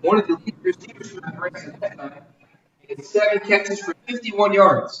 one of the lead receivers for the Braves at that time, he had 7 catches for 51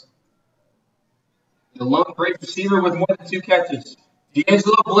 yards. The lone Braves receiver with more than 2 catches.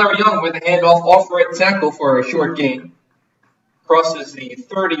 D'Angelo Blair Young with a handoff off right tackle for a short gain. Crosses the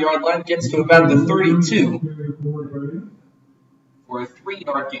 30-yard line, gets to about the 32 for a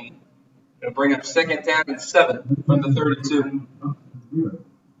 3-yard gain. It'll bring up second down and 7 from the 32.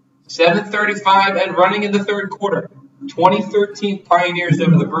 7:35 and running in the third quarter. 2013 Pioneers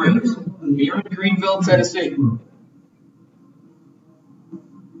over the Braves here in Greenville, Tennessee.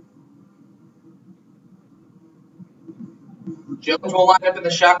 Jones will line up in the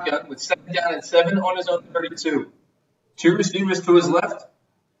shotgun with second down and 7 on his own 32. 2 receivers to his left.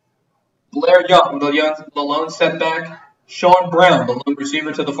 Blair Young, the lone setback. Sean Brown, the lone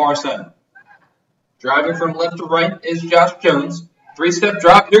receiver to the far side. Driving from left to right is Josh Jones. 3-step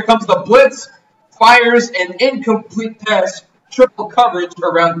drop. Here comes the blitz. Fires an incomplete pass. Triple coverage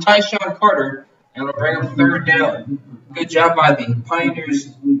around Tyshawn Carter. And it'll bring up third down. Good job by the Pioneers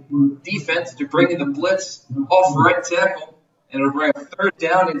defense to bring in the blitz off right tackle. And it'll bring up third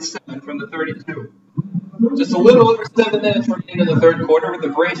down and 7 from the 32. Just a little over 7 minutes remaining in the third quarter with the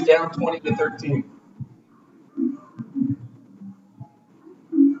Braves down 20-13.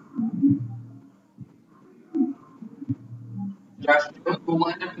 Josh Jones will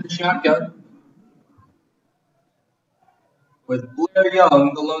line up in the shotgun with Blair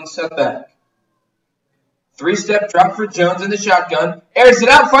Young, the lone setback. 3-step drop for Jones in the shotgun. Airs it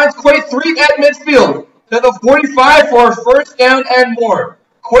out, finds Quay 3 at midfield. To the 45 for a first down and more.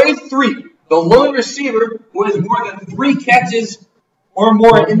 Quay 3, the lone receiver who has more than 3 catches or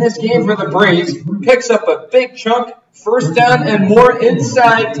more in this game for the Braves, picks up a big chunk, first down and more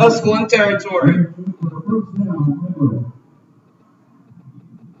inside Tusculum territory.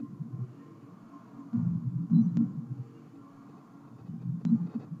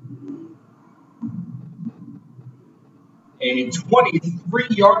 A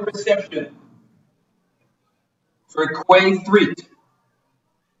 23-yard reception for Quay 3.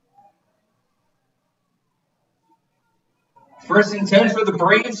 First and 10 for the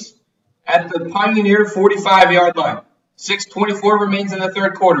Braves at the Pioneer 45-yard line. 6:24 remains in the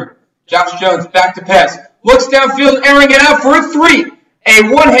third quarter. Josh Jones back to pass. Looks downfield, airing it out for a 3. A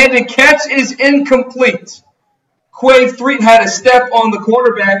one-handed catch is incomplete. Quay 3 had a step on the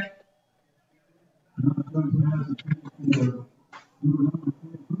quarterback.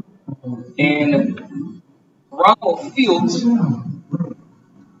 And Ronald Fields,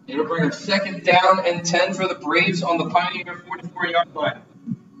 it'll bring up second down and 10 for the Braves on the Pioneer 44-yard line.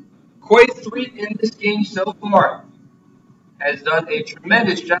 quite a threat in this game so far. Has done a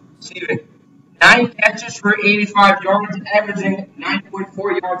tremendous job receiving. 9 catches for 85 yards, averaging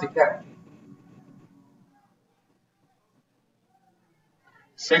 9.4 yards a catch.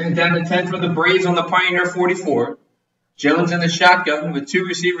 Second down and 10 for the Braves on the Pioneer 44. Jones in the shotgun with 2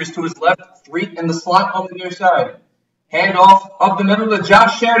 receivers to his left, 3 in the slot on the near side. Handoff up the middle to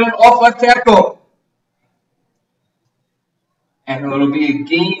Josh Sheridan off left tackle. And it'll be a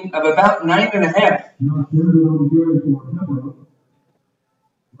gain of about 9.5.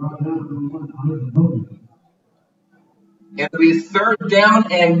 It'll be third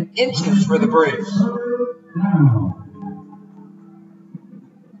down and inches for the Braves.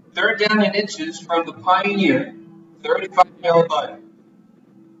 Third down and inches from the Pioneer 35-yard line.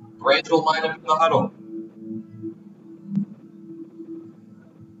 Braves will line up in the huddle.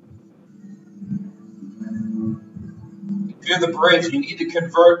 If you're the Braves, you need to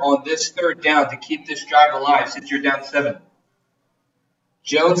convert on this third down to keep this drive alive since you're down 7.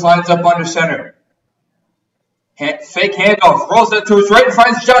 Jones lines up under center. Fake handoff, rolls it to his right and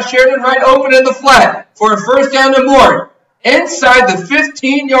finds Josh Sheridan right open in the flat for a first down and more. Inside the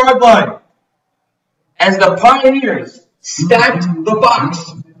 15-yard line. As the Pioneers stacked the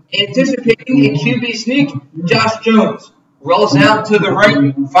box, anticipating a QB sneak, Josh Jones rolls out to the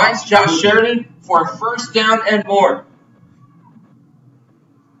right, finds Josh Sheridan for a first down and more.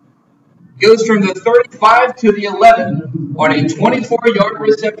 Goes from the 35 to the 11 on a 24-yard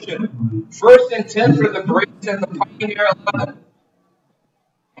reception. First and 10 for the Braves and the Pioneer 11.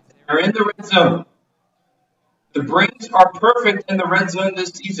 They're in the red zone. The Braves are perfect in the red zone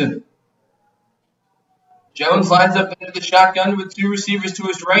this season. Jones lines up into the shotgun with 2 receivers to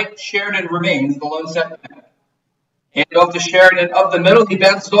his right. Sheridan remains the lone setback. Hand off to Sheridan up the middle. He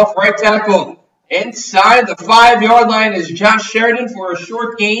bounces off right tackle. Inside the 5-yard line is Josh Sheridan for a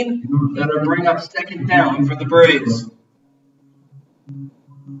short gain. That'll bring up second down for the Braves.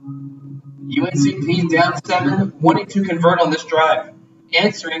 UNCP down 7, wanting to convert on this drive.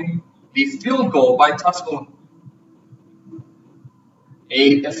 Answering the field goal by Tusculum.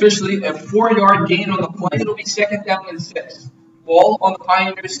 Officially a 4-yard gain on the play. It'll be second down and 6. Ball on the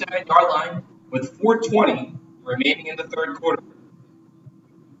Pioneers' 7-yard line with 4:20 remaining in the third quarter.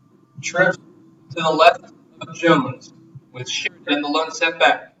 Trips to the left of Jones with Sheridan the lone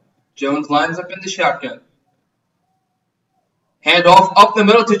setback. Jones lines up in the shotgun. Handoff up the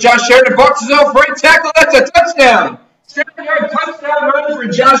middle to Josh Sheridan. Boxes off right tackle. That's a touchdown. 7-yard touchdown run for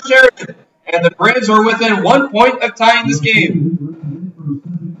Josh Sheridan. And the Braves are within 1 point of tying this game.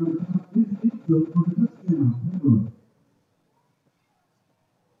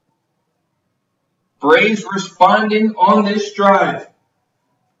 Braves responding on this drive.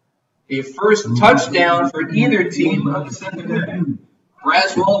 A first touchdown for either team of the second half.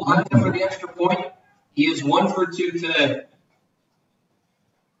 Braswell lines up for the extra point. He is 1 for 2 today.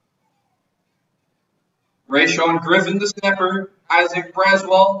 Rayshawn Griffin, the snapper. Isaac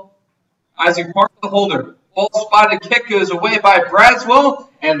Braswell. Isaac Park, the holder. Ball spotted, kick goes away by Braswell,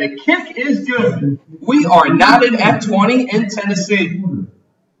 and the kick is good. We are knotted at 20 in Tennessee.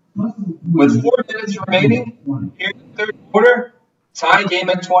 With 4 minutes remaining here in the third quarter, tie game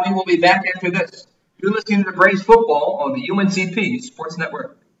at 20. We'll be back after this. You're listening to Braves football on the UNCP Sports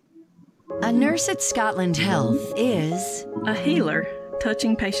Network. A nurse at Scotland Health is a healer,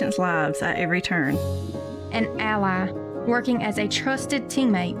 touching patients' lives at every turn. An ally, working as a trusted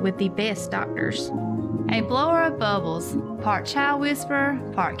teammate with the best doctors. A blower of bubbles, part child whisperer,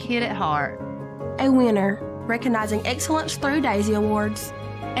 part kid at heart. A winner, recognizing excellence through Daisy Awards.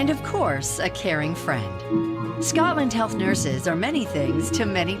 And of course, a caring friend. Scotland Health nurses are many things to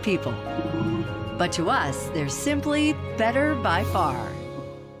many people. But to us, they're simply better by far.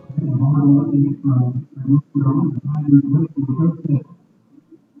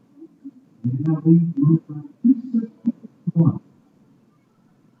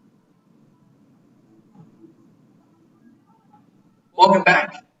 Welcome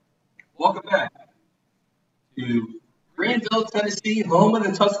back. Welcome back to Greenville, Tennessee, home of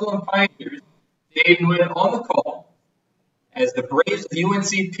the Tusculum Pioneers. Dave Nguyen on the call as the Braves of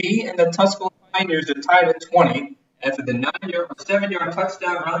UNCP and the Tusculum Pioneers are tied at 20 after the 7-yard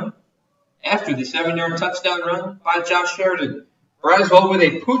touchdown run. After the 7-yard touchdown run by Josh Sheridan. Braswell with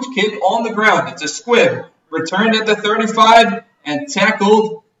a pooch kick on the ground. It's a squib. Returned at the 35 and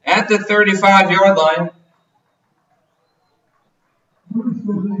tackled at the 35-yard line.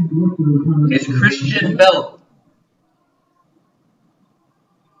 It's Christian Bell.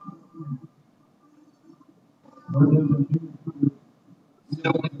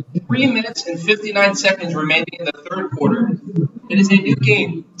 So 3 minutes and 59 seconds remaining in the third quarter. It is a new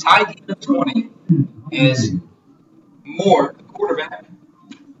game, tie game of 20, as Moore, the quarterback,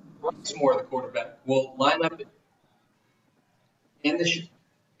 Bryce Moore, the quarterback, will line up in the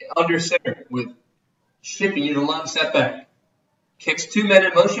under center with Shippy in the lone setback. Kicks 2 men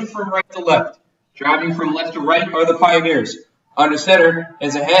in motion from right to left. Driving from left to right are the Pioneers. Under center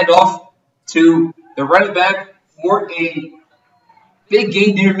is a handoff to the running back for a big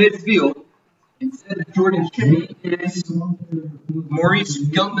gain near midfield. Instead of Jordan Shippy, it is Maurice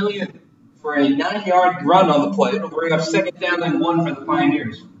Gilmillion for a 9-yard run on the play. It'll bring up 2nd down and 1 for the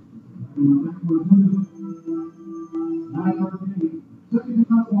Pioneers.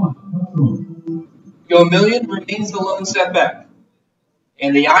 Gilmillion remains the lone setback.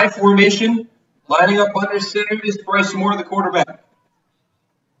 And the I formation, lining up under center, is Bryce Moore, the quarterback.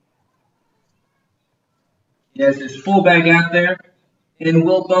 He has his fullback out there in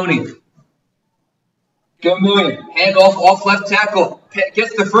Will Boney. Gilmillion, handoff off left tackle.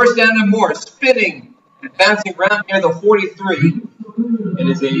 Gets the first down and more, spinning and bouncing around near the 43. It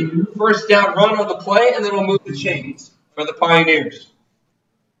is a first down run on the play, and then we'll move the chains for the Pioneers.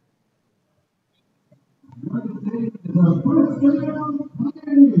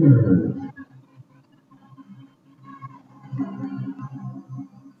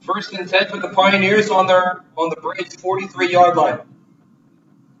 First and 10 for the Pioneers on the Braves' 43-yard line.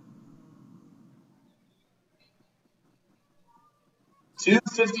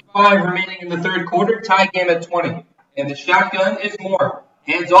 .2:55 remaining in the third quarter, tie game at 20. And the shotgun is Moore.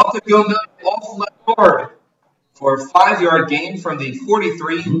 Hands off to Gilmillion, off left guard for a 5-yard gain from the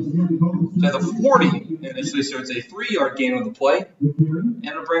 43 to the 40 initially, so it's a 3-yard gain on the play. And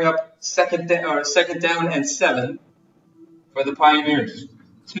it'll bring up second down and 7 for the Pioneers.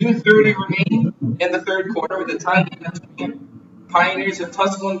 2:30 remaining in the third quarter with the tie game at 20. Pioneers of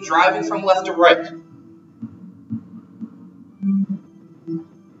Tusculum driving from left to right.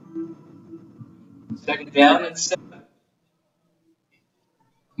 Second down and 7.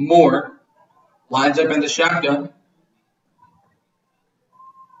 Moore lines up in the shotgun.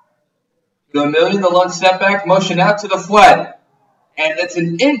 Gilmillion, the lone setback, motion out to the flat. And it's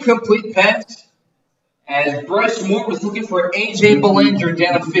an incomplete pass as Bryce Moore was looking for A.J. Belanger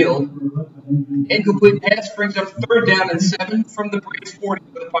downfield. Incomplete pass brings up 3rd down and 7 from the Braves 40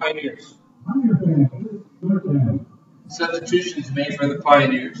 for the Pioneers. Substitutions made for the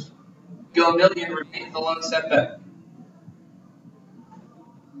Pioneers. Gilmillion remains the lone setback.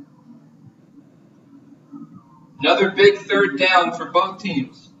 Another big 3rd down for both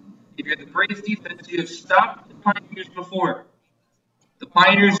teams. If you're the Braves defense, you have stopped the Pioneers before. The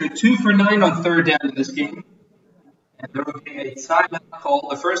Pioneers are 2 for 9 on 3rd down in this game. And there will be a timeout call,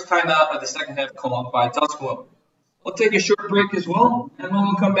 the first timeout of the second half call by Tusculum. We'll take a short break as well, and when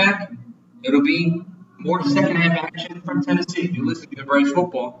we'll come back, it'll be more second half action from Tennessee. You're listening to Braves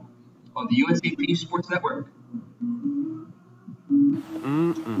Football on the UNCP Sports Network.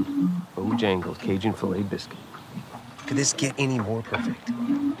 Bojangles Cajun filet biscuit. Could this get any more perfect?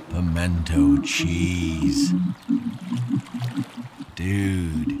 Pimento cheese.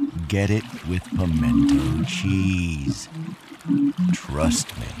 Dude, get it with pimento cheese.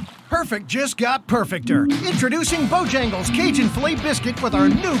 Trust me. Perfect just got perfecter. Introducing Bojangles Cajun Filet Biscuit with our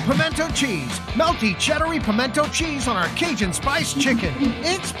new pimento cheese. Melty, cheddary pimento cheese on our Cajun Spice Chicken.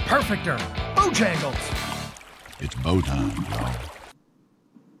 It's perfecter. Bojangles. It's bow time, y'all.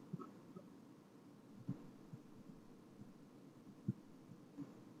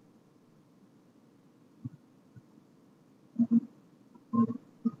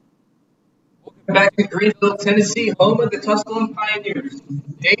 Back to Greenville, Tennessee, home of the Tusculum Pioneers.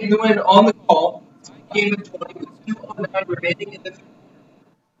 Dave Nguyen on the call. Game of 20 with 2:09 remaining in the third.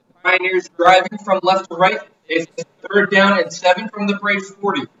 Pioneers driving from left to right. It's 3rd down and 7 from the Braves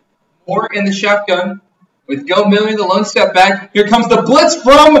 40. Moore in the shotgun with Gilmillion, the lone setback. Here comes the blitz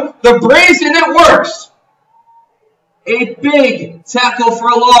from the Braves, and it works. A big tackle for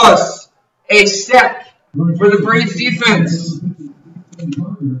a loss. A sack for the Braves defense.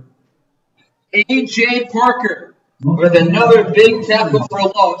 A.J. Parker with another big tackle for a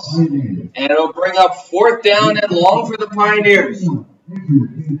loss. And it'll bring up 4th down and long for the Pioneers.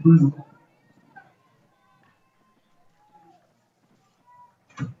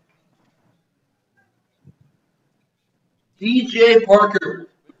 D.J. Parker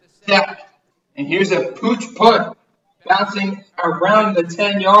with the sack. And here's a pooch punt bouncing around the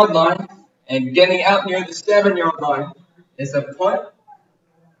 10-yard line and getting out near the 7-yard line. It's a punt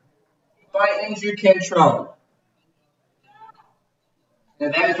by Andrew Cantrell.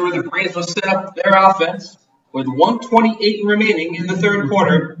 And that is where the Braves will set up their offense with 1:28 remaining in the third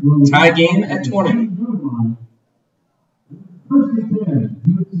quarter. Tie game at 20. First and 10,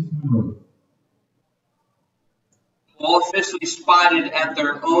 UNCP Pembroke. Ball officially spotted at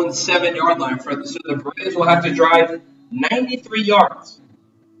their own 7-yard line. So the Braves will have to drive 93 yards.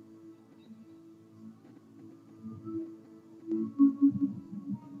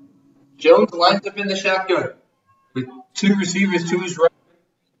 Jones lines up in the shotgun with 2 receivers to his right.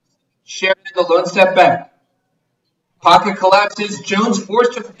 Sheridan the lone step back. Pocket collapses. Jones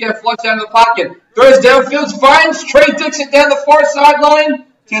forced to get flushed out of the pocket. Throws downfield, finds Trey Dixon down the far sideline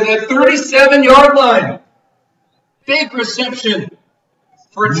to the 37-yard line. Big reception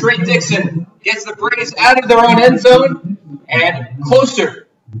for Trey Dixon. Gets the Braves out of their own end zone and closer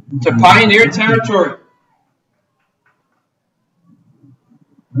to Pioneer territory.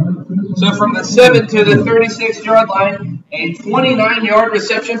 So from the 7 to the 36-yard line, a 29-yard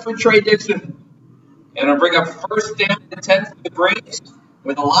reception for Trey Dixon. And it'll bring up first down and 10 for the Braves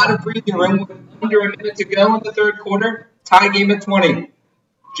with a lot of breathing room with under a minute to go in the third quarter. Tie game at 20.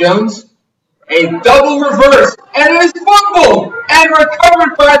 Jones, a double reverse, and it is fumbled and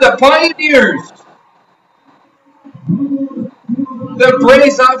recovered by the Pioneers. The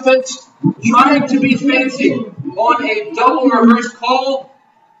Braves offense trying to be fancy on a double reverse call.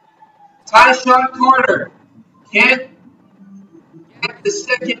 Tyshawn Carter can't get the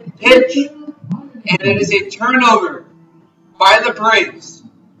second pitch, and it is a turnover by the Braves.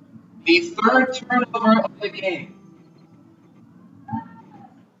 The third turnover of the game.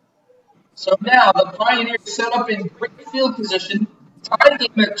 So now the Pioneers set up in great field position, tied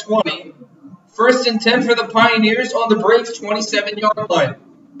game at 20. First and 10 for the Pioneers on the Braves' 27-yard line.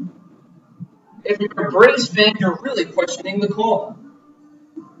 If you're a Braves fan, you're really questioning the call.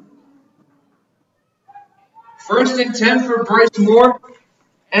 First and 10 for Bryce Moore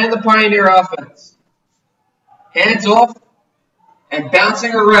and the Pioneer offense. Hands off and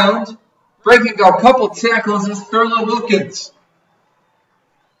bouncing around, breaking a couple tackles is Thurlow Wilkins.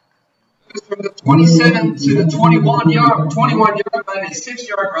 From the 27 to the 21-yard line, a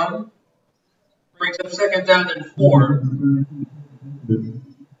 6-yard run. Brings up second down and 4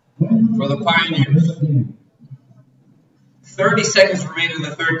 for the Pioneers. 30 seconds remain in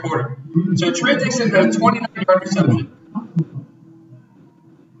the third quarter. So Trey Dixon had a 29-yard reception.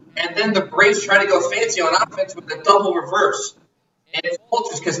 And then the Braves try to go fancy on offense with a double reverse. And it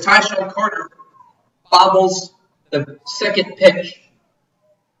falters because Tyshawn Carter bobbles the second pitch.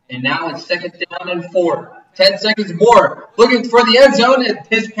 And now it's second down and 4. 10 seconds more. Looking for the end zone, and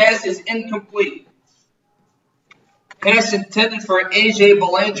his pass is incomplete. Pass intended for A.J.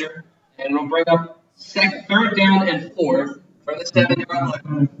 Belanger. And we'll bring up third down and 4 for the 7-yard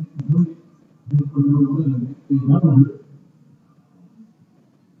line.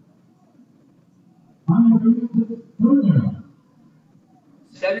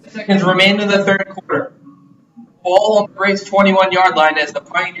 7 seconds remain in the third quarter. Ball on the Braves' 21-yard line as the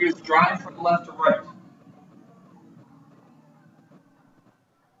Pioneers drive from left to right.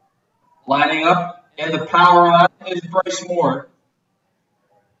 Lining up, and the power on is Bryce Moore.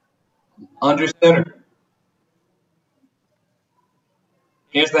 Under center.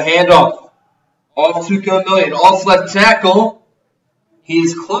 Here's the handoff. Off to Camillion. Off left tackle.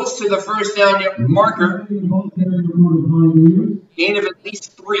 He's close to the first down marker. Gain of at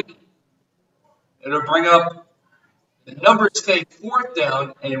least 3. It'll bring up the numbers stay fourth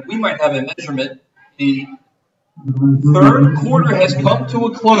down, and we might have a measurement. The third quarter has come to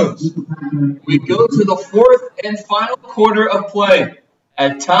a close. We go to the fourth and final quarter of play.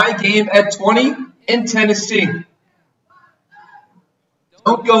 A tie game at 20 in Tennessee.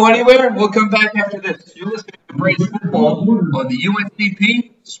 Don't go anywhere. We'll come back after this. You're listening to Braves Football on the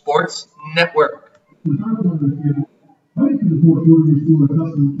UNCP Sports Network.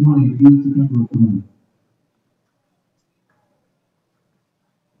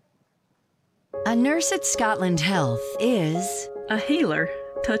 A nurse at Scotland Health is a healer,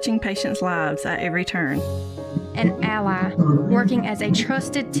 touching patients' lives at every turn. An ally, working as a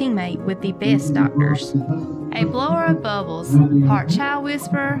trusted teammate with the best doctors. A blower of bubbles, part child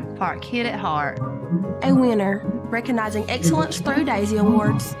whisperer, part kid at heart. A winner, recognizing excellence through Daisy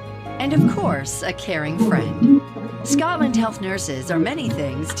Awards. And of course, a caring friend. Scotland Health nurses are many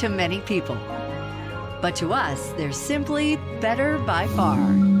things to many people. But to us, they're simply better by far.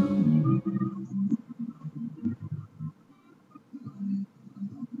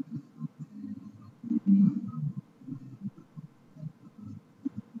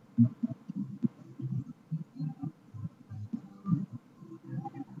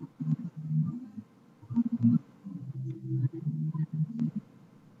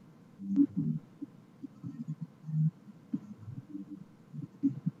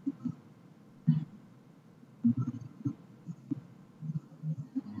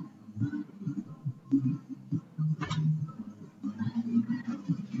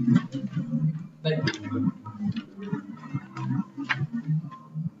 Thank you.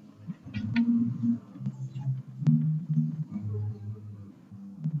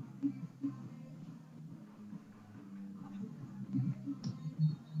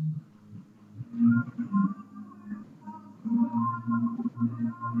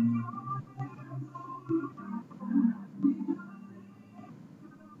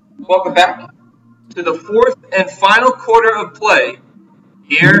 Welcome back to the fourth and final quarter of play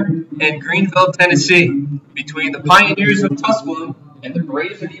here in Greenville, Tennessee, between the Pioneers of Tusculum and the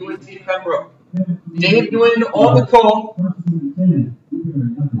Braves of UNC Pembroke. Dave Nguyen on the call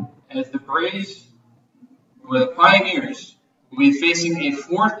as the Braves, or the Pioneers, will be facing a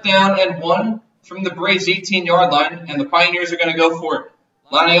 4th down and 1 from the Braves' 18-yard line, and the Pioneers are going to go for it.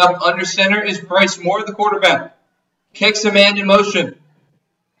 Lining up under center is Bryce Moore, the quarterback. Kicks a man in motion.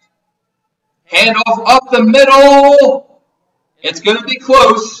 Handoff up the middle. It's going to be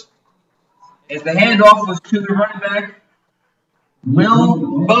close, as the handoff was to the running back,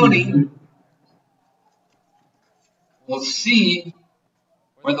 Will Boney. We'll see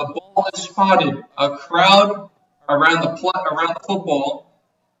where the ball is spotted. A crowd around the football,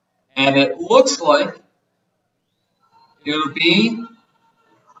 and it looks like it'll be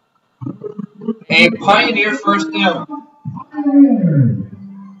a Pioneer first down.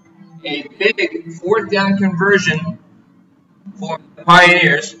 A big 4th down conversion for the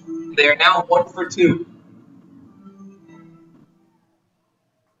Pioneers. They are now 1 for 2.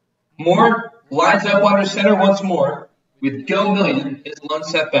 Moore lines up under center once more with Go Million, his lone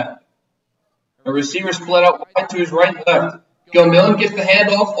setback. A receiver split out wide to his right and left. Go Million gets the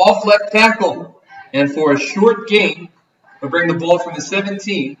handoff off left tackle. And for a short gain, will bring the ball from the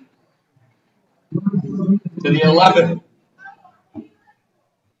 17 to the 11.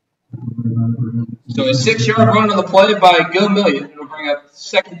 So a 6-yard run on the play by Go Million. It'll bring up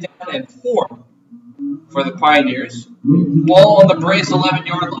 2nd down and 4 for the Pioneers. Ball on the Braves'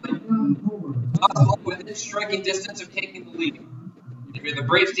 11-yard line. Possible within striking distance of taking the lead. If you're the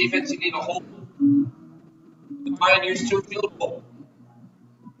Braves defense, you need to hold the Pioneers to a field goal.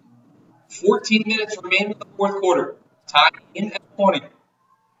 14 minutes remain in the 4th quarter. Tied in at 20.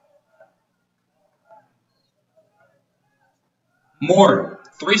 Moore,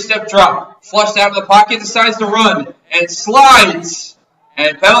 3-step drop, flushed out of the pocket, decides to run, and slides,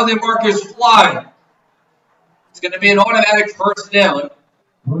 and penalty markers fly. It's going to be an automatic first down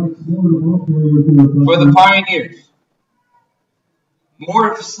for the Pioneers.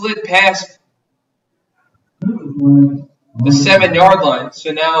 Moore slid past the 7-yard line,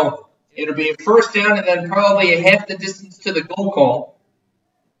 so now it'll be a first down and then probably a half the distance to the goal call.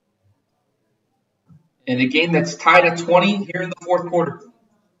 And a game that's tied at 20 here in the 4th quarter.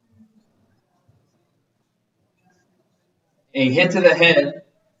 A hit to the head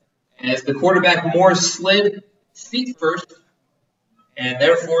as the quarterback Moore slid feet first, and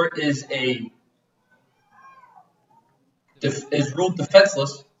therefore is ruled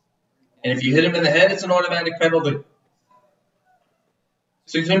defenseless. And if you hit him in the head, it's an automatic penalty.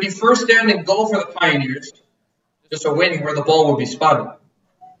 So it's going to be first down and goal for the Pioneers, just awaiting where the ball will be spotted.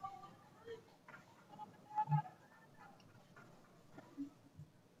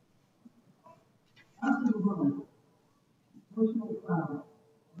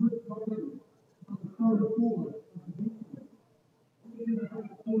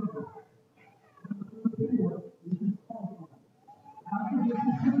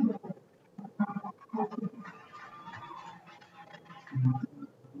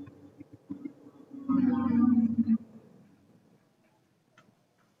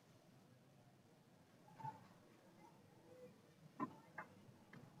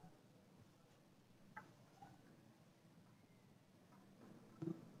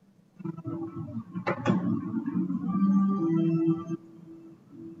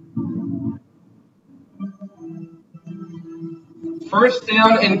 First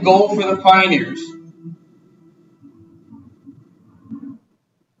down and goal for the Pioneers.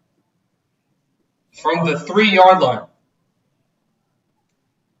 From the 3-yard line.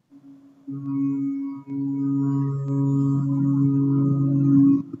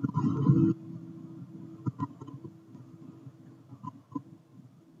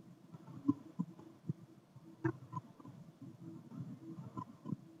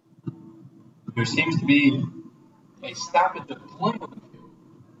 There seems to be a stoppage of play on the field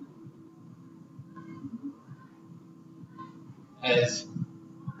as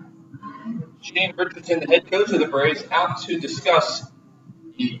Shane Richardson, the head coach of the Braves, out to discuss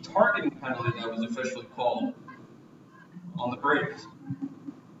the targeting penalty that was officially called on the Braves.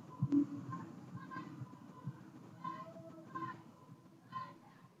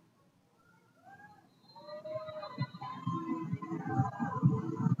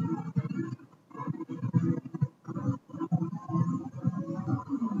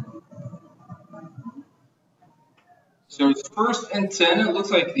 So it's 1st and 10. It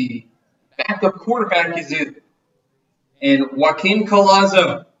looks like the backup quarterback is in. And Joaquin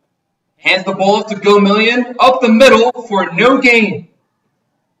Collazo hands the ball to Go Million up the middle for no gain.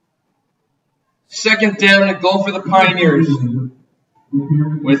 2nd down and goal for the Pioneers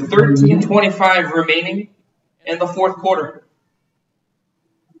with 13:25 remaining in the 4th quarter.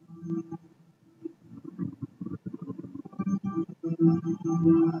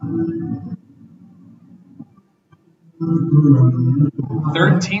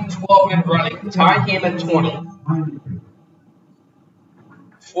 (13-12) in running. Tie game at 20.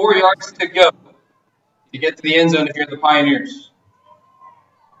 4 yards to go to get to the end zone if you're the Pioneers.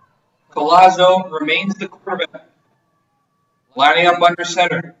 Collazo remains the quarterback. Lining up under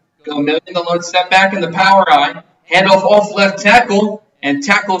center. Go Million, the lone step back in the power eye. Handoff off left tackle and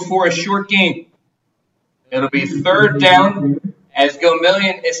tackled for a short gain. It'll be 3rd down as Go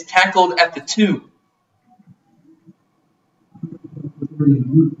Million is tackled at the 2.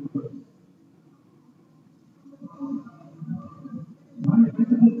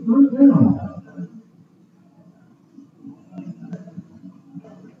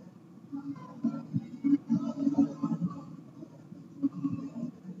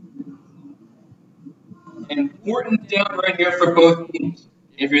 Important down right here for both teams.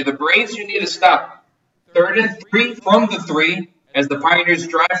 If you're the Braves, you need to stop. 3rd and 3 from the 3 as the Pioneers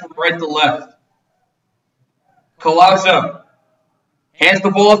drive from right to left. Collazo hands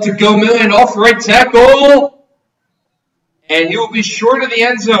the ball to Go Million off right tackle. And he will be short of the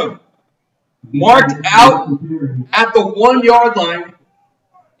end zone. Marked out at the 1 yard line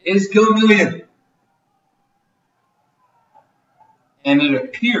is Go Million. And it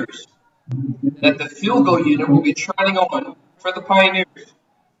appears that the field goal unit will be trotting on for the Pioneers.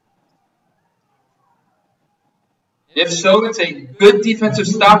 If so, it's a good defensive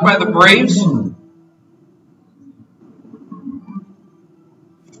stop by the Braves.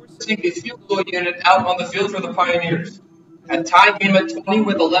 Forcing the field goal unit out on the field for the Pioneers. A tie game at 20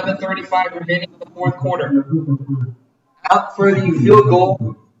 with 11:35 remaining in the 4th quarter. Out for the field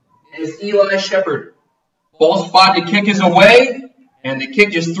goal is Eli Shepard. Ball spot to kick is away. And the kick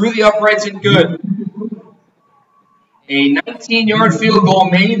just through the uprights and good. A 19-yard field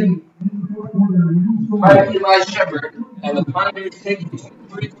goal made by Eli Shepard. And the Pioneers take a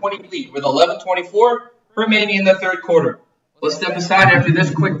 23-20 lead with 11:24 remaining in the 3rd quarter. Let's step aside after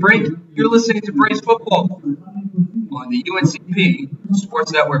this quick break. You're listening to Braves Football on the UNCP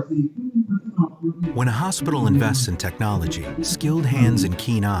Sports Network. When a hospital invests in technology, skilled hands and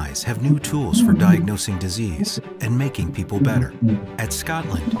keen eyes have new tools for diagnosing disease and making people better. At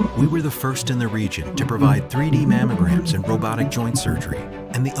Scotland, we were the first in the region to provide 3D mammograms and robotic joint surgery,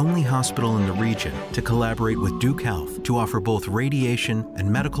 and the only hospital in the region to collaborate with Duke Health to offer both radiation and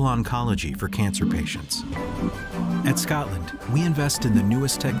medical oncology for cancer patients. At Scotland, we invest in the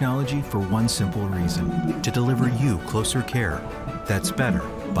newest technology for one simple reason: to deliver you closer care that's better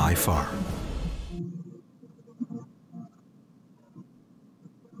by far.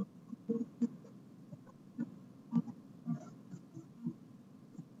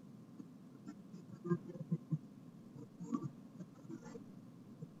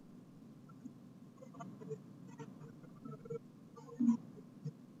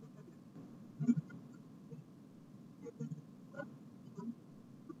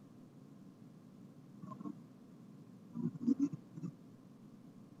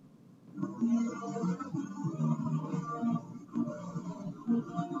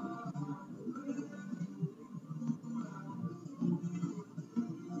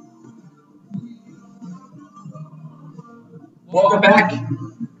 Welcome back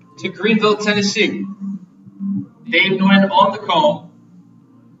to Greenville, Tennessee. Dave Nguyen on the call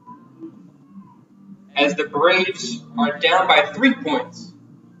as the Braves are down by 3 points,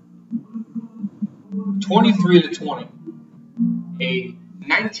 23-20. A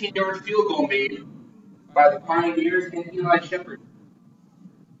 19-yard field goal made by the Pioneers and Eli Shepard.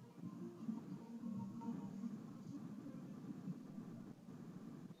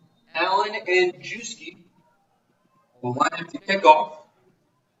 Allen and Juski will line up to kick off.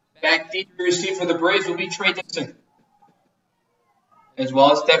 Back deep to receive for the Braves will be Trey Dixon, as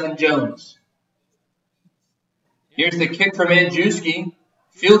well as Devin Jones. Here's the kick from Andrzejewski,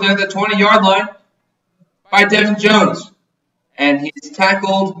 fielded at the 20-yard line by Devin Jones. And he's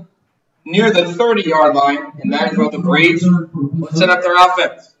tackled near the 30-yard line, and that is where the Braves will set up their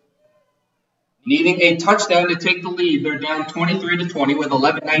offense. Needing a touchdown to take the lead, they're down 23-20 with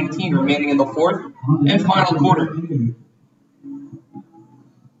 11:19 remaining in the 4th and final quarter.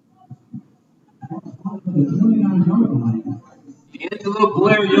 D'Angelo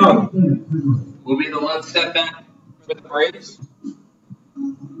Blair Young will be the lone step back for the Braves.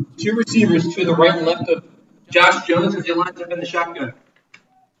 Two receivers to the right and left of Josh Jones as he lines up in the shotgun.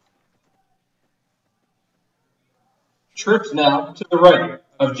 Trips now to the right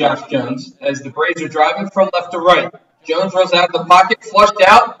of Josh Jones as the Braves are driving from left to right. Jones runs out of the pocket, flushed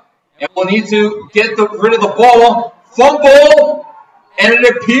out, and will need to get rid of the ball. Fumble, and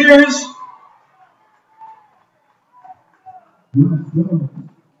it appears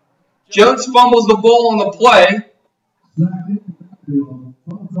Jones fumbles the ball on the play, and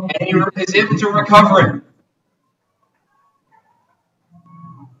he is able to recover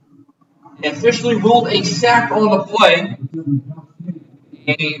it. Officially ruled a sack on the play.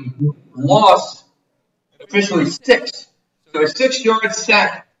 A loss, officially 6. So a 6-yard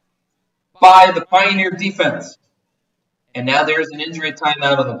sack by the Pioneer defense. And now there's an injury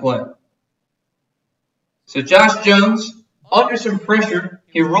timeout on the play. So Josh Jones, under some pressure,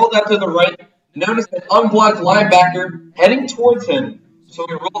 he rolled out to the right, noticed an unblocked linebacker heading towards him. So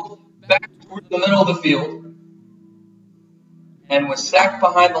he rolled back towards the middle of the field and was sacked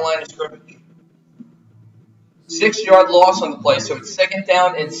behind the line of scrimmage. 6-yard loss on the play, so it's 2nd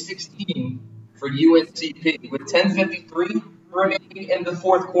down and 16 for UNCP with 10:53 remaining in the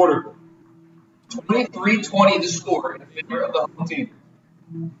 4th quarter. 23-20 the score in favor of the home team.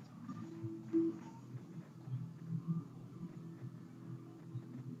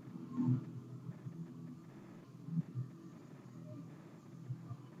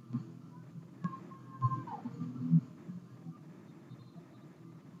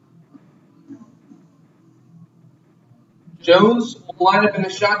 Jones will line up in the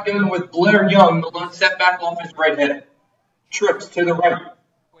shotgun with Blair Young, the lone setback off his right head. Trips to the right.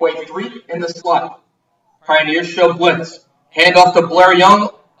 Quay 3 in the slot. Pioneers show blitz. Hand off to Blair Young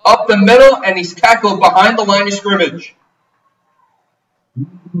up the middle, and he's tackled behind the line of scrimmage.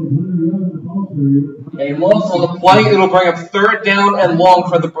 A loss on the play. It'll bring up 3rd down and long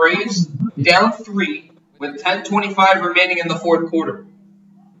for the Braves. Down 3 with 10:25 remaining in the 4th quarter.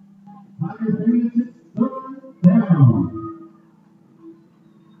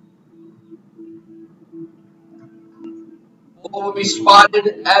 Ball will be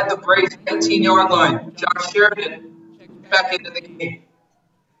spotted at the Braves 18-yard line. Josh Sheridan back into the game.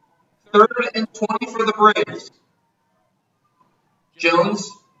 3rd and 20 for the Braves. Jones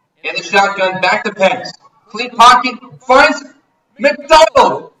in the shotgun, back to pass. Clean pocket, finds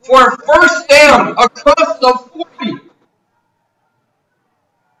McDonald for a 1st down across the 40.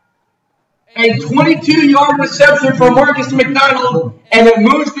 A 22-yard reception from Marcus McDonald, and it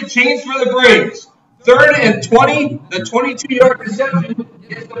moves the chains for the Braves. 3rd and 20, the 22-yard reception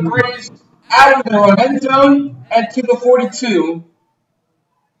gets the Braves out of their end zone and to the 42.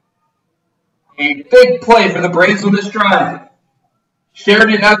 A big play for the Braves on this drive.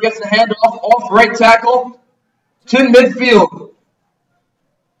 Sheridan now gets the handoff off right tackle to midfield.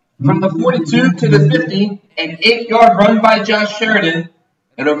 From the 42 to the 50, an 8-yard run by Josh Sheridan.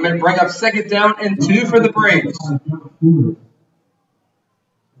 It'll bring up 2nd down and 2 for the Braves.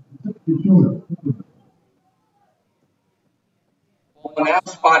 Ball now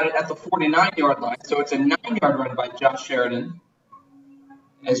spotted at the 49-yard line, so it's a 9-yard run by Josh Sheridan.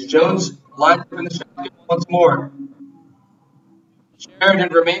 As Jones lines up in the shotgun once more.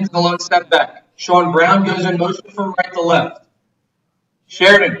 Sheridan remains the lone setback. Sean Brown goes in motion from right to left.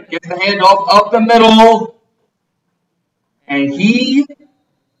 Sheridan gets the handoff up the middle. And he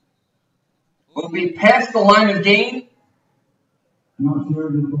will be past the line of gain.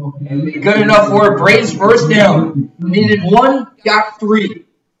 And be good enough for a Braves 1st down. Needed 1, got 3.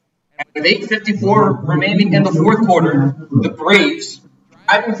 And with 8:54 remaining in the 4th quarter, the Braves,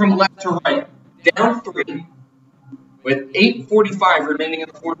 driving from left to right, down 3, with 8:45 remaining in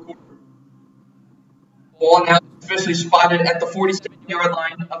the 4th quarter. Ball now officially spotted at the 47-yard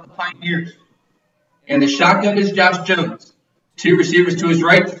line of the Pioneers. And the shotgun is Josh Jones. 2 receivers to his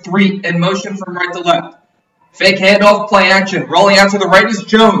right, 3 in motion from right to left. Fake handoff, play action. Rolling out to the right is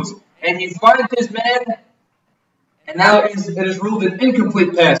Jones. And he finds his man. And now it is ruled an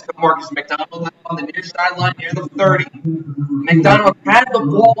incomplete pass to Marcus McDonald on the near sideline near the 30. McDonald had the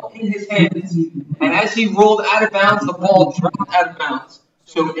ball in his hands. And as he rolled out of bounds, the ball dropped out of bounds.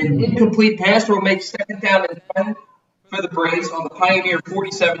 So an incomplete pass will make 2nd down and 10 for the Braves on the Pioneer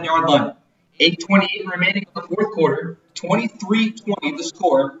 47-yard line. 8:28 remaining in the 4th quarter. 23-20 the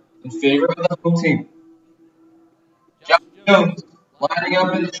score in favor of the home team. Josh Jones lining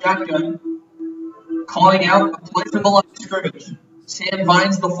up in the shotgun, calling out a play from the line of scrimmage. Sam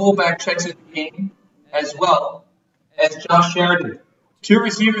Vines, the fullback, checks in the game, as well as Josh Sheridan. 2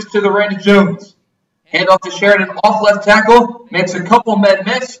 receivers to the right of Jones. Hand off to Sheridan off left tackle, makes a couple men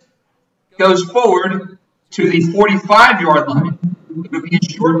miss, goes forward to the 45-yard line. It would be a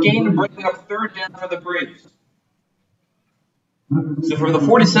short gain to bring up third down for the Braves. So from the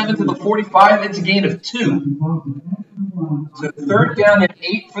 47 to the 45, it's a gain of 2. So third down and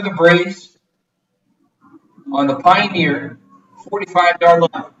 8 for the Braves on the Pioneer 45-yard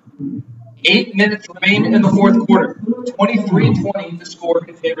line. 8 minutes remain in the fourth quarter. 23-20 the score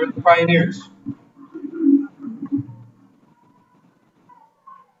in favor of the Pioneers.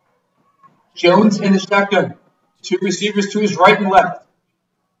 Jones in the shotgun. 2 receivers to his right and left.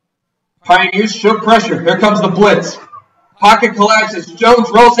 Pioneers show pressure. Here comes the blitz. Pocket collapses. Jones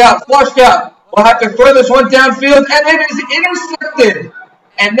rolls out, flushed out. We'll have to throw this one downfield, and it is intercepted.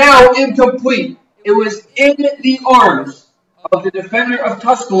 And now incomplete. It was in the arms of the defender of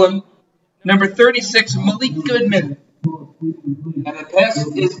Tusculum, number 36, Malik Goodman. And the pass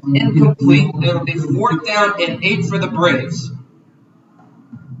is incomplete. It'll be 4th down and 8 for the Braves.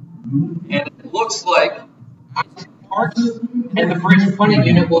 And it looks like Parks and the Braves punting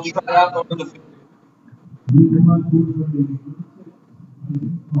unit will try out over the field.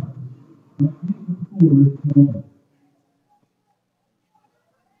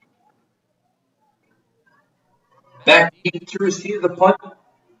 Back to receive the punt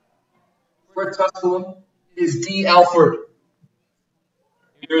for Tusculum is D. Alford.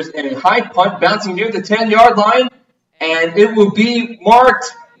 Here's a high punt bouncing near the 10-yard line, and it will be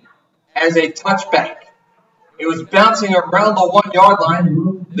marked as a touchback. It was bouncing around the 1-yard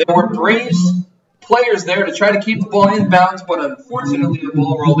line. There were Braves players there to try to keep the ball inbounds, but unfortunately the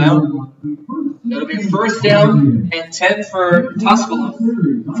ball rolled out. It'll be 1st down and 10 for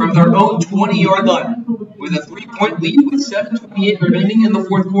Tusculum from their own 20-yard line with a 3-point lead with 7:28 remaining in the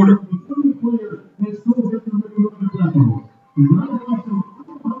fourth quarter.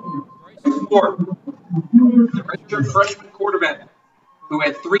 The redshirt freshman quarterback who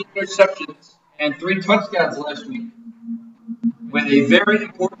had 3 interceptions and 3 touchdowns last week with a very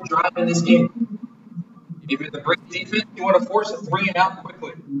important drive in this game. If you're the Braves defense, you want to force a 3 and out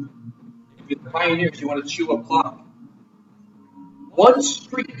quickly. If you're the Pioneers, you want to chew up clock. One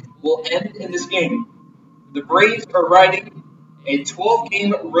streak will end in this game. The Braves are riding a 12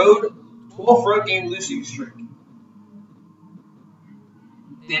 road game losing streak,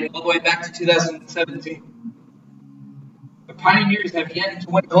 dating all the way back to 2017. The Pioneers have yet to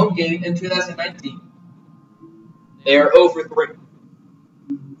win a home game in 2019. They are 0 for 3.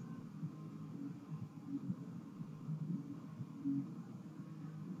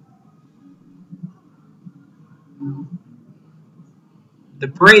 The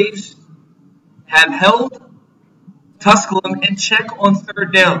Braves have held Tusculum in check on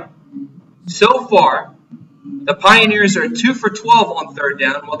 3rd down. So far, the Pioneers are 2 for 12 on 3rd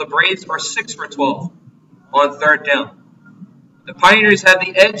down, while the Braves are 6 for 12 on 3rd down. The Pioneers have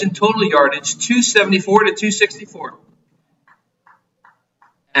the edge in total yardage, 274 to 264.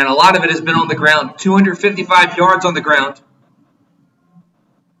 And a lot of it has been on the ground, 255 yards on the ground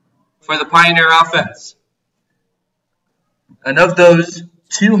for the Pioneer offense. And of those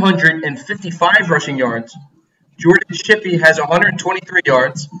 255 rushing yards, Jordan Shippey has 123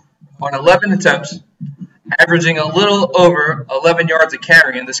 yards on 11 attempts, averaging a little over 11 yards a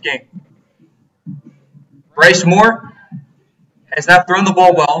carry in this game. Bryce Moore has not thrown the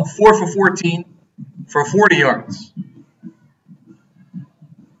ball well, 4 for 14 for 40 yards.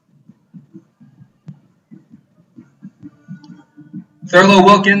 Thurlow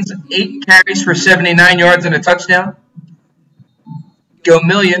Wilkins, 8 carries for 79 yards and a touchdown.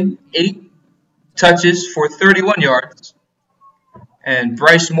 Gomillion, 8 touches for 31 yards. And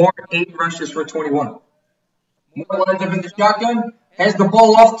Bryce Moore, 8 rushes for 21. Moore lines up in the shotgun, has the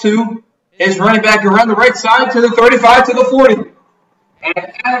ball off to his running back around the right side to the 35 to the 40.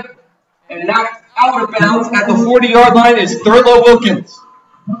 And knocked out of bounds at the 40-yard line is Thurlow Wilkins.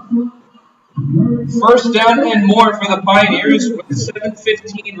 1st down and more for the Pioneers with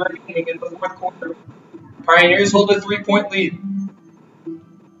 7:15 remaining in the fourth quarter. Pioneers hold a 3-point lead.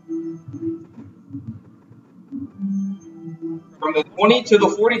 From the 20 to the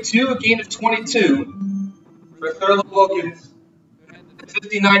 42, a gain of 22 for Thurlow Wilkins. A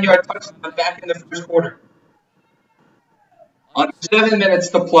 59-yard touchdown back in the first quarter. Under 7 minutes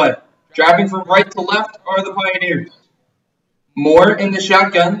to play. Driving from right to left are the Pioneers. Moore in the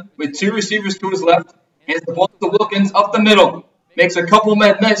shotgun with 2 receivers to his left. Hands the ball to Wilkins up the middle. Makes a couple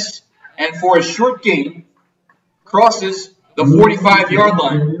men miss. And for a short gain, crosses the 45-yard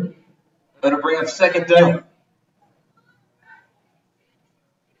line. That'll bring up 2nd down.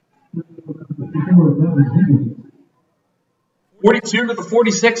 42 to the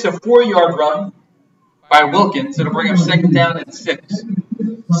 46, a 4-yard run by Wilkins. It'll bring up 2nd down and 6.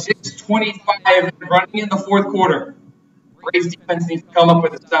 6:25 running in the fourth quarter. Braves defense needs to come up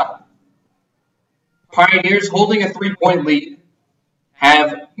with a stop. Pioneers holding a 3-point lead.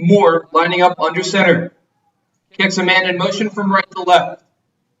 Have Moore lining up under center. Kicks a man in motion from right to left.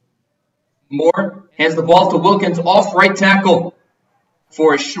 Moore hands the ball to Wilkins off right tackle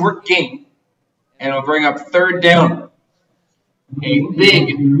for a short gain. And it'll bring up third down. A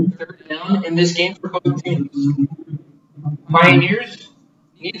big third down in this game for both teams. Pioneers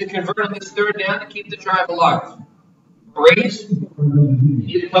need to convert on this third down to keep the drive alive. Braves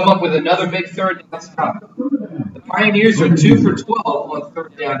need to come up with another big third down stop. The Pioneers are 2 for 12 on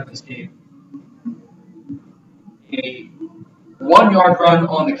third down in this game. A 1-yard run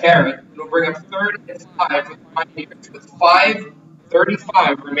on the carry. It'll bring up 3rd and 5 for the Pioneers with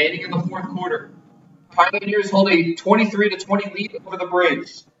 5:35 remaining in the fourth quarter. Pioneers hold a 23-20 lead over the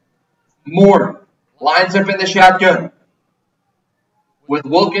Braves. Moore lines up in the shotgun with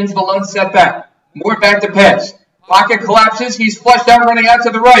Wilkins the lone setback. Moore back to pass. Pocket collapses. He's flushed out, running out to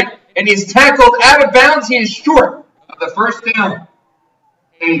the right, and he's tackled out of bounds. He is short of the first down.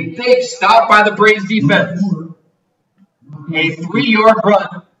 A big stop by the Braves defense. A 3-yard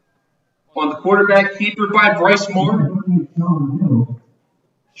run on the quarterback keeper by Bryce Moore.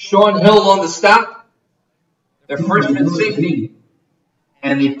 Sean Hill on the stop. The freshman safety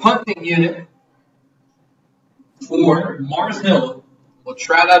and the punting unit for Mars Hill will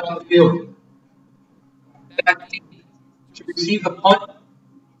trot out on the field. Back to receive the punt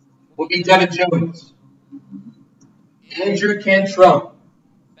will be Devin Jones. Andrew Cantrell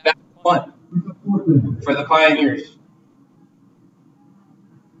back to punt for the Pioneers.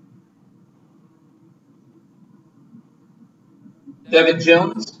 Devin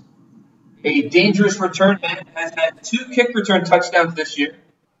Jones, a dangerous return man, has had 2 kick return touchdowns this year.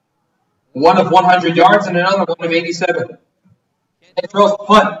 One of 100 yards and another one of 87. Cantrell's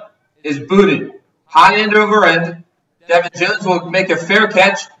punt is booted. High end over end. Devin Jones will make a fair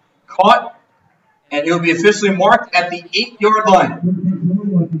catch. Caught. And he'll be officially marked at the 8-yard line.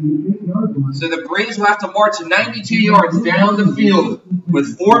 So the Braves will have to march 92 yards down the field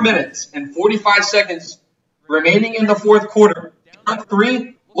with 4 minutes and 45 seconds remaining in the fourth quarter. Down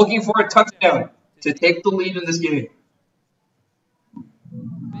 3. Looking for a touchdown to take the lead in this game.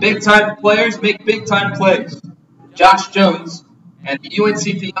 Big-time players make big-time plays. Josh Jones and the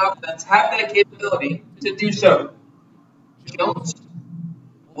UNCP offense have that capability to do so. Jones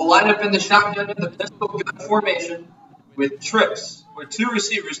will line up in the shotgun in the pistol gun formation with trips, with 2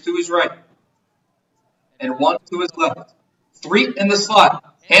 receivers to his right and 1 to his left. 3 in the slot.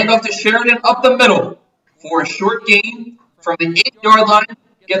 Handoff to Sheridan up the middle for a short gain from the 8-yard line.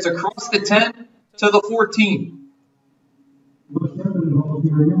 Gets across the 10 to the 14.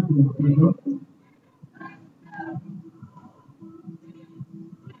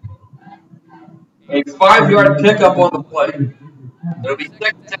 A 5-yard pickup on the play. It'll be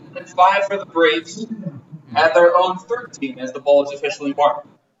 2nd down and 5 for the Braves at their own 13 as the ball is officially marked.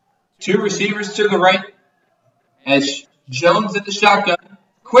 2 receivers to the right as Jones in the shotgun.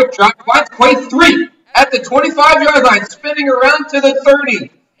 Quick drop, finds Quay 3 at the 25-yard line, spinning around to the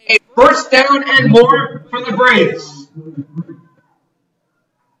 30. A first down and more for the Braves.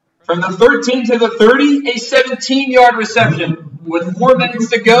 From the 13 to the 30, a 17-yard reception with 4 minutes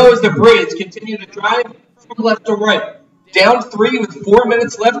to go as the Braves continue to drive from left to right. Down 3 with 4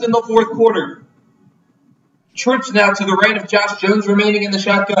 minutes left in the fourth quarter. Trips now to the right of Josh Jones remaining in the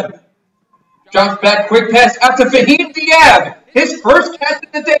shotgun. Drops back, quick pass out to Fahim Diab. His first catch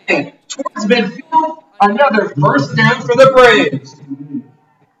of the day towards midfield. Another first down for the Braves.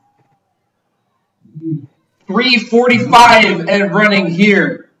 3:45 and running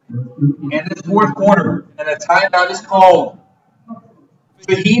here in this fourth quarter, and a timeout is called.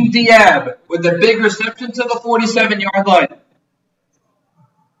 Fahim Diab with a big reception to the 47-yard line.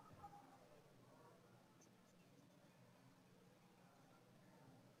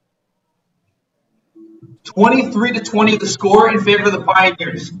 (23-20) the score in favor of the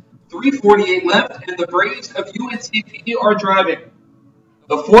Pioneers. 3:48 left, and the Braves of UNCP are driving.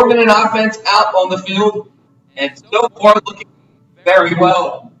 The 4-minute offense out on the field, and so far looking very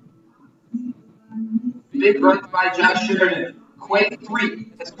well. Big run by Josh Sheridan. Quay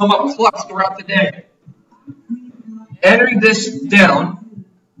 3 has come up clutch throughout the day. Entering this down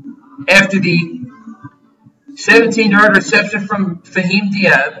after the 17-yard reception from Fahim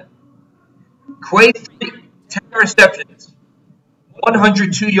Diab. Quay 3, 10 receptions,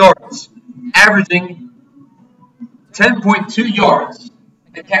 102 yards, averaging 10.2 yards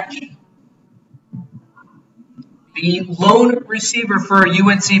a catch. The lone receiver for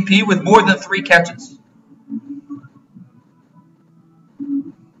UNCP with more than 3 catches.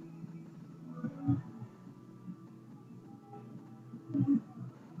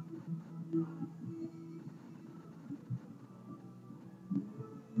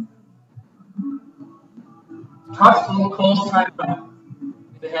 Tusculum calls timeout.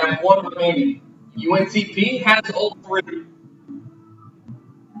 They have one remaining. UNCP has all three.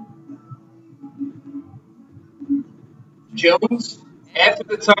 Jones, after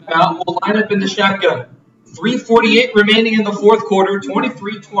the timeout, will line up in the shotgun. 3:48 remaining in the fourth quarter,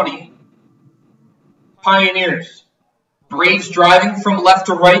 23-20. Pioneers. Braves driving from left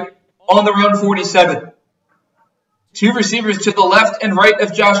to right on their own 47. Two receivers to the left and right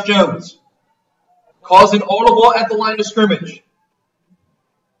of Josh Jones. Calls an audible at the line of scrimmage.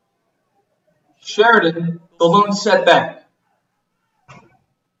 Sheridan, the lone setback.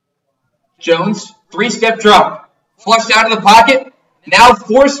 Jones, three-step drop. Flushed out of the pocket. Now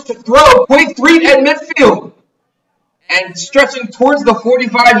forced to throw. Quay 3 at midfield. And stretching towards the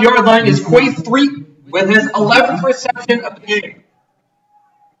 45-yard line is Quay 3 with his 11th reception of the game.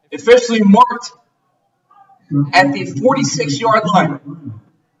 Officially marked at the 46-yard line.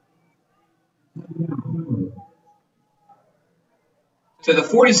 To the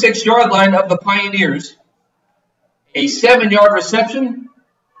 46-yard line of the Pioneers. A 7-yard reception.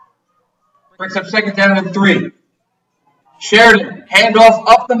 Brings up second down and 3. Sheridan, handoff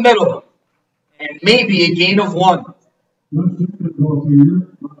up the middle. And maybe a gain of 1.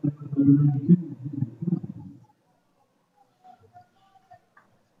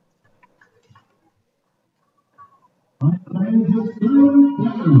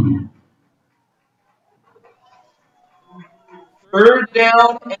 Third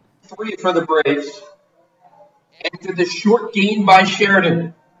down and 3 for the Braves. After the short gain by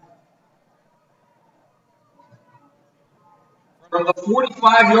Sheridan. From the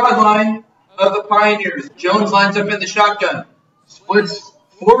 45-yard line of the Pioneers, Jones lines up in the shotgun. Splits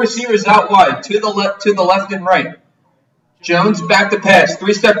 4 receivers out wide, to the left and right. Jones back to pass,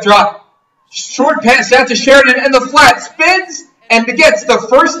 3-step drop. Short pass out to Sheridan, and the flat spins and gets the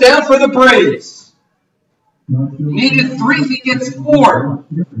first down for the Braves. Needed 3, he gets 4.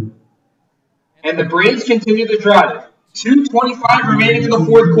 And the Braves continue to drive. 2:25 remaining in the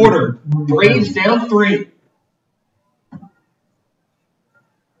fourth quarter. Braves down 3.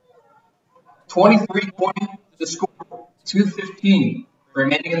 23-20 the score. 2:15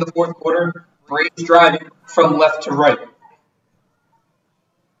 remaining in the fourth quarter. Braves driving from left to right.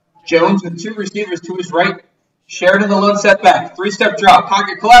 Jones with 2 receivers to his right. Sheridan the lone setback. 3-step drop.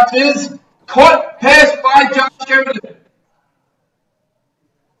 Pocket collapses. Caught pass by Josh Sheridan.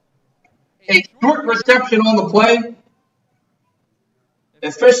 A short reception on the play.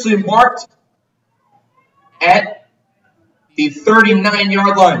 Officially marked at the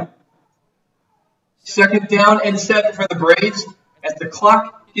 39-yard line. Second down and 7 for the Braves as the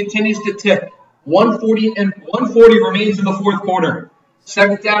clock continues to tick. 140 remains in the fourth quarter.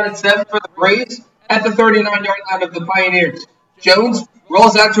 Second down and 7 for the Braves at the 39-yard line of the Pioneers. Jones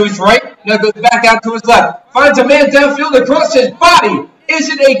rolls out to his right, now goes back out to his left. Finds a man downfield across his body. Is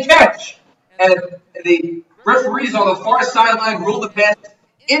it a catch? And the referees on the far sideline rule the pass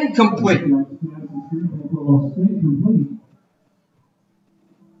incomplete.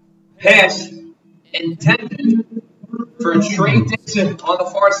 Pass intended for Trey Dixon on the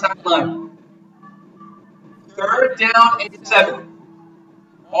far sideline. Third down and 7.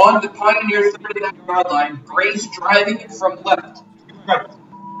 On the Pioneer 39-yard line, Braves driving from left to right.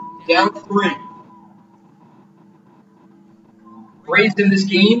 Down 3. Braves in this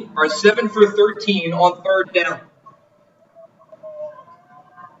game are 7 for 13 on third down.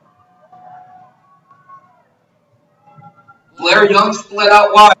 Blair Young split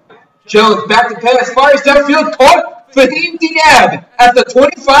out wide. Jones back to pass, fires downfield, caught Fahim Diab at the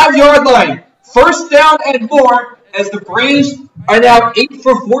 25-yard line. First down and more as the Braves are now 8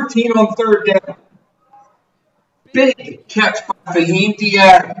 for 14 on third down. Big catch by Fahim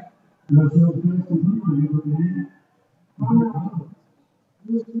Diab.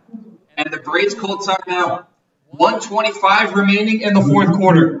 And the Braves called timeout. 1:25 remaining in the fourth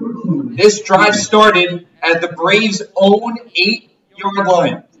quarter. This drive started at the Braves' own 8-yard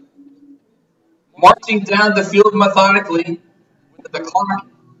line. Marching down the field methodically, with the clock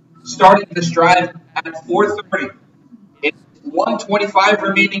starting this drive at 4:30. It's 1:25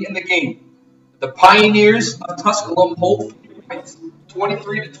 remaining in the game. The Pioneers of Tusculum hold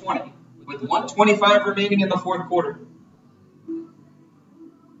 23-20, with 1:25 remaining in the fourth quarter.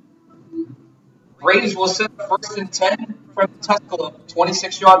 Braves will set the 1st and 10 from the Tusculum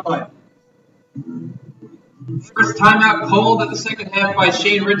 26-yard line. First timeout called in the second half by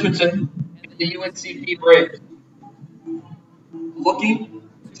Shane Richardson and the UNCP Braves. looking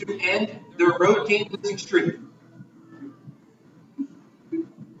to end their road game losing streak.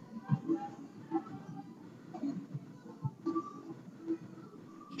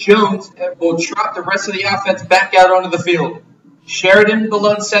 Jones will trot the rest of the offense back out onto the field. Sheridan, the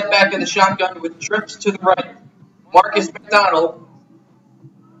lone setback in the shotgun with trips to the right. Marcus McDonald,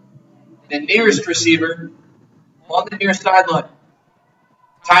 the nearest receiver, on the near sideline.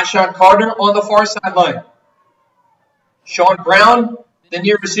 Tyshawn Carter on the far sideline. Sean Brown, the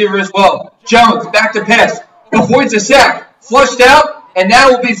near receiver as well. Jones, back to pass. Avoids a sack. Flushed out, and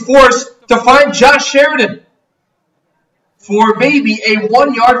now will be forced to find Josh Sheridan for maybe a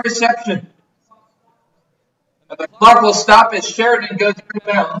 1-yard reception. And the clock will stop as Sheridan goes out of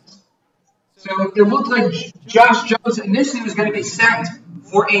bounds. So it looked like Josh Jones initially was going to be sacked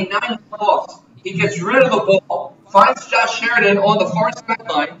for a 9-yard loss. He gets rid of the ball, finds Josh Sheridan on the far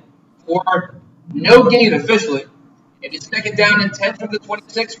sideline for no gain officially. It is second down and 10 from the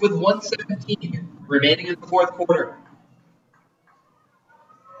 26 with 1:17 remaining in the fourth quarter.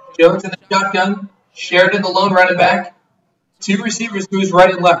 Jones in the shotgun, Sheridan the lone running back, two receivers to his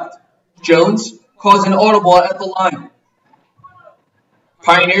right and left. Jones calls an audible at the line.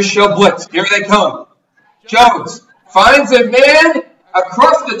 Pioneers show blitz. Here they come. Jones finds a man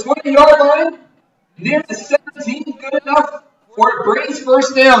across the 20-yard line near the 17. Good enough for a Braves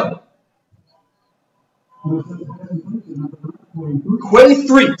first down. Quay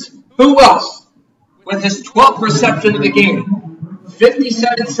Threet, who else? With his 12th reception of the game.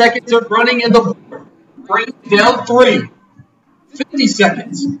 57 seconds of running in the fourth. Braves down 3. 50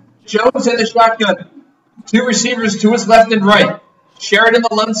 seconds. Jones in the shotgun. Two receivers to his left and right. Sheridan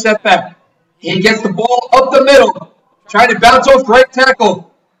the lone setback. He gets the ball up the middle. Trying to bounce off right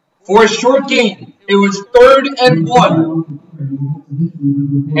tackle for a short gain. It was 3rd and 1.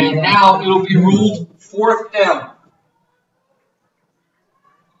 And now it will be ruled 4th down.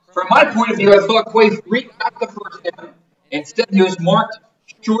 From my point of view, I thought Quay Threet got the first down. Instead, he was marked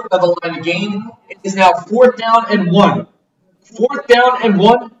short of the line of gain. It is now 4th down and 1. 4th down and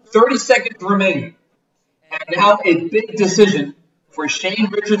 1, 30 seconds remaining. And now a big decision for Shane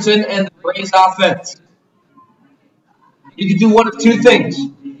Richardson and the Braves offense. You can do one of two things.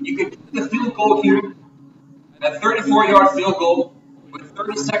 You can get the field goal here, a 34-yard field goal with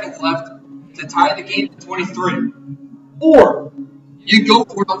 30 seconds left to tie the game to 23. Or you go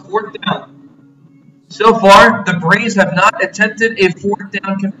for the 4th down. So far, the Braves have not attempted a 4th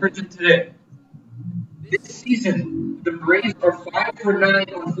down conversion today. This season, the Braves are 5 for 9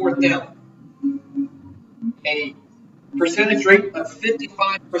 on 4th down. A percentage rate of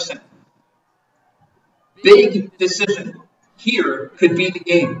 55%. Big decision here could be the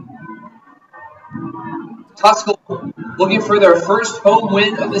game. Tusculum looking for their first home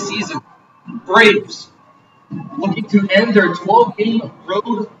win of the season. Braves looking to end their 12-game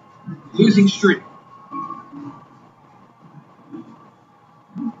road losing streak.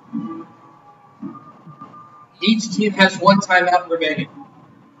 Each team has one timeout remaining.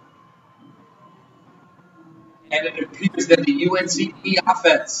 And it appears that the UNCP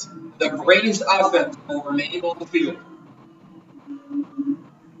offense, the Braves offense, will remain on the field.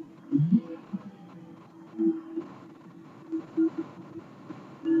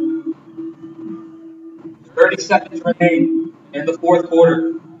 "30 seconds remain in the fourth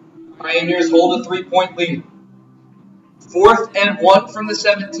quarter. Pioneers hold a 3-point lead. 4th and 1 from the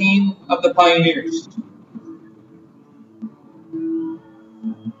 17 of the Pioneers.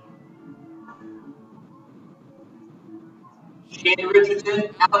 Shane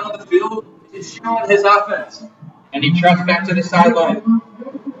Richardson out on the field is showing his offense. And he trots back to the sideline.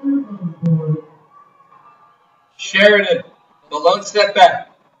 Sheridan, the lone step back.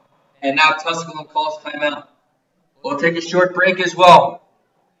 And now Tusculum calls timeout. We'll take a short break as well.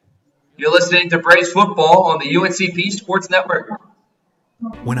 You're listening to Braves Football on the UNCP Sports Network.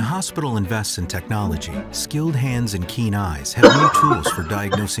 When a hospital invests in technology, skilled hands and keen eyes have new tools for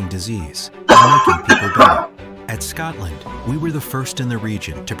diagnosing disease and making people better. At Scotland, we were the first in the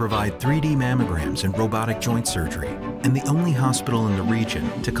region to provide 3D mammograms and robotic joint surgery, and the only hospital in the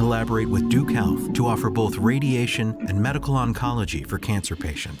region to collaborate with Duke Health to offer both radiation and medical oncology for cancer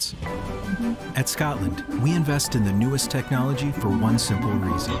patients. At Scotland, we invest in the newest technology for one simple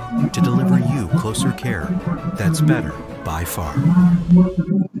reason: to deliver you closer care that's better by far.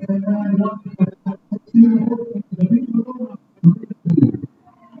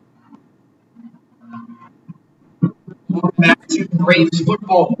 Welcome back to Braves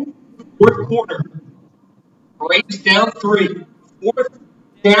Football. Fourth quarter. Braves down 3. 4th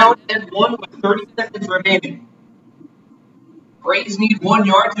down and 1 with 30 seconds remaining. Braves need 1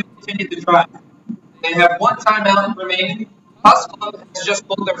 yard to continue the drive. They have one timeout remaining. Tusculum has just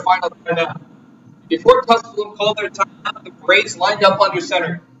called their final timeout. Before Tusculum called their timeout, the Braves lined up under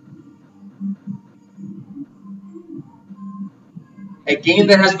center. A game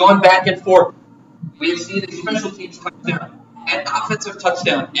that has gone back and forth. We have seen a special teams touchdown, an offensive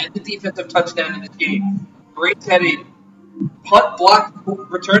touchdown, and a defensive touchdown in this game. Braves had a punt block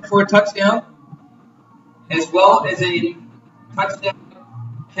return for a touchdown, as well as a touchdown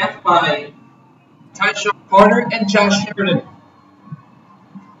kept by Tyshawn Carter and Josh Sheridan.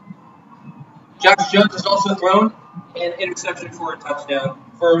 Josh Jones has also thrown an interception for a touchdown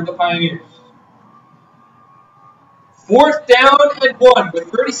for the Pioneers. 4th down and 1 with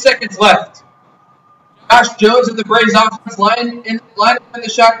 30 seconds left. Josh Jones and the Braves offense line up in the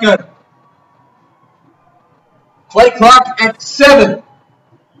shotgun. Play clock at 7.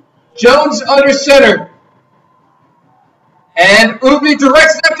 Jones under center. And Ubi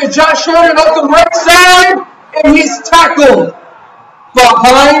directs that to Josh Sheridan off the right side, and he's tackled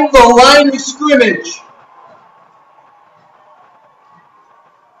behind the line of scrimmage.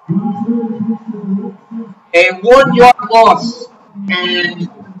 A 1-yard loss, and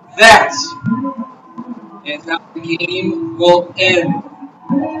that is how the game will end.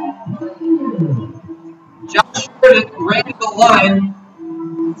 Josh Sheridan ran to the line,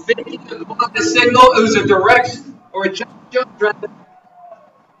 faking the signal. It was a direct, or a Josh Jones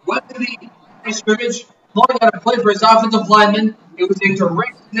went to the line of scrimmage, calling out a play for his offensive lineman. It was a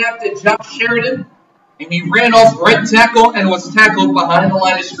direct snap to Josh Sheridan, and he ran off right tackle and was tackled behind the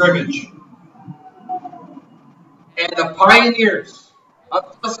line of scrimmage. And the Pioneers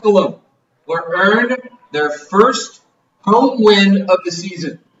of Tusculum will earn their first home win of the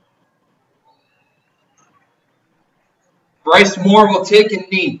season. Bryce Moore will take a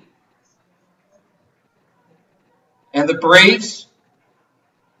knee. And the Braves,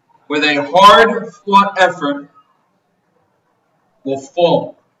 with a hard-fought effort, will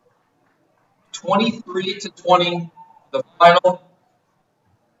fall 23-20, the final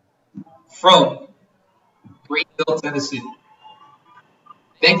from Greenville, Tennessee.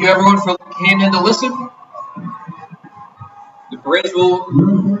 Thank you, everyone, for coming in to listen. The Braves will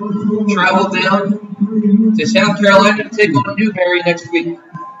travel down to South Carolina to take on Newberry next week.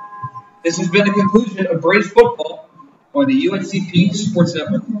 This has been the conclusion of Braves football on the UNCP Sports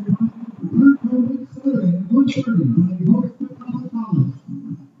Network.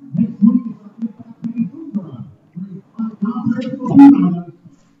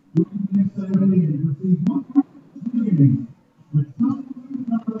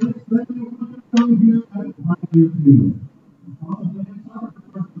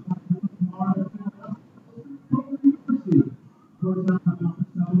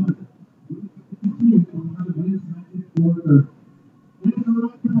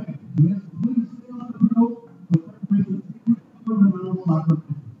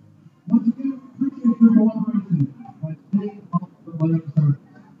 Once again, appreciate your cooperation by staying off the legs.